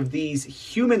likes of these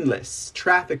humanless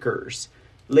traffickers.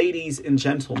 Ladies and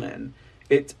gentlemen,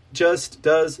 it just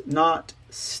does not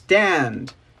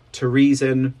stand to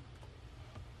reason.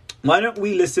 Why don't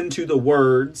we listen to the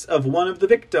words of one of the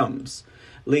victims,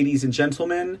 ladies and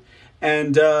gentlemen?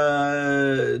 And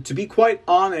to be quite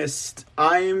honest,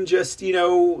 I'm just,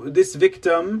 this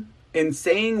victim, in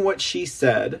saying what she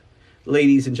said,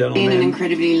 ladies and gentlemen,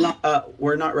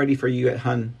 we're not ready for you,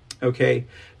 hun. Okay,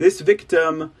 this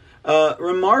victim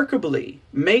remarkably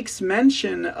makes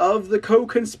mention of the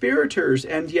co-conspirators,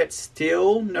 and yet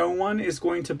still no one is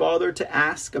going to bother to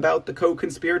ask about the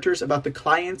co-conspirators, about the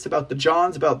clients, about the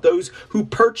Johns, about those who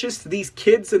purchased these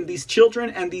kids and these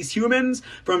children and these humans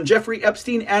from Jeffrey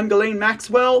Epstein and Ghislaine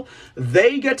Maxwell.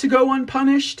 They get to go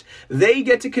unpunished. They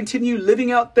get to continue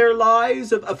living out their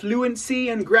lives of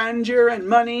affluency and grandeur and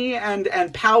money and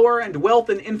power and wealth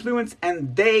and influence,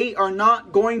 and they are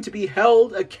not going to be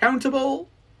held accountable.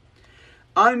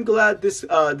 I'm glad this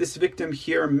victim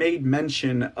here made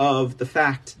mention of the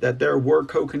fact that there were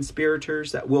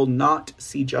co-conspirators that will not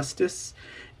see justice,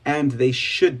 and they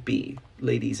should be,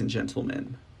 ladies and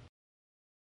gentlemen.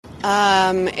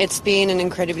 It's been an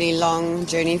incredibly long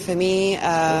journey for me.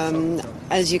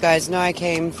 As you guys know, I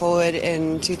came forward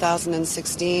in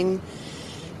 2016.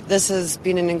 This has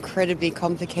been an incredibly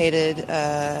complicated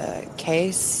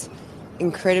case,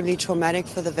 incredibly traumatic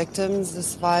for the victims, the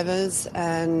survivors,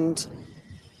 and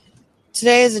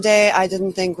today is a day I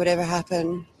didn't think would ever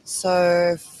happen.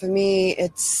 So for me,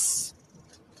 it's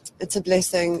a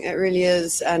blessing. It really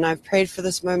is. And I've prayed for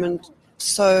this moment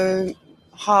so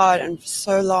hard and for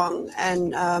so long.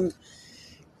 And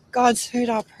God's heard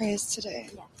our prayers today.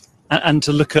 And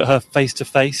to look at her face to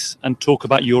face and talk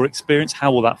about your experience,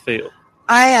 how will that feel?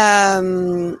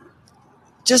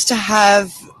 Just to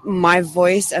have my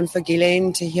voice and for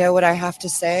Ghislaine to hear what I have to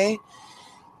say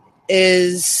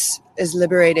is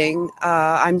liberating.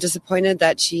 I'm disappointed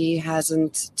that she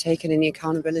hasn't taken any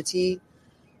accountability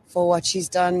for what she's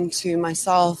done to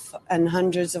myself and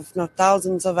hundreds, if not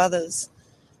thousands, of others.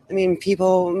 I mean,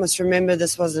 people must remember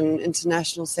this was an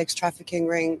international sex trafficking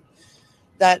ring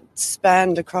that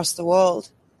spanned across the world.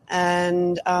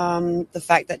 And the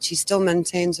fact that she still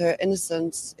maintains her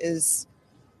innocence is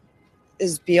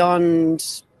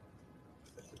beyond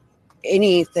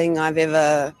anything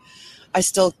I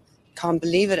still can't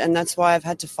believe it, and that's why I've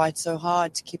had to fight so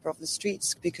hard to keep her off the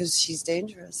streets, because she's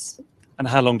dangerous. And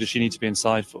how long does she need to be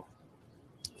inside for?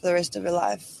 For the rest of her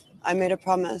life. I made a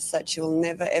promise that she will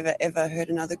never, ever, ever hurt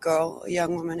another girl, a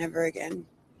young woman, ever again.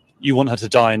 You want her to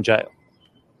die in jail?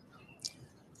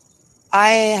 I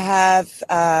have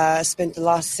spent the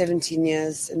last 17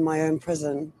 years in my own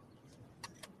prison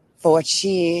for what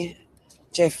she,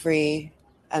 Jeffrey,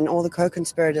 and all the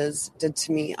co-conspirators did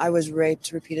to me. I was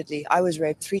raped repeatedly. I was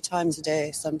raped 3 times a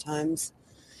day sometimes.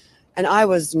 And I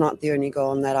was not the only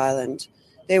girl on that island.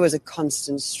 There was a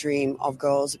constant stream of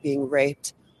girls being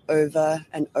raped over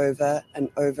and over and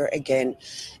over again.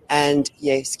 And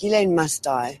yes, Ghislaine must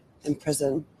die in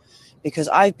prison because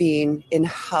I've been in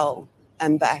hell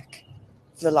and back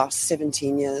for the last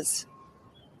 17 years.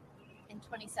 And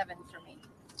 27 for me.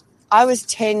 I was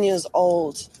 10 years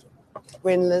old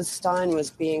when Liz Stein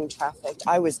was being trafficked.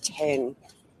 I was 10.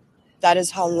 That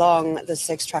is how long the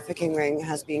sex trafficking ring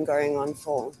has been going on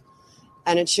for.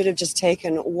 And it should have just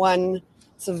taken one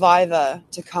survivor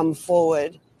to come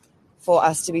forward for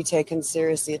us to be taken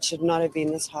seriously. It should not have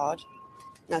been this hard.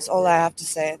 That's all I have to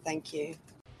say. Thank you.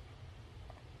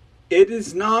 It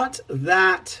is not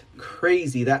that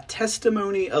crazy. That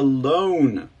testimony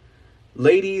alone,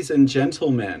 ladies and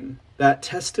gentlemen, that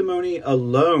testimony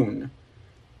alone,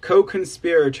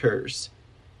 co-conspirators,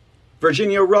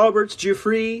 Virginia Roberts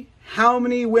Giuffre, how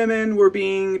many women were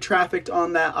being trafficked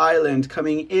on that island,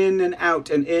 coming in and out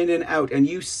and in and out, and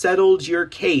you settled your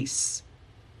case.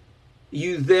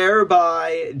 You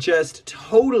thereby just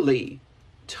totally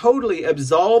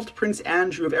absolved Prince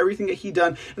Andrew of everything that he'd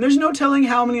done. And there's no telling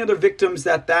how many other victims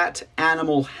that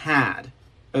animal had,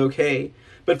 okay?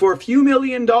 But for a few $1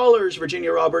 million,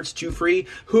 Virginia Roberts Giuffre,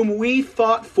 whom we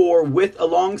fought for with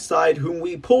alongside, whom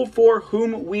we pulled for,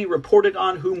 whom we reported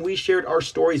on, whom we shared our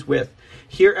stories with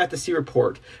here at the C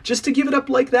Report, just to give it up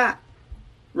like that,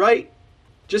 right?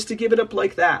 Just to give it up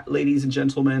like that, ladies and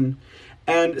gentlemen.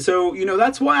 And so,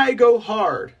 that's why I go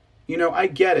hard. I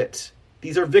get it.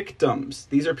 These are victims.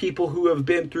 These are people who have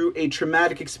been through a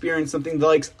traumatic experience, something the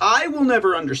likes I will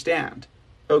never understand,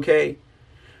 okay?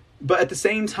 But at the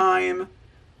same time,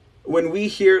 when we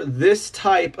hear this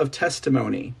type of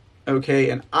testimony, okay,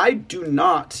 and I do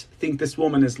not think this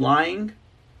woman is lying,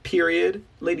 period,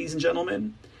 ladies and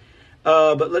gentlemen.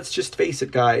 But let's just face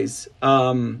it, guys.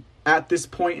 At this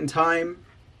point in time,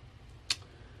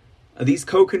 these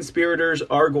co-conspirators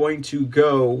are going to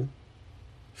go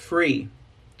free.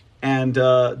 And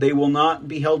they will not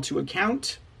be held to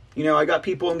account. I got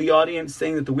people in the audience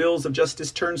saying that the wheels of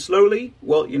justice turn slowly.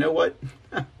 Well, you know what?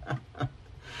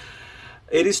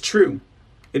 It is true.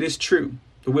 It is true.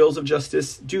 The wheels of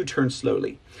justice do turn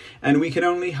slowly. And we can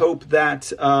only hope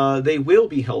that they will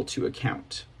be held to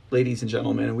account, ladies and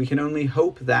gentlemen. And we can only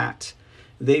hope that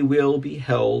they will be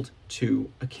held to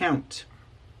account.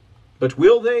 But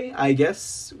will they? I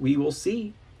guess we will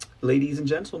see. Ladies and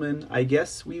gentlemen, I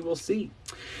guess we will see.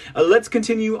 Let's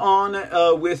continue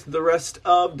on with the rest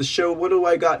of the show. What do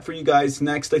I got for you guys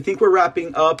next? I think we're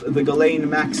wrapping up the Ghislaine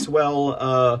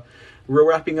Maxwell. We're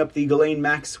wrapping up the Ghislaine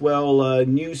Maxwell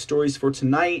news stories for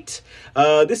tonight.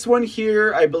 This one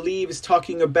here, I believe, is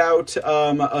talking about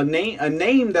a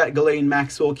name that Ghislaine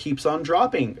Maxwell keeps on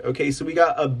dropping. Okay, so we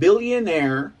got a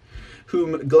billionaire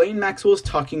whom Ghislaine Maxwell is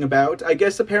talking about. I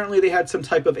guess apparently they had some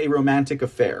type of a romantic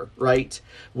affair, right?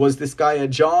 Was this guy a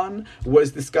John?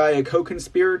 Was this guy a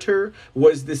co-conspirator?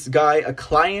 Was this guy a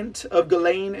client of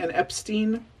Ghislaine and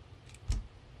Epstein?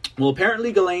 Well,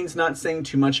 apparently Ghislaine's not saying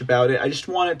too much about it. I just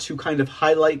wanted to kind of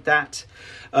highlight that,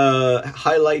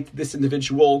 highlight this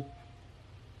individual.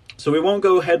 So we won't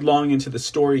go headlong into the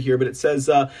story here, but it says,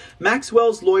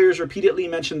 Maxwell's lawyers repeatedly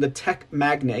mentioned the tech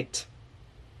magnate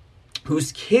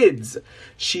whose kids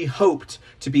she hoped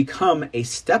to become a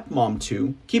stepmom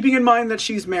to, keeping in mind that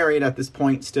she's married at this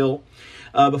point still,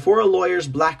 before a lawyer's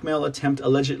blackmail attempt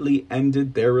allegedly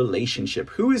ended their relationship.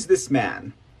 Who is this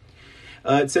man?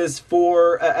 It says,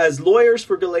 as lawyers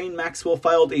for Ghislaine Maxwell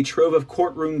filed a trove of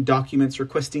courtroom documents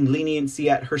requesting leniency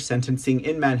at her sentencing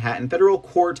in Manhattan federal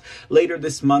court later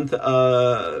this month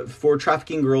for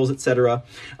trafficking girls, etc.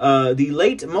 The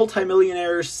late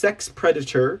multimillionaire sex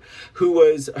predator, who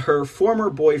was her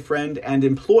former boyfriend and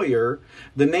employer,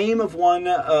 the name of one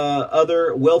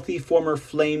other wealthy former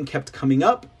flame kept coming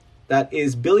up. That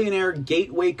is billionaire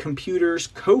Gateway Computers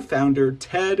co-founder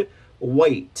Ted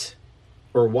Wyatt.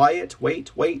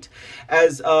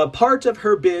 As part of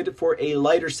her bid for a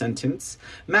lighter sentence,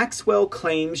 Maxwell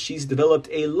claims she's developed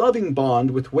a loving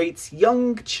bond with Wyatt's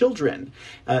young children.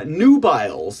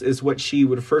 Nubiles is what she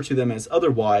would refer to them as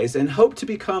otherwise, and hoped to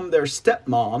become their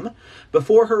stepmom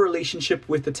before her relationship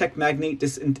with the tech magnate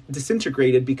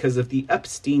disintegrated because of the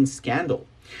Epstein scandal.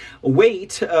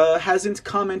 Wyatt hasn't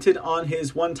commented on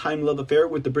his one-time love affair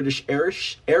with the British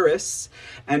heiress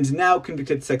and now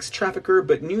convicted sex trafficker,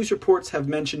 but news reports have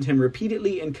mentioned him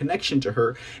repeatedly in connection to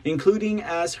her, including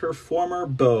as her former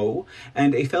beau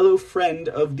and a fellow friend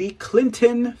of the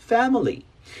Clinton family.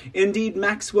 Indeed,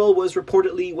 Maxwell was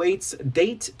reportedly Waite's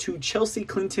date to Chelsea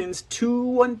Clinton's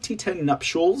 2010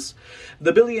 nuptials.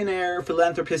 The billionaire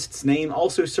philanthropist's name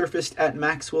also surfaced at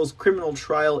Maxwell's criminal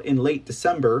trial in late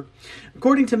December.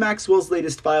 According to Maxwell's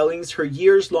latest filings, her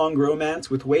years-long romance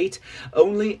with Waite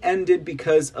only ended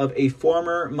because of a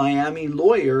former Miami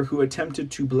lawyer who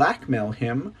attempted to blackmail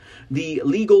him. The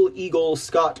legal eagle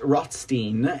Scott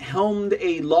Rothstein helmed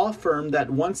a law firm that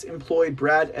once employed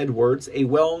Brad Edwards, a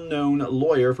well-known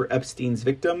lawyer for Epstein's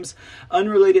victims.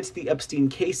 Unrelated to the Epstein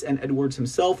case and Edwards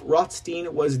himself,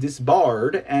 Rothstein was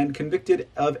disbarred and convicted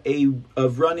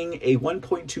of running a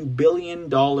 $1.2 billion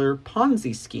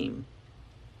Ponzi scheme.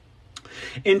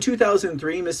 In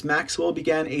 2003, Miss Maxwell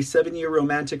began a 7-year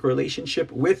romantic relationship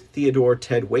with Theodore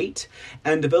Ted Waite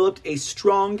and developed a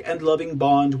strong and loving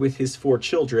bond with his 4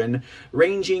 children,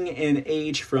 ranging in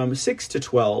age from 6 to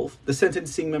 12. The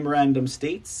sentencing memorandum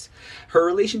states, her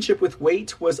relationship with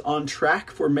Waite was on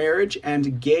track for marriage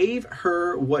and gave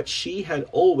her what she had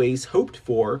always hoped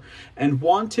for and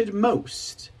wanted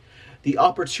most, the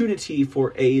opportunity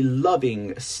for a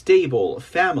loving, stable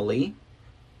family,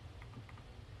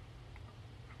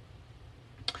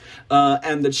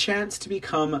 and the chance to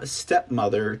become a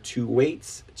stepmother to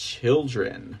Waite's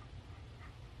children.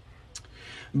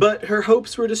 But her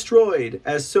hopes were destroyed,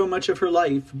 as so much of her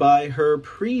life, by her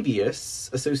previous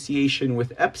association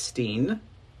with Epstein.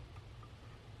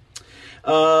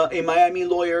 A Miami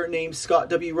lawyer named Scott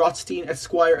W. Rothstein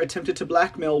Esquire attempted to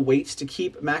blackmail Waite to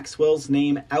keep Maxwell's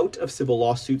name out of civil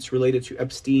lawsuits related to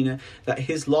Epstein that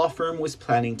his law firm was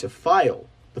planning to file.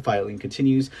 The filing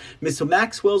continues. Miss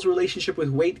Maxwell's relationship with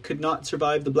Waite could not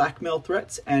survive the blackmail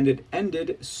threats, and it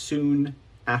ended soon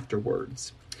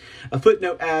afterwards. A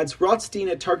footnote adds, Rothstein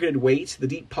had targeted Waite, the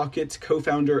Deep Pockets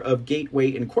co-founder of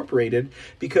Gateway Incorporated,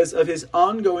 because of his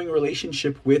ongoing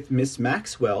relationship with Miss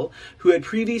Maxwell, who had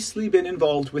previously been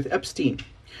involved with Epstein.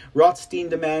 Rothstein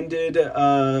demanded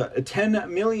 $10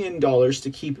 million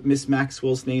to keep Miss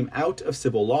Maxwell's name out of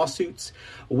civil lawsuits.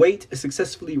 Waite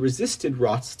successfully resisted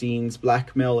Rothstein's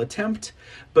blackmail attempt,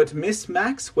 but Miss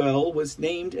Maxwell was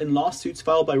named in lawsuits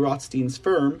filed by Rothstein's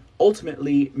firm.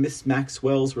 Ultimately, Miss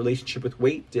Maxwell's relationship with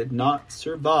Waite did not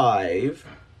survive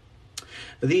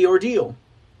the ordeal.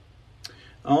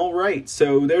 All right,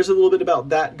 so there's a little bit about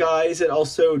that, guys. It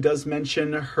also does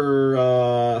mention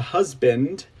her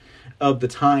husband of the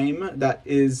time. That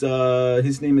is,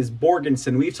 his name is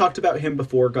Borgenson. We've talked about him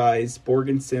before, guys.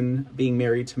 Borgenson being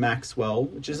married to Maxwell,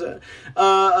 which is an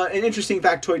interesting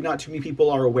factoid not too many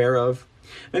people are aware of.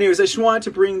 Anyways, I just wanted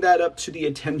to bring that up to the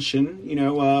attention. You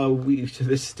know,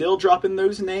 they're still dropping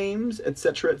those names,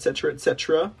 etc., etc.,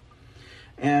 etc.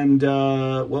 And,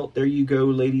 well, there you go,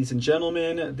 ladies and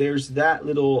gentlemen. There's that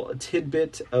little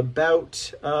tidbit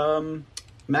about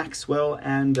Maxwell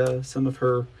and some of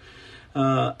her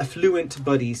affluent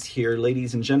buddies here,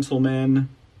 ladies and gentlemen.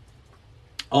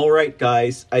 All right,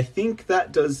 guys, I think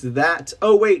that does that.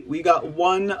 Oh, wait, we got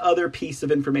one other piece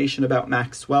of information about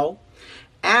Maxwell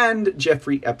and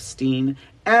Jeffrey Epstein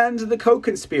and the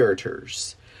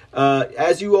co-conspirators.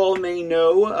 As you all may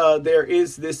know, there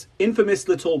is this infamous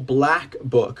little black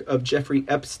book of Jeffrey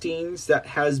Epstein's that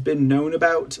has been known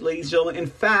about, ladies and gentlemen. In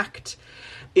fact,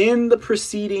 in the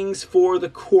proceedings for the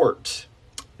court,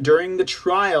 during the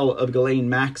trial of Ghislaine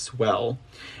Maxwell,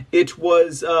 it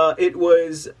was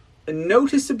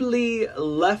noticeably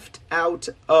left out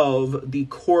of the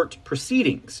court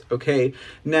proceedings. Okay,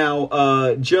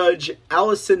 now Judge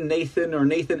Allison Nathan, or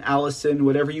Nathan Allison,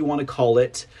 whatever you want to call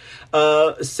it,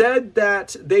 said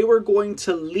that they were going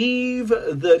to leave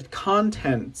the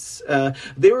contents,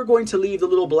 they were going to leave the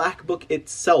little black book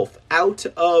itself out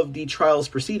of the trial's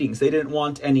proceedings. They didn't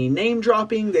want any name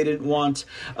dropping. They didn't want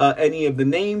any of the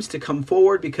names to come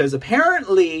forward, because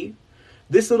apparently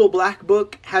this little black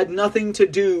book had nothing to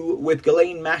do with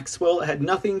Ghislaine Maxwell. It had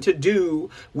nothing to do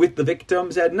with the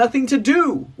victims. It had nothing to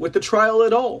do with the trial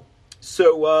at all.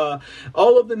 So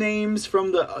all of the names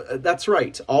from that's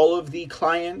right, all of the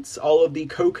clients, all of the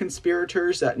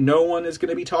co-conspirators that no one is going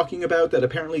to be talking about, that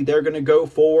apparently they're going to go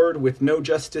forward with no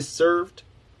justice served,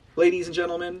 ladies and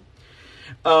gentlemen.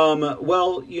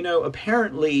 Well, you know,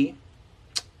 apparently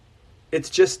it's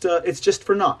just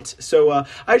for naught. So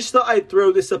I just thought I'd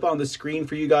throw this up on the screen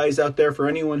for you guys out there, for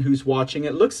anyone who's watching.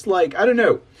 It looks like, I don't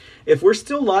know, if we're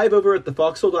still live over at the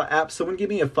foxhole.app, someone give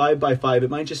me a 5x5. It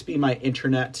might just be my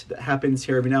internet that happens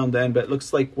here every now and then, but it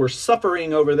looks like we're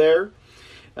suffering over there.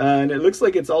 And it looks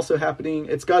like it's also happening.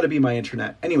 It's got to be my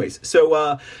internet. Anyways,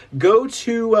 so go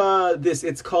to this.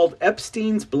 It's called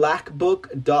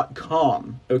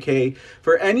epsteinsblackbook.com. Okay,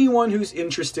 for anyone who's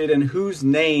interested and whose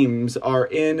names are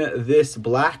in this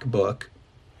black book,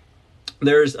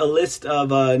 There's a list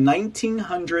of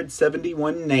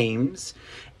 1,971 names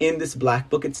in this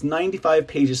black book. It's 95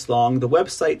 pages long. The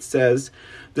website says,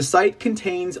 the site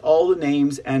contains all the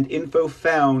names and info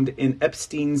found in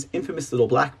Epstein's infamous little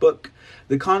black book.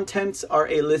 The contents are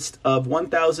a list of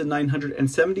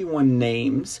 1,971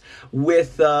 names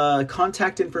with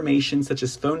contact information such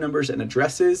as phone numbers and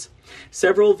addresses.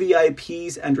 Several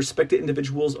VIPs and respected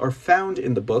individuals are found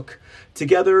in the book.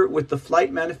 Together with the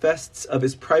flight manifests of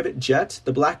his private jet,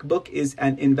 the Black Book is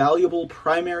an invaluable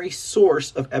primary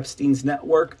source of Epstein's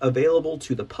network available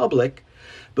to the public.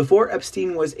 Before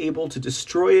Epstein was able to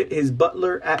destroy it, his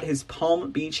butler at his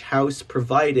Palm Beach house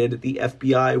provided the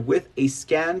FBI with a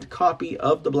scanned copy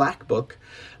of the Black Book.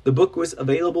 The book was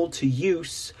available to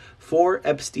use for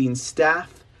Epstein's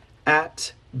staff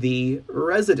at the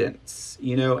residence,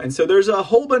 and so there's a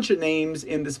whole bunch of names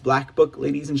in this black book,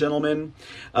 ladies and gentlemen.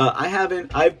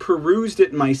 I've perused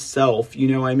it myself, you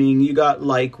got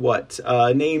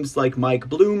names like Mike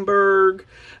Bloomberg,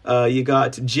 you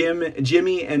got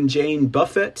Jimmy and Jane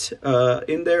Buffett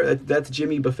in there. That's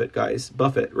Jimmy Buffett, guys.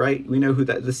 Buffett, right? We know who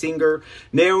the singer.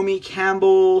 Naomi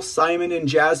Campbell, Simon and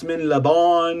Jasmine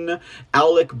LeBon,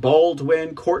 Alec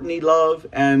Baldwin, Courtney Love,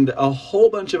 and a whole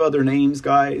bunch of other names,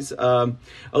 guys.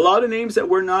 A lot of names that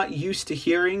we're not used to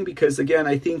hearing because, again,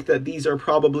 I think that these are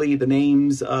probably the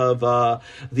names of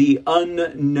the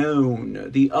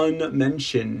unknown, the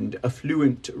unmentioned,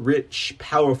 affluent, rich,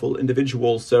 powerful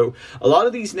individuals. So a lot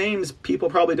of these names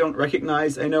people probably don't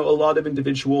recognize. I know a lot of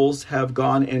individuals have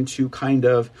gone into kind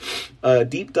of a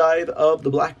deep dive of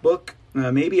the Black Book.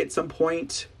 Maybe at some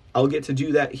point I'll get to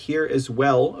do that here as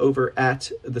well over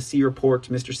at the C Report,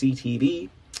 Mr. C TV.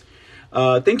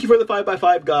 Thank you for the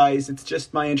 5x5, guys. It's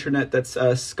just my internet that's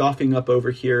scoffing up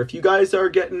over here. If you guys are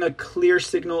getting a clear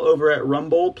signal over at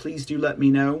Rumble, please do let me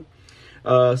know.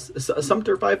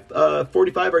 Sumter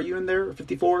 545, are you in there?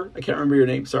 54? I can't remember your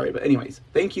name. Sorry. But anyways,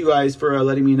 thank you guys for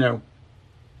letting me know.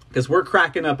 Because we're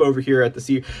cracking up over here at the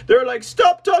C. They're like,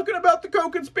 stop talking about the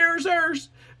co-conspirators.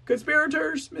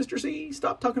 Conspirators, Mr. C,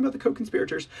 stop talking about the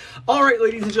co-conspirators. All right,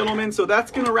 ladies and gentlemen, so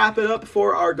that's going to wrap it up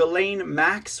for our Ghislaine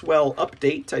Maxwell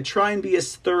update. I try and be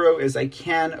as thorough as I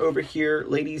can over here,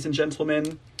 ladies and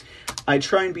gentlemen. I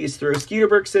try and be as thorough.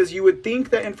 Skeeterberg says, you would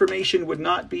think that information would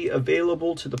not be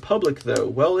available to the public, though.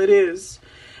 Well, it is.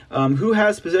 Who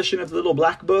has possession of the little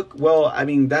black book? Well, I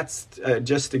mean, that's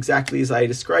just exactly as I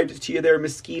described it to you there,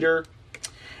 Miss Skeeter.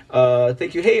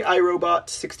 Thank you. Hey,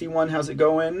 iRobot61, how's it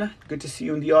going? Good to see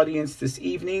you in the audience this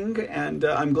evening. And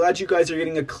I'm glad you guys are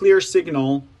getting a clear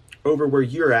signal over where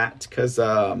you're at, because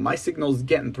my signal's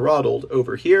getting throttled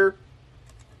over here.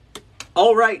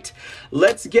 All right,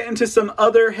 let's get into some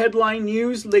other headline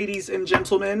news, ladies and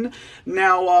gentlemen.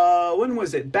 Now, when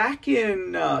was it? Back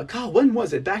in, when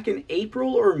was it? Back in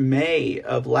April or May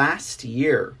of last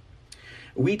year.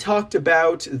 We talked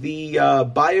about the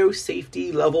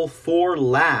biosafety level 4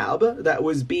 lab that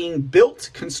was being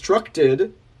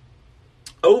constructed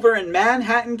over in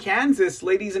Manhattan, Kansas,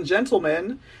 ladies and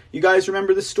gentlemen. You guys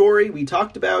remember the story? We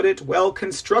talked about it. Well,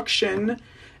 construction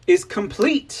is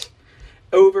complete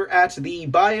over at the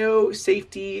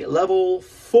biosafety level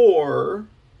 4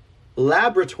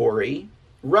 laboratory,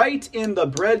 right in the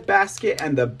breadbasket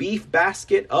and the beef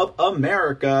basket of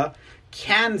America,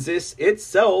 Kansas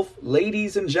itself,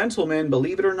 ladies and gentlemen.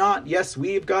 Believe it or not, yes,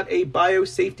 we've got a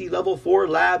biosafety level 4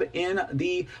 lab in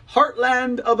the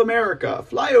heartland of America,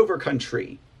 flyover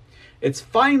country. It's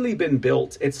finally been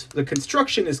built. The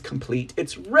construction is complete.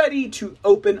 It's ready to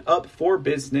open up for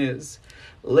business,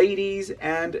 ladies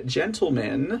and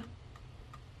gentlemen.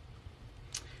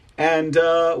 And,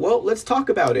 well, let's talk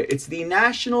about it. It's the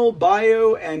National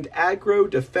Bio and Agro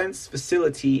Defense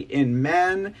Facility in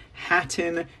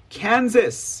Manhattan,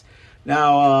 Kansas.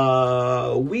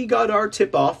 Now, we got our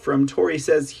tip-off from Tori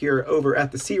Says here over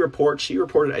at the C Report. She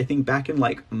reported, I think, back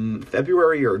in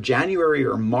February or January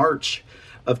or March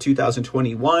of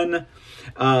 2021.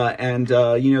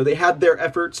 They had their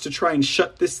efforts to try and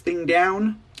shut this thing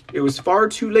down. It was far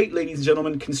too late, ladies and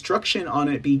gentlemen. Construction on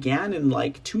it began in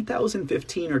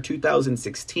 2015 or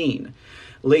 2016.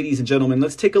 Ladies and gentlemen,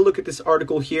 let's take a look at this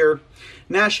article here.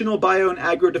 National Bio and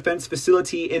Agro Defense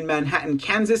Facility in Manhattan,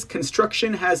 Kansas.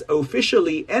 Construction has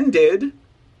officially ended.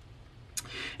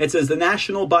 It says the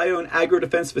National Bio and Agro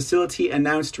Defense Facility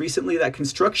announced recently that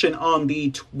construction on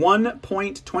the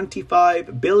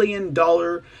 $1.25 billion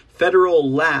federal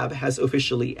lab has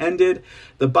officially ended.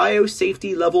 The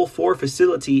biosafety level 4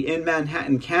 facility in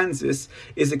Manhattan, Kansas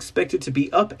is expected to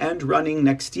be up and running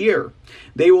next year.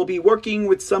 They will be working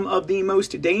with some of the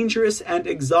most dangerous and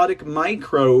exotic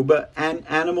microbe and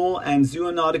animal and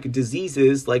zoonotic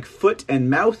diseases like foot and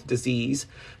mouth disease,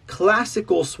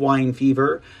 classical swine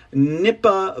fever,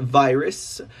 Nipah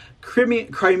virus,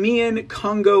 Crimean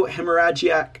Congo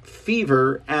hemorrhagic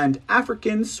fever, and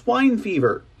African swine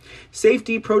fever.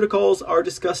 Safety protocols are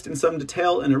discussed in some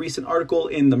detail in a recent article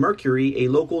in The Mercury, a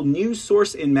local news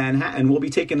source in Manhattan. We'll be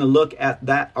taking a look at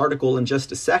that article in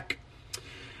just a sec.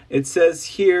 It says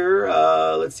here,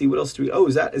 let's see, what else do we,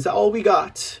 is that all we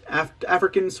got?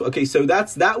 Africans, okay, so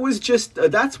that's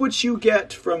what you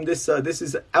get from this, this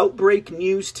is Outbreak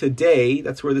News Today,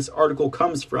 that's where this article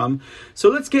comes from. So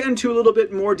let's get into a little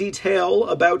bit more detail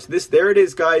about this. There it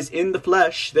is, guys, in the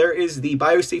flesh. There is the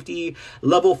Biosafety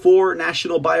Level 4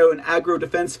 National Bio and Agro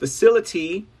Defense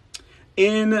Facility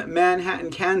in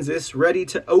Manhattan, Kansas, ready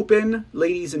to open.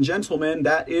 Ladies and gentlemen,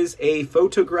 that is a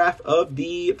photograph of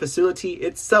the facility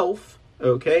itself,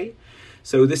 okay?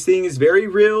 So this thing is very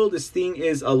real, this thing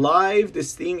is alive,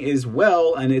 this thing is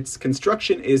well, and its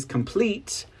construction is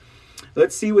complete.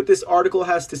 Let's see what this article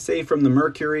has to say from the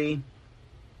Mercury.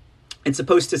 It's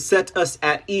supposed to set us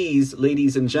at ease,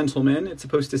 ladies and gentlemen. It's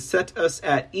supposed to set us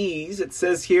at ease. It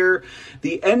says here,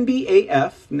 the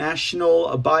NBAF,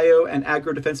 National Bio and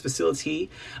Agro Defense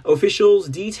Facility, officials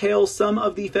detail some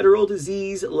of the federal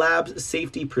disease lab's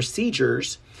safety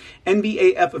procedures.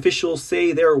 NBAF officials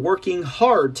say they're working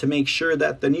hard to make sure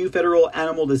that the new federal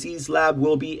animal disease lab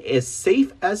will be as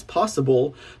safe as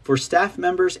possible for staff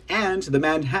members and the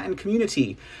Manhattan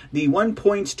community. The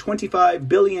 $1.25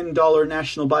 billion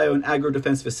National Bio and Agro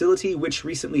Defense Facility, which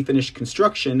recently finished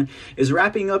construction, is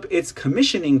wrapping up its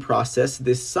commissioning process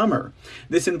this summer.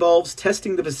 This involves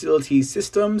testing the facility's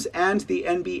systems, and the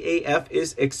NBAF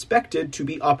is expected to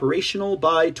be operational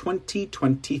by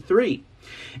 2023.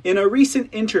 In a recent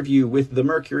interview with The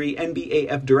Mercury,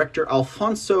 NBAF Director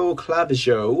Alfonso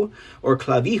Clavijo,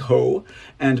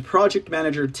 and Project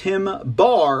Manager Tim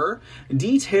Barr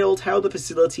detailed how the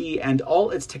facility and all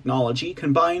its technology,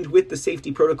 combined with the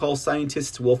safety protocol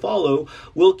scientists will follow,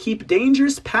 will keep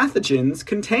dangerous pathogens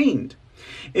contained.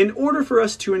 In order for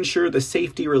us to ensure the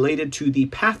safety related to the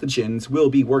pathogens we'll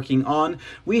be working on,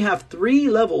 we have 3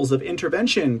 levels of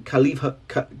intervention, Clavijo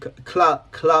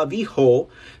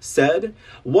said.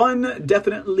 One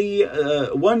definitely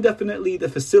the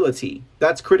facility.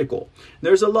 That's critical.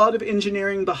 There's a lot of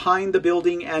engineering behind the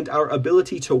building and our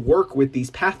ability to work with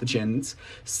these pathogens.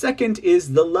 Second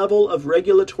is the level of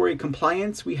regulatory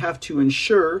compliance we have to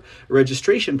ensure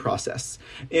registration process.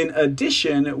 In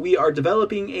addition, we are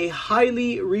developing a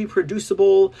highly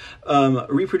reproducible,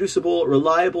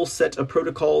 reliable set of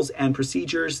protocols and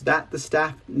procedures that the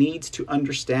staff needs to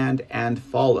understand and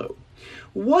follow.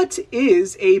 What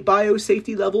is a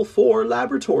biosafety level 4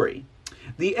 laboratory?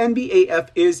 The NBAF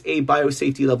is a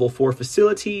biosafety level 4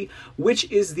 facility,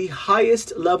 which is the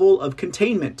highest level of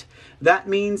containment. That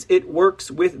means it works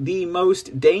with the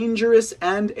most dangerous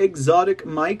and exotic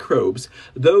microbes,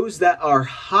 those that are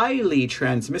highly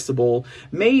transmissible,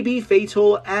 may be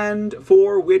fatal, and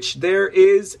for which there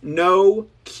is no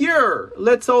cure.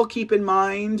 Let's all keep in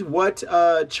mind what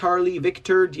Charlie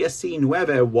Victor 19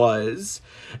 was.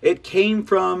 It came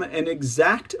from an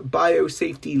exact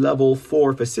biosafety level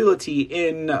 4 facility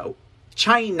in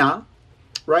China.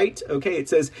 Right? Okay, it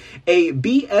says a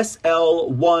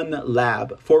BSL-1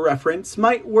 lab, for reference,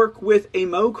 might work with a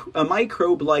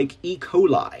microbe like E.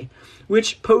 coli,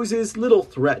 which poses little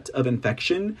threat of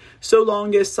infection so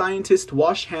long as scientists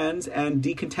wash hands and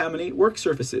decontaminate work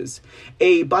surfaces.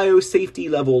 A biosafety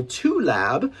level 2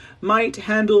 lab might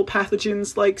handle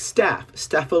pathogens like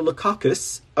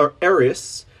Staphylococcus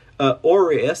aureus,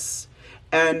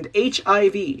 and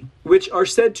HIV, which are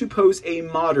said to pose a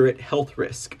moderate health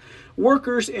risk.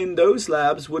 Workers in those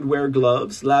labs would wear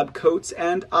gloves, lab coats,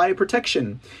 and eye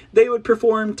protection. They would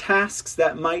perform tasks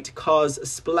that might cause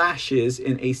splashes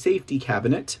in a safety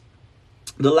cabinet.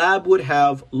 The lab would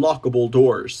have lockable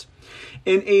doors.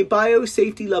 In a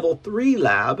biosafety level 3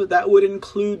 lab, that would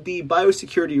include the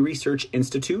Biosecurity Research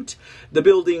Institute, the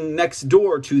building next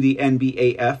door to the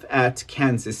NBAF at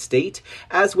Kansas State,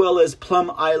 as well as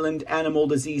Plum Island Animal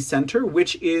Disease Center,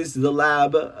 which is the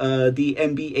lab the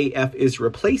NBAF is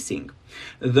replacing.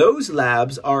 Those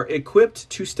labs are equipped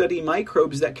to study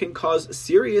microbes that can cause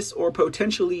serious or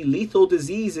potentially lethal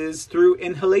diseases through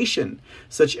inhalation,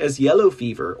 such as yellow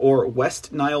fever or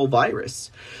West Nile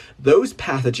virus. Those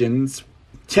pathogens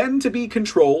tend to be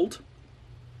controlled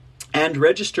and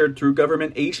registered through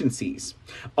government agencies.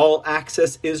 All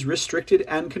access is restricted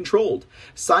and controlled.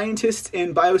 Scientists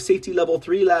in biosafety level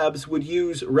 3 labs would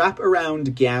use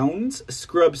wraparound gowns,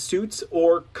 scrub suits,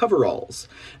 or coveralls.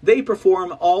 They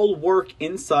perform all work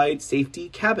inside safety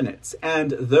cabinets,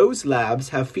 and those labs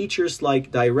have features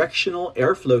like directional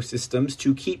airflow systems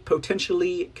to keep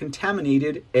potentially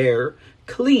contaminated air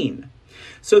clean.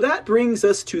 So that brings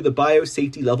us to the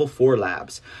biosafety level 4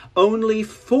 labs. Only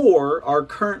 4 are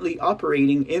currently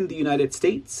operating in the United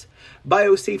States.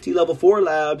 Biosafety level 4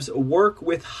 labs work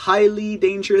with highly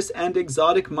dangerous and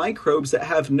exotic microbes that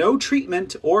have no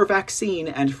treatment or vaccine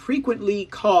and frequently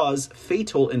cause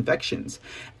fatal infections.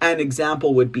 An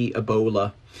example would be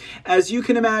Ebola. As you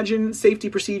can imagine, safety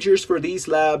procedures for these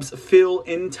labs fill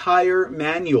entire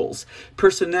manuals.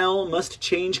 Personnel must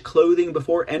change clothing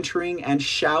before entering and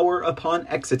shower upon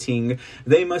exiting.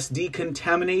 They must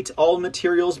decontaminate all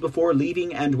materials before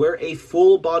leaving and wear a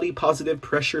full body positive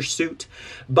pressure suit.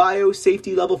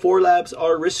 Biosafety level 4 labs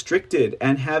are restricted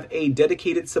and have a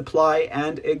dedicated supply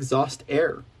and exhaust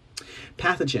air.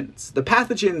 Pathogens. The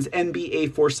pathogens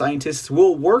NBA4 scientists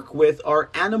will work with are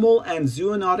animal and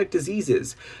zoonotic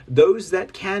diseases, those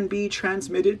that can be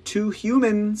transmitted to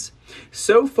humans.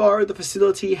 So far, the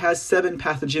facility has 7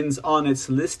 pathogens on its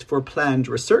list for planned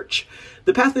research.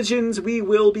 The pathogens we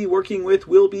will be working with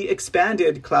will be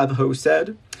expanded, Clavijo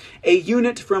said. A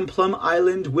unit from Plum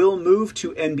Island will move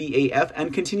to NBAF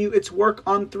and continue its work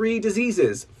on 3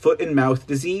 diseases: foot and mouth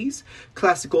disease,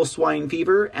 classical swine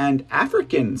fever, and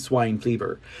African swine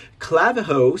fever.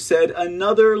 Clavijo said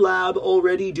another lab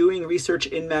already doing research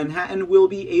in Manhattan will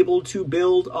be able to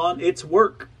build on its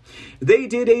work. They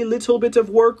did a little bit of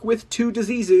work with 2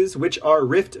 diseases, which are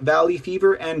Rift Valley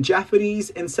fever and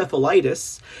Japanese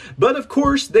encephalitis. But of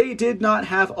course, they did not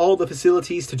have all the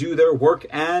facilities to do their work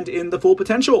and in the full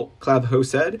potential, Clavijo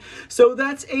said. So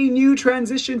that's a new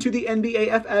transition to the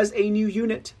NBAF as a new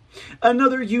unit.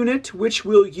 Another unit which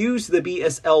will use the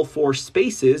BSL-4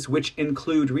 spaces, which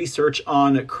include research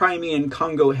on Crimean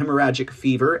Congo hemorrhagic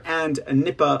fever and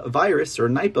Nipah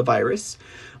virus.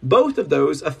 Both of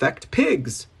those affect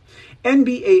pigs.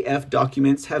 NBAF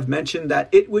documents have mentioned that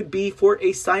it would be for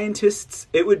scientists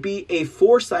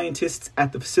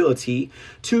at the facility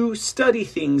to study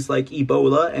things like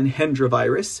Ebola and Hendra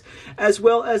virus, as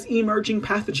well as emerging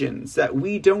pathogens that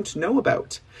we don't know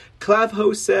about.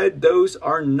 Clavijo said those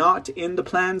are not in the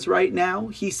plans right now.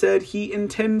 He said he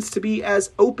intends to be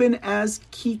as open as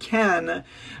he can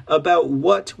about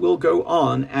what will go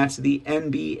on at the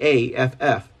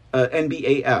NBAF,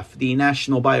 the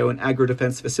National Bio and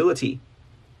Agro-Defense Facility.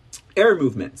 Air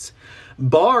movements.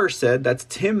 Barr said, that's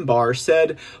Tim Barr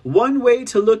said, one way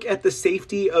to look at the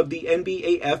safety of the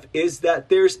NBAF is that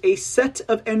there's a set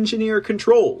of engineer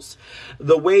controls,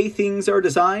 the way things are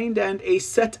designed, and a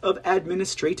set of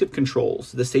administrative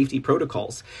controls, the safety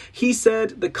protocols. He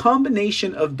said the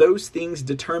combination of those things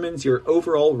determines your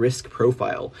overall risk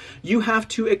profile. You have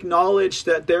to acknowledge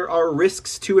that there are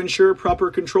risks to ensure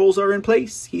proper controls are in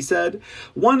place, he said.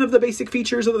 One of the basic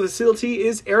features of the facility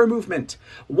is air movement.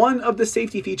 One of the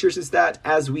safety features is that,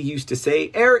 as we used to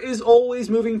say, air is always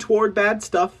moving toward bad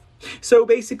stuff. So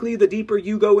basically, the deeper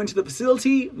you go into the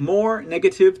facility, more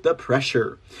negative the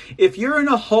pressure. If you're in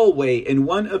a hallway in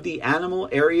one of the animal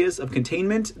areas of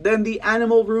containment, then the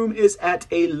animal room is at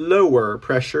a lower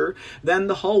pressure than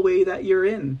the hallway that you're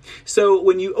in. So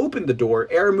when you open the door,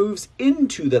 air moves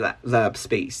into the lab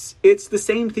space. It's the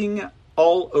same thing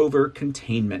all over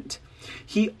containment.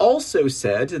 He also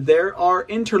said there are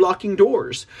interlocking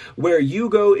doors where you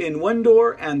go in one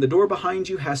door and the door behind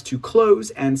you has to close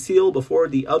and seal before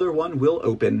the other one will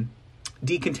open.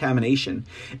 Decontamination.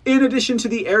 In addition to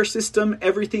the air system,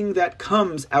 everything that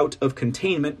comes out of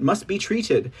containment must be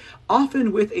treated,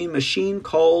 often with a machine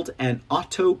called an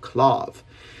autoclave.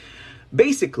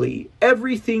 Basically,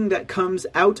 everything that comes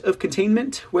out of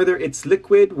containment, whether it's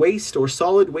liquid waste or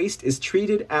solid waste, is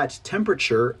treated at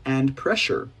temperature and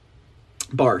pressure,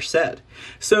 Barr said.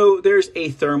 So there's a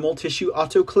thermal tissue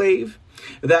autoclave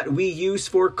that we use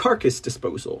for carcass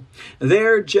disposal.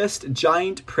 They're just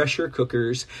giant pressure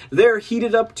cookers. They're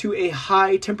heated up to a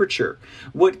high temperature.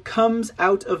 What comes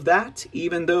out of that,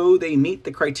 even though they meet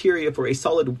the criteria for a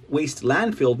solid waste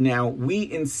landfill now, we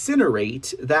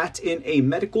incinerate that in a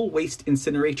medical waste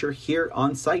incinerator here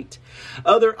on site.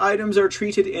 Other items are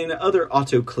treated in other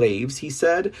autoclaves, he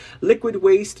said. Liquid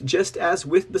waste, just as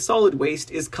with the solid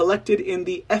waste, is collected in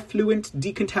the effluent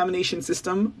decontamination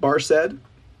system, Barr said.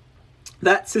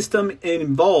 That system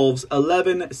involves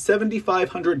 11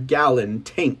 7,500-gallon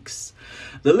tanks.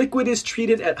 The liquid is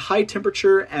treated at high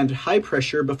temperature and high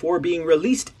pressure before being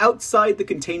released outside the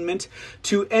containment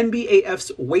to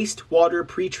NBAF's wastewater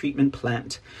pretreatment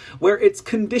plant, where it's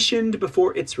conditioned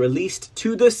before it's released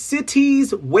to the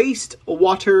city's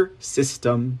wastewater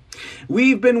system.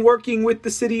 We've been working with the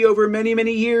city over many,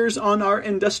 many years on our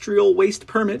industrial waste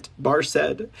permit, Barr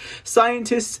said.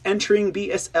 Scientists entering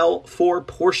BSL for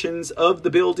portions of the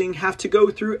building have to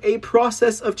go through a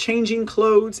process of changing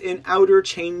clothes in outer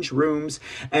change rooms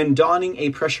and donning a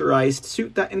pressurized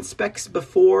suit that's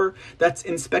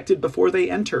inspected before they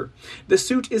enter. The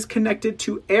suit is connected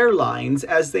to air lines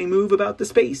as they move about the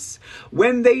space.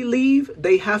 When they leave,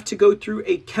 they have to go through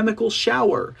a chemical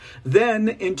shower, then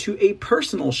into a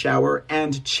personal shower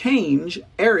and change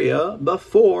area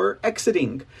before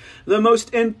exiting. The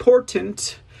most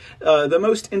important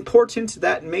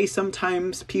that may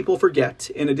sometimes people forget,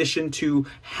 in addition to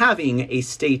having a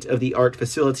state-of-the-art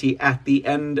facility at the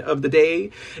end of the day,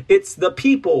 it's the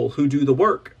people who do the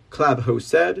work, Clabhoe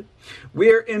said.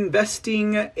 We're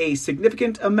investing a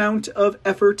significant amount of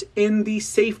effort in the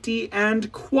safety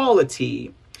and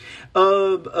quality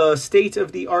of a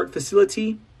state-of-the-art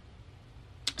facility.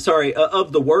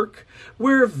 Of the work.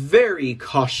 We're very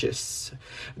cautious.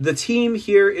 The team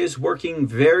here is working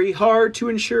very hard to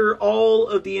ensure all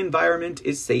of the environment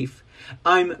is safe.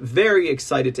 I'm very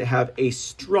excited to have a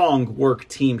strong work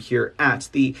team here at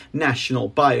the National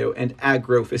Bio and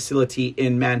Agro Facility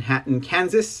in Manhattan,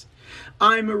 Kansas.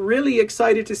 I'm really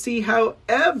excited to see how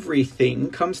everything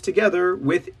comes together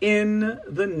within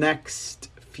the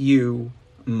next few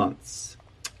months.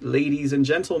 Ladies and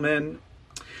gentlemen,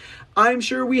 I'm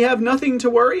sure we have nothing to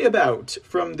worry about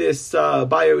from this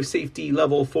biosafety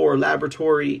level 4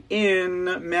 laboratory in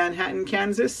Manhattan,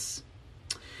 Kansas.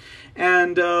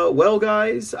 And, well,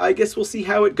 guys, I guess we'll see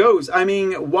how it goes. I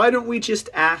mean, why don't we just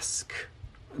ask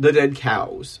the dead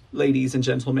cows, ladies and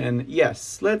gentlemen?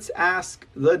 Yes, let's ask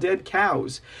the dead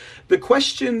cows. The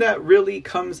question that really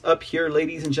comes up here,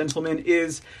 ladies and gentlemen,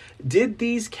 is, did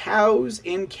these cows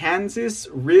in Kansas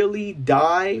really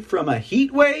die from a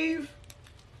heat wave?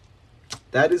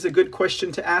 That is a good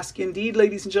question to ask indeed,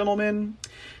 ladies and gentlemen.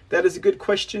 That is a good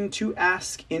question to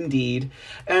ask indeed.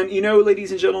 And, you know,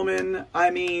 ladies and gentlemen, I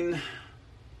mean,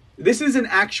 this is an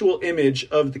actual image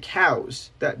of the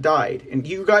cows that died. And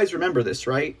you guys remember this,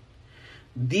 right?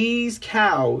 These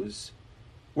cows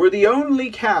were the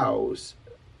only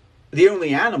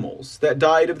animals that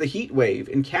died of the heat wave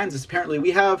in Kansas. Apparently,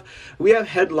 we have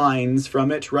headlines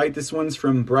from it, right? This one's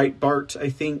from Breitbart, I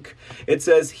think. It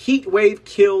says, "Heat wave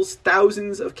kills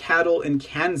thousands of cattle in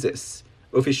Kansas,"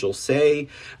 officials say.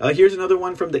 Here's another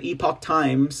one from the Epoch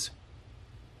Times.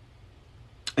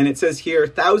 And it says here,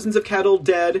 "Thousands of cattle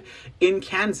dead in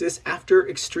Kansas after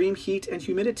extreme heat and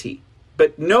humidity.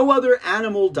 But no other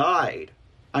animal died."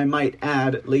 I might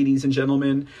add, ladies and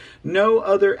gentlemen, no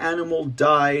other animal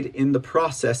died in the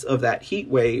process of that heat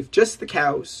wave, just the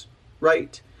cows,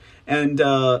 right? And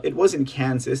it was in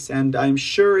Kansas, and I'm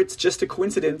sure it's just a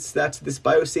coincidence that this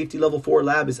biosafety level 4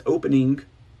 lab is opening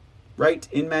right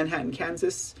in Manhattan,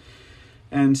 Kansas,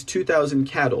 and 2,000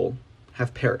 cattle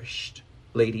have perished,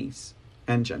 ladies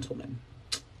and gentlemen.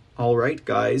 All right,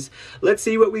 guys, let's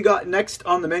see what we got next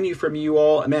on the menu from you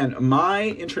all. Man, my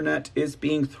internet is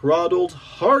being throttled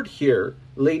hard here,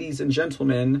 ladies and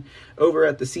gentlemen, over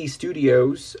at the C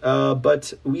Studios.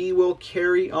 But we will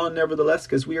carry on nevertheless,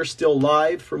 because we are still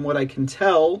live from what I can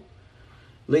tell.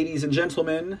 Ladies and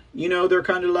gentlemen, you know, they're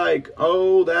kind of like,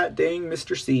 oh, that dang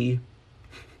Mr. C.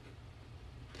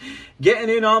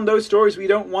 Getting in on those stories we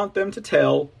don't want them to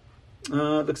tell.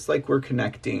 Looks like we're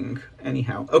connecting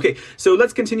anyhow. Okay, so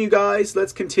let's continue, guys.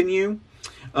 Let's continue.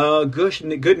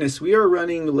 Goodness, we are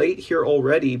running late here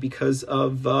already because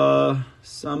of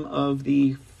some of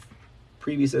the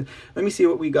previous... let me see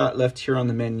what we got left here on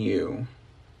the menu.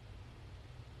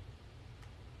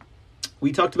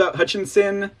 We talked about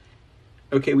Hutchinson.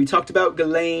 Okay, we talked about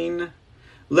Ghislaine.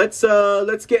 Let's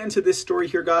get into this story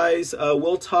here, guys.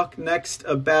 We'll talk next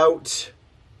about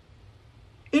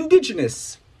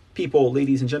Indigenous people,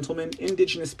 ladies and gentlemen,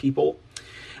 Indigenous people.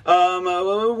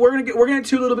 We're gonna get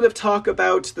to a little bit of talk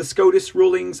about the SCOTUS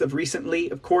rulings of recently.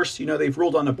 Of course, you know, they've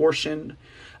ruled on abortion,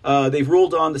 they've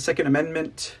ruled on the Second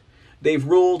Amendment, they've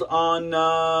ruled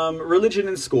on religion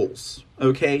in schools.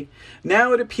 Okay,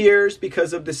 now it appears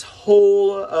because of this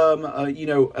whole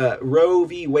Roe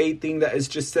v. Wade thing that is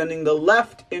just sending the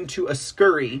left into a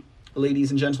scurry,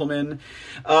 ladies and gentlemen,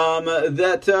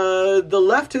 that the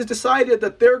left has decided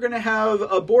that they're going to have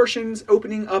abortions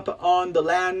opening up on the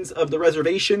lands of the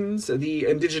reservations, the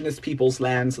Indigenous people's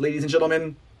lands, ladies and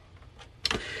gentlemen.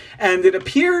 And it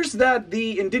appears that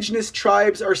the indigenous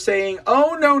tribes are saying,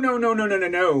 oh,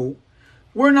 no.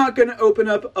 We're not going to open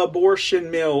up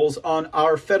abortion mills on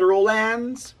our federal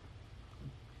lands.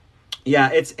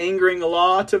 Yeah, it's angering a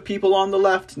lot of people on the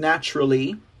left,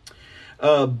 naturally.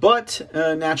 But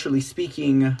naturally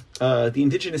speaking, the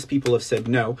indigenous people have said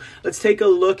no. Let's take a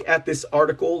look at this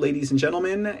article, ladies and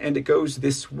gentlemen, and it goes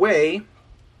this way.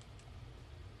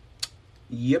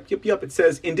 Yep. It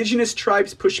says, Indigenous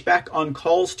tribes push back on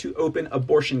calls to open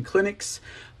abortion clinics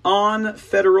on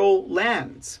federal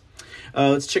lands.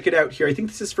 Let's check it out here. I think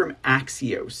this is from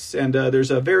Axios, and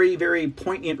there's a very, very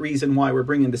poignant reason why we're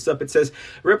bringing this up. It says,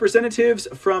 representatives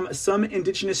from some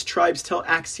indigenous tribes tell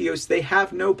Axios they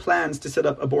have no plans to set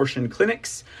up abortion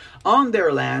clinics on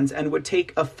their lands and would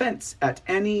take offense at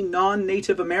any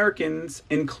non-Native Americans,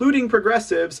 including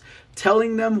progressives,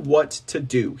 telling them what to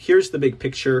do. Here's the big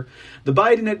picture. The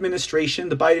Biden administration,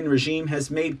 the Biden regime,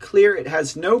 has made clear it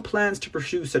has no plans to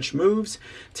pursue such moves,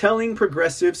 telling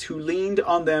progressives who leaned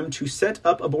on them to set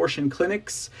up abortion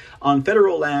clinics on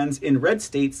federal lands in red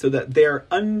states so that they're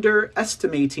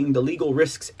underestimating the legal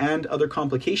risks and other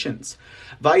complications.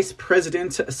 Vice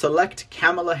President-elect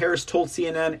Kamala Harris told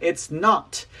CNN it's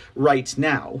not right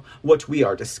now what we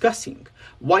are discussing.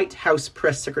 White House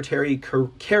Press Secretary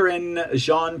Karen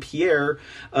Jean-Pierre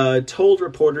told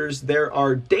reporters there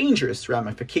are dangerous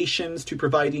ramifications to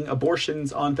providing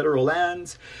abortions on federal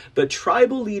lands, but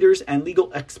tribal leaders and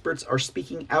legal experts are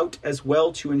speaking out as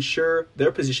well to ensure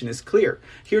their position is clear.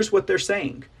 Here's what they're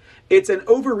saying. It's an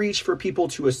overreach for people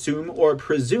to assume or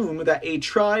presume that a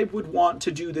tribe would want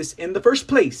to do this in the first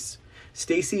place.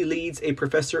 Stacy Leeds, a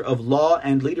professor of law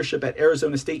and leadership at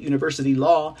Arizona State University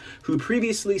Law, who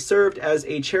previously served as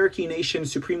a Cherokee Nation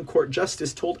Supreme Court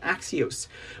justice, told Axios,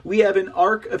 we have an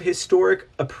arc of historic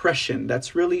oppression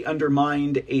that's really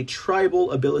undermined a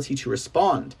tribal ability to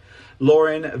respond.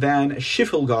 Lauren Van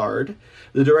Schiffelgaard,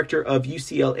 the director of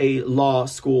UCLA Law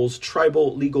School's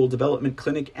Tribal Legal Development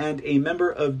Clinic and a member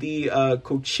of the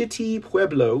Cochiti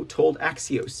Pueblo, told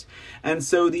Axios. And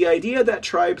so the idea that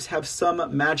tribes have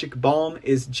some magic balm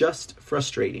is just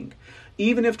frustrating.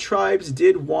 Even if tribes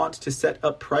did want to set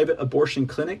up private abortion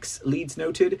clinics, Leeds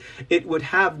noted, it would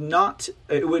have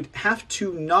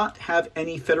to not have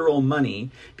any federal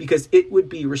money because it would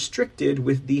be restricted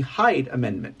with the Hyde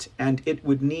Amendment, and it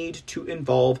would need to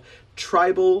involve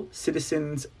tribal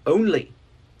citizens only.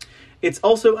 It's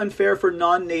also unfair for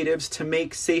non-natives to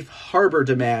make safe harbor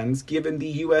demands given the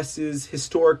U.S.'s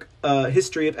historic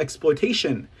history of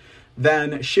exploitation,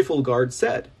 Van Schiffelgaard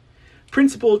said.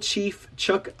 Principal Chief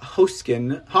Chuck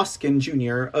Hoskin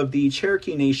Jr. of the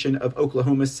Cherokee Nation of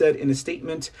Oklahoma said in a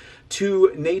statement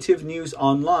to Native News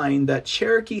Online that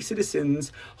Cherokee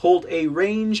citizens hold a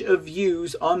range of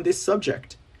views on this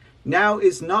subject. Now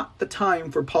is not the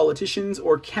time for politicians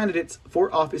or candidates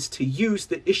for office to use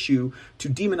the issue to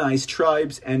demonize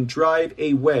tribes and drive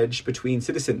a wedge between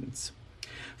citizens.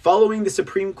 Following the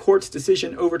Supreme Court's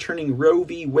decision overturning Roe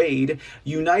v. Wade,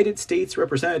 United States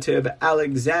Representative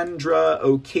Alexandra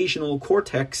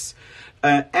Ocasio-Cortez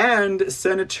and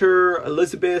Senator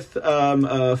Elizabeth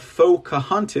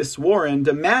Pocahontas Warren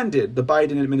demanded the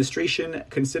Biden administration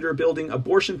consider building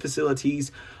abortion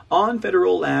facilities on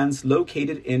federal lands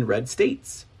located in red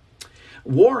states.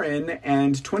 Warren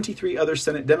and 23 other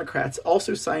Senate Democrats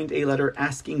also signed a letter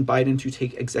asking Biden to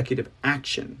take executive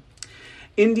action.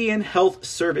 Indian Health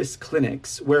Service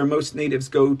clinics, where most natives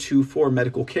go to for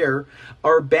medical care,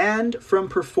 are banned from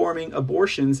performing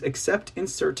abortions except in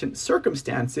certain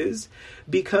circumstances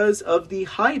because of the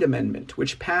Hyde Amendment,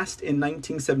 which passed in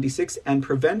 1976 and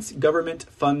prevents government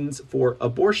funds for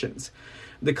abortions.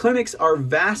 The clinics are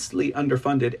vastly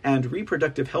underfunded and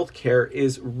reproductive health care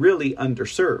is really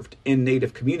underserved in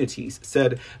Native communities,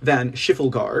 said Van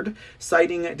Schiffelgaard,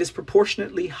 citing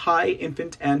disproportionately high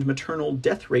infant and maternal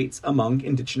death rates among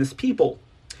Indigenous people.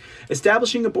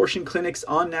 Establishing abortion clinics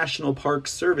on National Park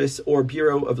Service or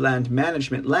Bureau of Land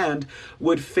Management land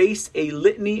would face a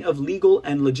litany of legal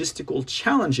and logistical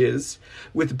challenges,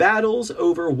 with battles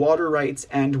over water rights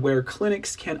and where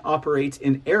clinics can operate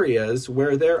in areas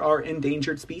where there are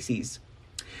endangered species.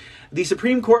 The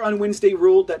Supreme Court on Wednesday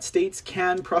ruled that states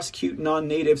can prosecute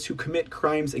non-natives who commit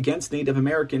crimes against Native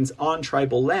Americans on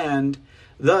tribal land.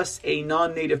 Thus, a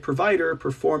non-native provider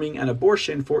performing an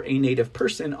abortion for a native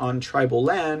person on tribal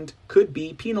land could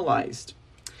be penalized.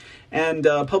 And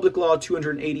Public Law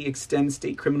 280 extends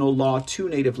state criminal law to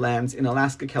native lands in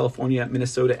Alaska, California,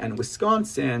 Minnesota, and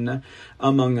Wisconsin,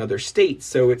 among other states.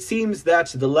 So it seems that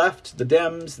the left, the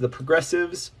Dems, the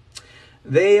progressives,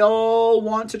 They all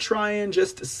want to try and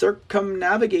just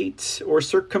circumnavigate or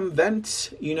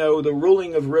circumvent, the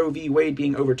ruling of Roe v. Wade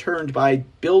being overturned by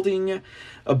building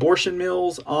abortion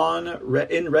mills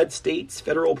in red states'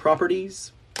 federal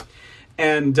properties.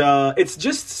 And it's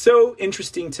just so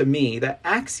interesting to me that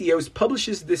Axios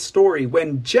publishes this story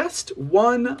when just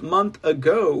 1 month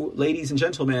ago, ladies and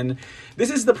gentlemen,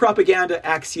 this is the propaganda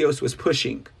Axios was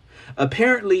pushing.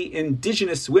 Apparently,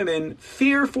 Indigenous women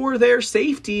fear for their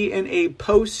safety in a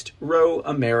post-Roe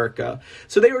America.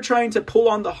 So they were trying to pull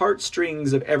on the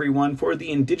heartstrings of everyone for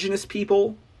the Indigenous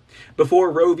people before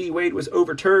Roe v. Wade was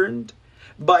overturned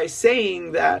by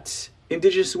saying that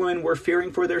Indigenous women were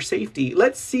fearing for their safety.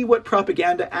 Let's see what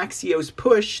propaganda Axios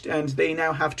pushed, and they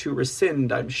now have to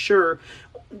rescind. I'm sure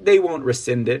they won't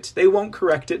rescind it. They won't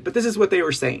correct it, but this is what they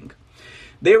were saying.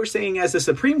 They were saying, as the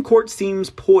Supreme Court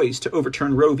seems poised to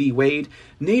overturn Roe v. Wade,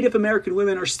 Native American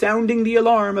women are sounding the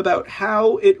alarm about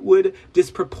how it would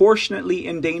disproportionately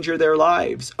endanger their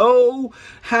lives. Oh,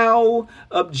 how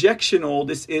objectionable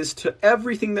this is to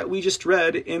everything that we just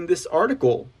read in this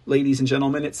article, ladies and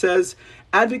gentlemen. It says,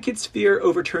 advocates fear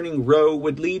overturning Roe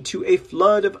would lead to a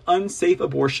flood of unsafe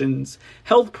abortions,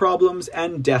 health problems,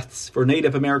 and deaths for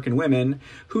Native American women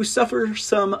who suffer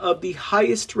some of the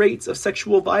highest rates of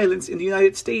sexual violence in the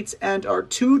United States and are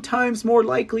 2 times more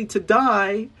likely to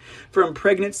die from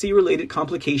pregnancy-related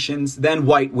complications than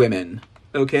white women.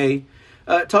 Okay?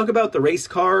 Talk about the race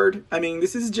card. I mean,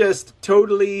 this is just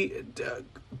totally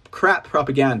crap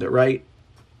propaganda, right?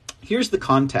 Here's the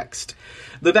context.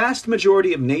 The vast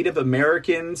majority of Native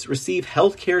Americans receive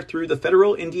health care through the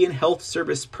Federal Indian Health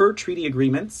Service per treaty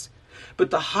agreements, but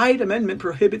the Hyde Amendment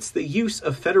prohibits the use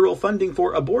of federal funding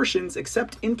for abortions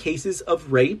except in cases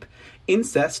of rape,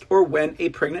 incest, or when a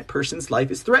pregnant person's life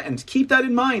is threatened. Keep that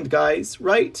in mind, guys,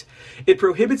 right? It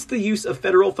prohibits the use of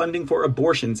federal funding for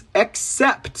abortions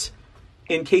except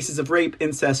in cases of rape,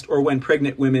 incest, or when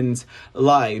pregnant women's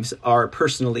lives are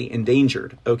personally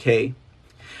endangered, okay?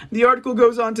 The article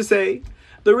goes on to say,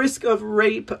 the risk of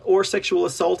rape or sexual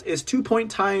assault is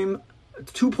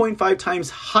 2.5 times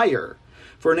higher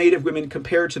for Native women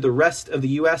compared to the rest of the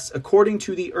U.S., according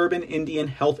to the Urban Indian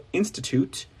Health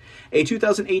Institute. A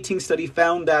 2018 study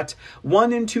found that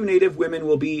 1 in 2 Native women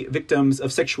will be victims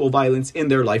of sexual violence in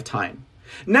their lifetime.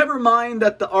 Never mind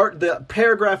that the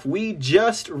paragraph we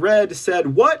just read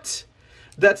said what?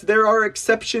 That there are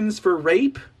exceptions for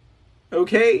rape?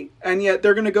 Okay, and yet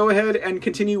they're going to go ahead and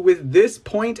continue with this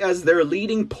point as their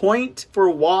leading point for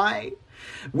why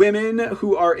women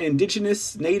who are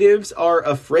Indigenous natives are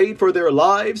afraid for their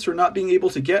lives for not being able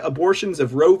to get abortions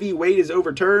if Roe v. Wade is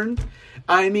overturned.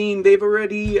 I mean, they've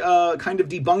already kind of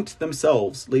debunked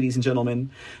themselves, ladies and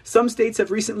gentlemen. Some states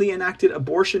have recently enacted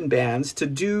abortion bans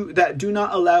that do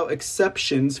not allow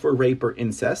exceptions for rape or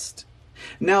incest.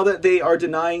 Now that they are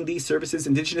denying these services,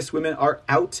 Indigenous women are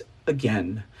out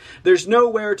again. There's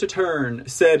nowhere to turn,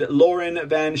 said Lauren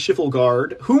Van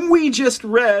Schiffelgaard, whom we just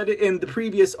read in the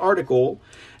previous article,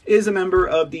 is a member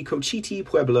of the Cochiti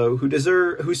Pueblo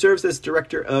who serves as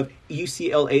director of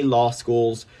UCLA Law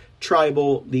School's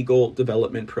Tribal Legal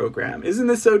Development Program. Isn't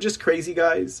this so just crazy,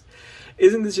 guys?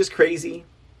 Isn't this just crazy?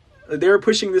 They're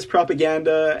pushing this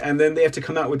propaganda, and then they have to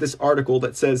come out with this article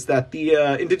that says that the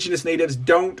Indigenous natives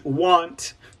don't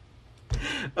want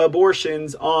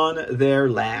abortions on their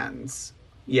lands.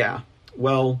 Yeah,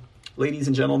 well, ladies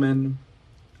and gentlemen,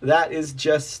 that is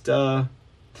just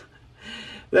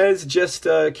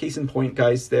case in point,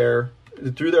 guys, there.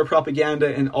 Through their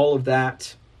propaganda and all of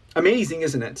that. Amazing,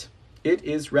 isn't it? It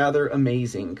is rather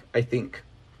amazing, I think.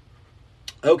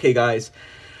 Okay, guys.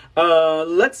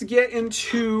 Let's get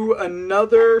into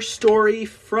another story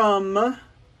from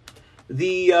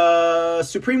the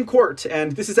Supreme Court.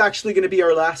 And this is actually going to be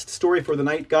our last story for the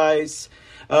night, guys.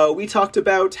 We talked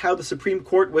about how the Supreme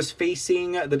Court was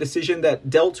facing the decision that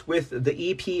dealt with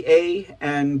the EPA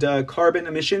and carbon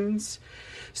emissions.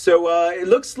 So it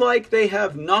looks like they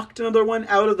have knocked another one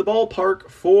out of the ballpark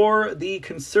for the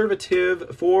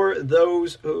conservative, for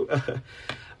those who...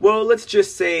 well, let's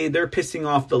just say they're pissing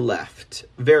off the left,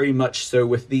 very much so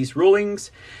with these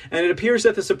rulings. And it appears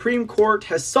that the Supreme Court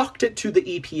has socked it to the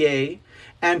EPA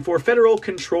and for federal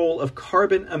control of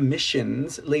carbon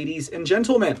emissions, ladies and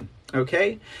gentlemen.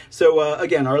 Okay, so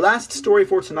again, our last story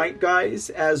for tonight, guys,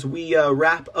 as we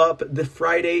wrap up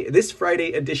this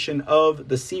Friday edition of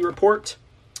the C Report.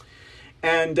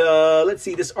 And let's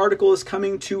see, this article is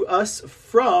coming to us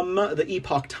from the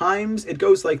Epoch Times. It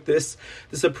goes like this.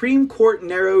 The Supreme Court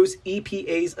narrows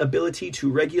EPA's ability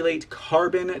to regulate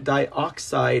carbon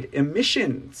dioxide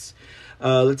emissions.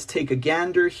 Let's take a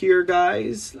gander here,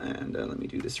 guys. And let me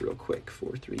do this real quick.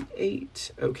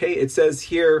 438. Okay, it says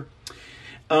here,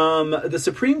 The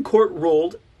Supreme Court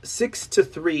ruled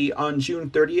 6-3 on June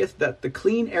 30th that the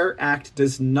Clean Air Act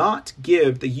does not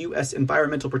give the U.S.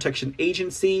 Environmental Protection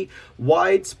Agency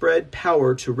widespread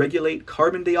power to regulate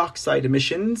carbon dioxide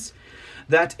emissions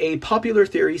that a popular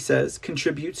theory says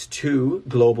contributes to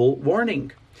global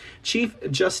warming. Chief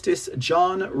Justice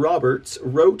John Roberts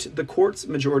wrote the court's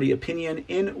majority opinion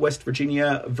in West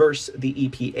Virginia versus the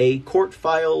EPA, court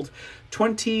filed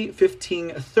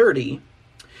 2015-30.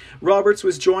 Roberts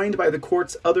was joined by the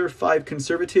court's other 5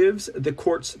 conservatives. The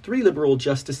court's 3 liberal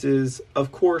justices,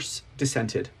 of course,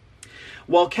 dissented.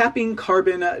 While capping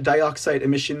carbon dioxide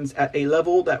emissions at a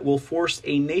level that will force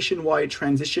a nationwide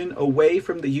transition away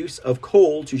from the use of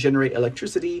coal to generate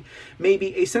electricity may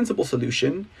be a sensible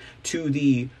solution to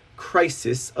the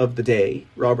crisis of the day,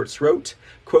 Roberts wrote,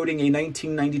 quoting a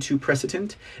 1992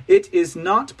 precedent, it is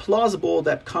not plausible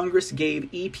that Congress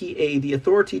gave EPA the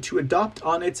authority to adopt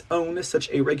on its own such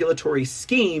a regulatory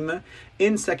scheme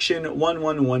in Section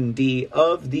 111D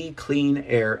of the Clean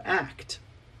Air Act.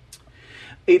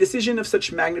 A decision of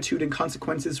such magnitude and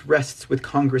consequences rests with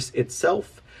Congress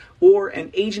itself, or an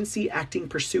agency acting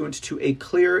pursuant to a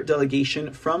clear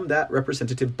delegation from that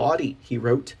representative body, he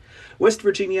wrote. West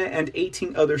Virginia and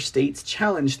 18 other states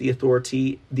challenged the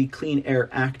authority the Clean Air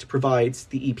Act provides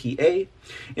the EPA.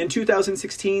 In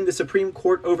 2016, the Supreme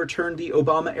Court overturned the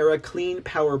Obama-era Clean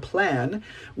Power Plan,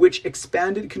 which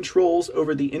expanded controls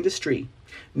over the industry.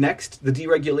 Next, the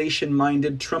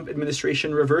deregulation-minded Trump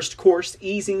administration reversed course,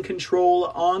 easing control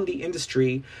on the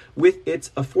industry with its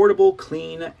Affordable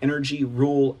Clean Energy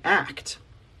Rule Act.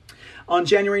 On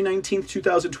January 19,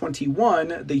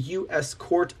 2021, the U.S.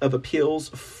 Court of Appeals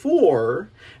for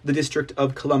the District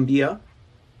of Columbia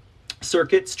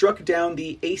Circuit struck down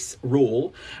the ACE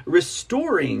rule,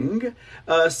 restoring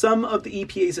some of the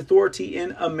EPA's authority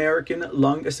in American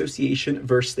Lung Association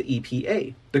versus the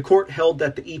EPA. The court held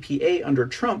that the EPA under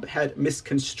Trump had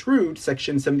misconstrued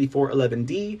Section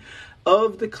 7411D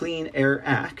of the Clean Air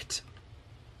Act.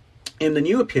 In the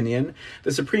new opinion,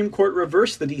 the Supreme Court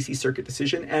reversed the D.C. Circuit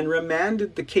decision and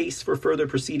remanded the case for further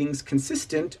proceedings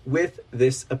consistent with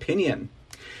this opinion.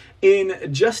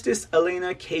 In Justice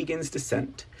Elena Kagan's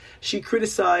dissent, she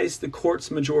criticized the court's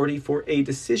majority for a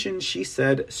decision she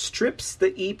said strips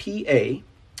the EPA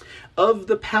of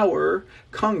the power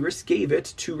Congress gave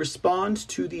it to respond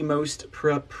to the most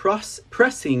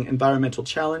pressing environmental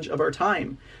challenge of our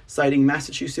time, citing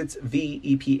Massachusetts v.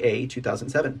 EPA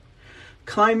 2007.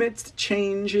 Climate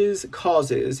change's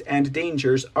causes and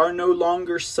dangers are no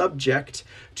longer subject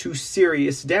to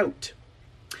serious doubt.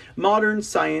 Modern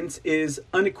science is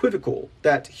unequivocal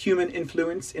that human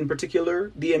influence, in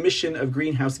particular the emission of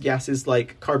greenhouse gases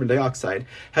like carbon dioxide,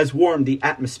 has warmed the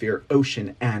atmosphere,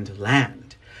 ocean, and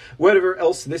land. Whatever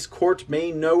else this court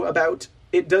may know about,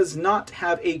 it does not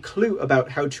have a clue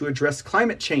about how to address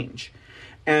climate change.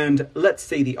 And let's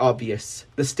say the obvious,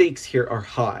 the stakes here are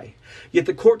high. Yet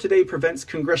the court today prevents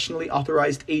congressionally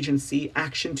authorized agency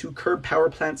action to curb power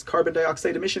plants' carbon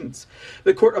dioxide emissions.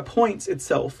 The court appoints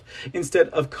itself instead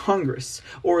of Congress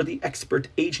or the expert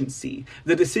agency,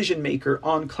 the decision maker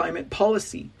on climate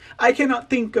policy. I cannot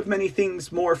think of many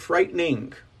things more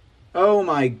frightening. Oh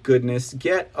my goodness,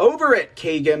 get over it,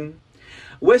 Kagan.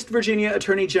 West Virginia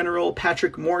Attorney General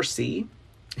Patrick Morrisey,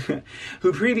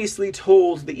 who previously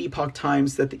told the Epoch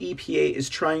Times that the EPA is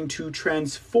trying to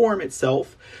transform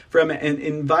itself from an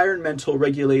environmental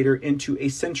regulator into a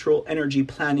central energy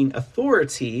planning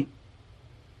authority,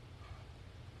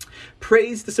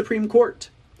 praised the Supreme Court.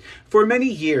 For many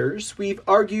years, we've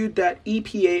argued that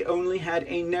EPA only had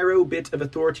a narrow bit of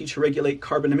authority to regulate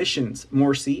carbon emissions,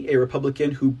 Morrisey, a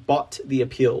Republican who bought the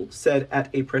appeal, said at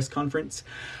a press conference.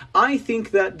 I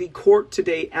think that the court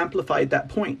today amplified that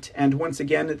point, and once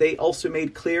again, they also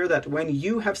made clear that when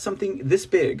you have something this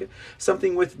big,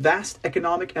 something with vast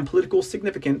economic and political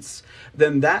significance,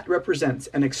 then that represents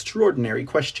an extraordinary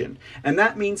question, and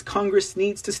that means Congress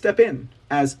needs to step in,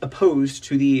 as opposed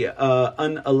to the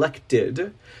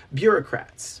unelected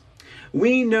bureaucrats.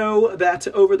 We know that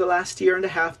over the last year and a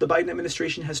half, the Biden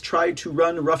administration has tried to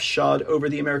run roughshod over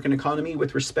the American economy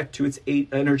with respect to its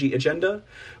energy agenda.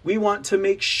 We want to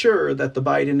make sure that the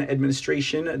Biden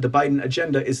administration, the Biden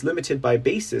agenda, is limited by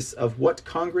basis of what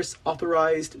Congress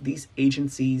authorized these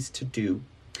agencies to do.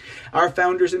 Our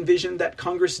founders envisioned that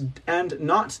Congress and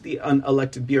not the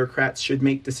unelected bureaucrats should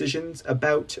make decisions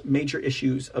about major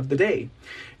issues of the day.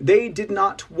 They did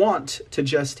not want to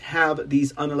just have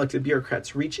these unelected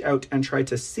bureaucrats reach out and try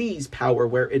to seize power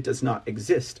where it does not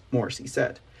exist, Morrisey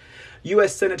said.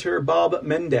 U.S. Senator Bob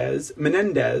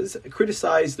Menendez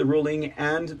criticized the ruling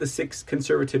and the 6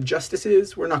 conservative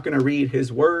justices. We're not going to read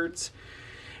his words.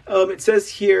 It says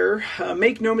here,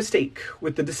 make no mistake,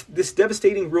 with this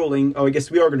devastating ruling, I guess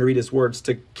we are going to read his words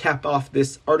to cap off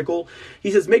this article.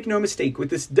 He says, make no mistake, with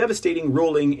this devastating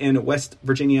ruling in West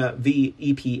Virginia v.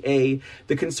 EPA,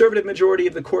 the conservative majority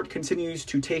of the court continues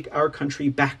to take our country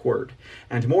backward.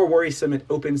 And more worrisome, it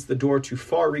opens the door to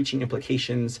far-reaching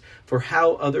implications for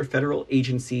how other federal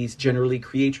agencies generally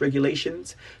create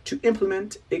regulations to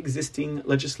implement existing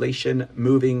legislation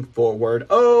moving forward.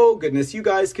 Oh, goodness, you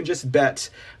guys can just bet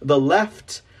the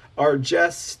left are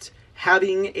just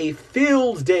having a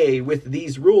field day with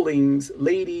these rulings,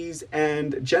 ladies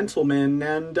and gentlemen,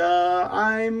 and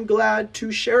I'm glad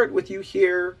to share it with you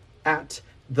here at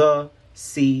the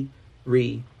C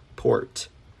Report.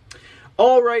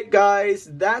 All right, guys,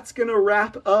 that's going to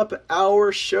wrap up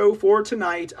our show for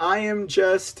tonight. I am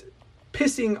just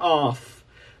pissing off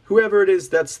whoever it is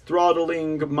that's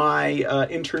throttling my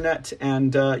internet,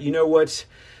 and you know what?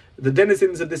 The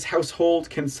denizens of this household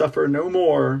can suffer no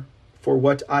more for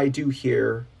what I do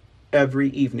here every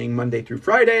evening, Monday through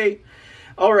Friday.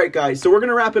 All right, guys, so we're going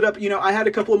to wrap it up. I had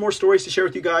a couple of more stories to share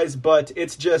with you guys, but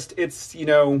it's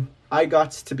I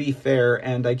got to be fair,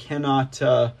 and I cannot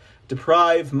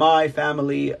deprive my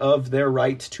family of their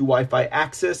right to Wi-Fi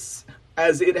access,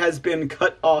 as it has been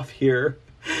cut off here.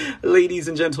 Ladies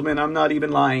and gentlemen, I'm not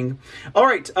even lying. All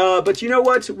right, but you know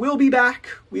what? We'll be back.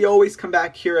 We always come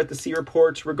back here at the C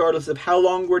Report, regardless of how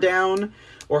long we're down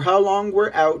or how long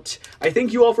we're out. I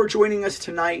thank you all for joining us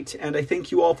tonight, and I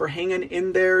thank you all for hanging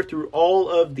in there through all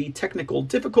of the technical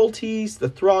difficulties, the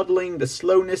throttling, the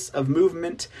slowness of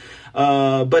movement.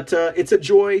 But it's a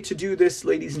joy to do this,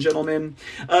 ladies and gentlemen.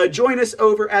 Join us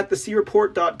over at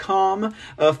thecreport.com.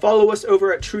 Follow us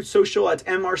over at Truth Social at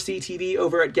MRCTV,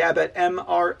 over at Gab at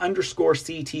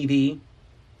MR_CTV.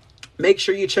 Make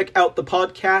sure you check out the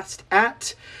podcast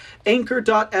at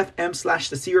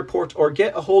anchor.fm/the C Report, or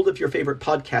get a hold of your favorite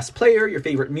podcast player, your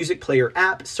favorite music player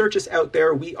app. Search us out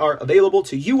there. We are available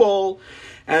to you all,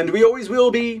 and we always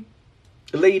will be,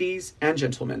 ladies and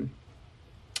gentlemen.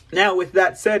 Now, with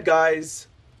that said, guys,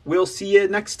 we'll see you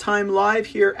next time live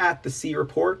here at the C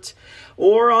Report,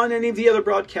 or on any of the other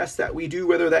broadcasts that we do,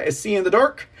 whether that is See in the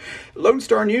Dark, Lone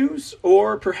Star News,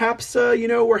 or perhaps,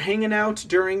 we're hanging out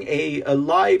during a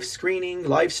live streaming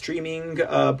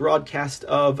broadcast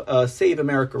of a Save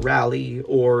America rally,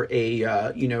 or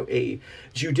a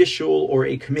judicial or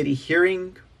a committee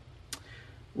hearing.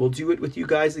 We'll do it with you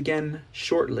guys again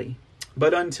shortly.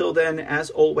 But until then, as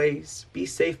always, be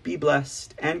safe, be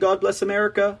blessed, and God bless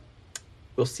America.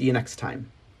 We'll see you next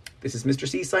time. This is Mr.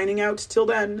 C signing out. Till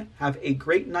then, have a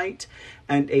great night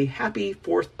and a happy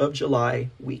 4th of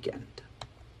July weekend.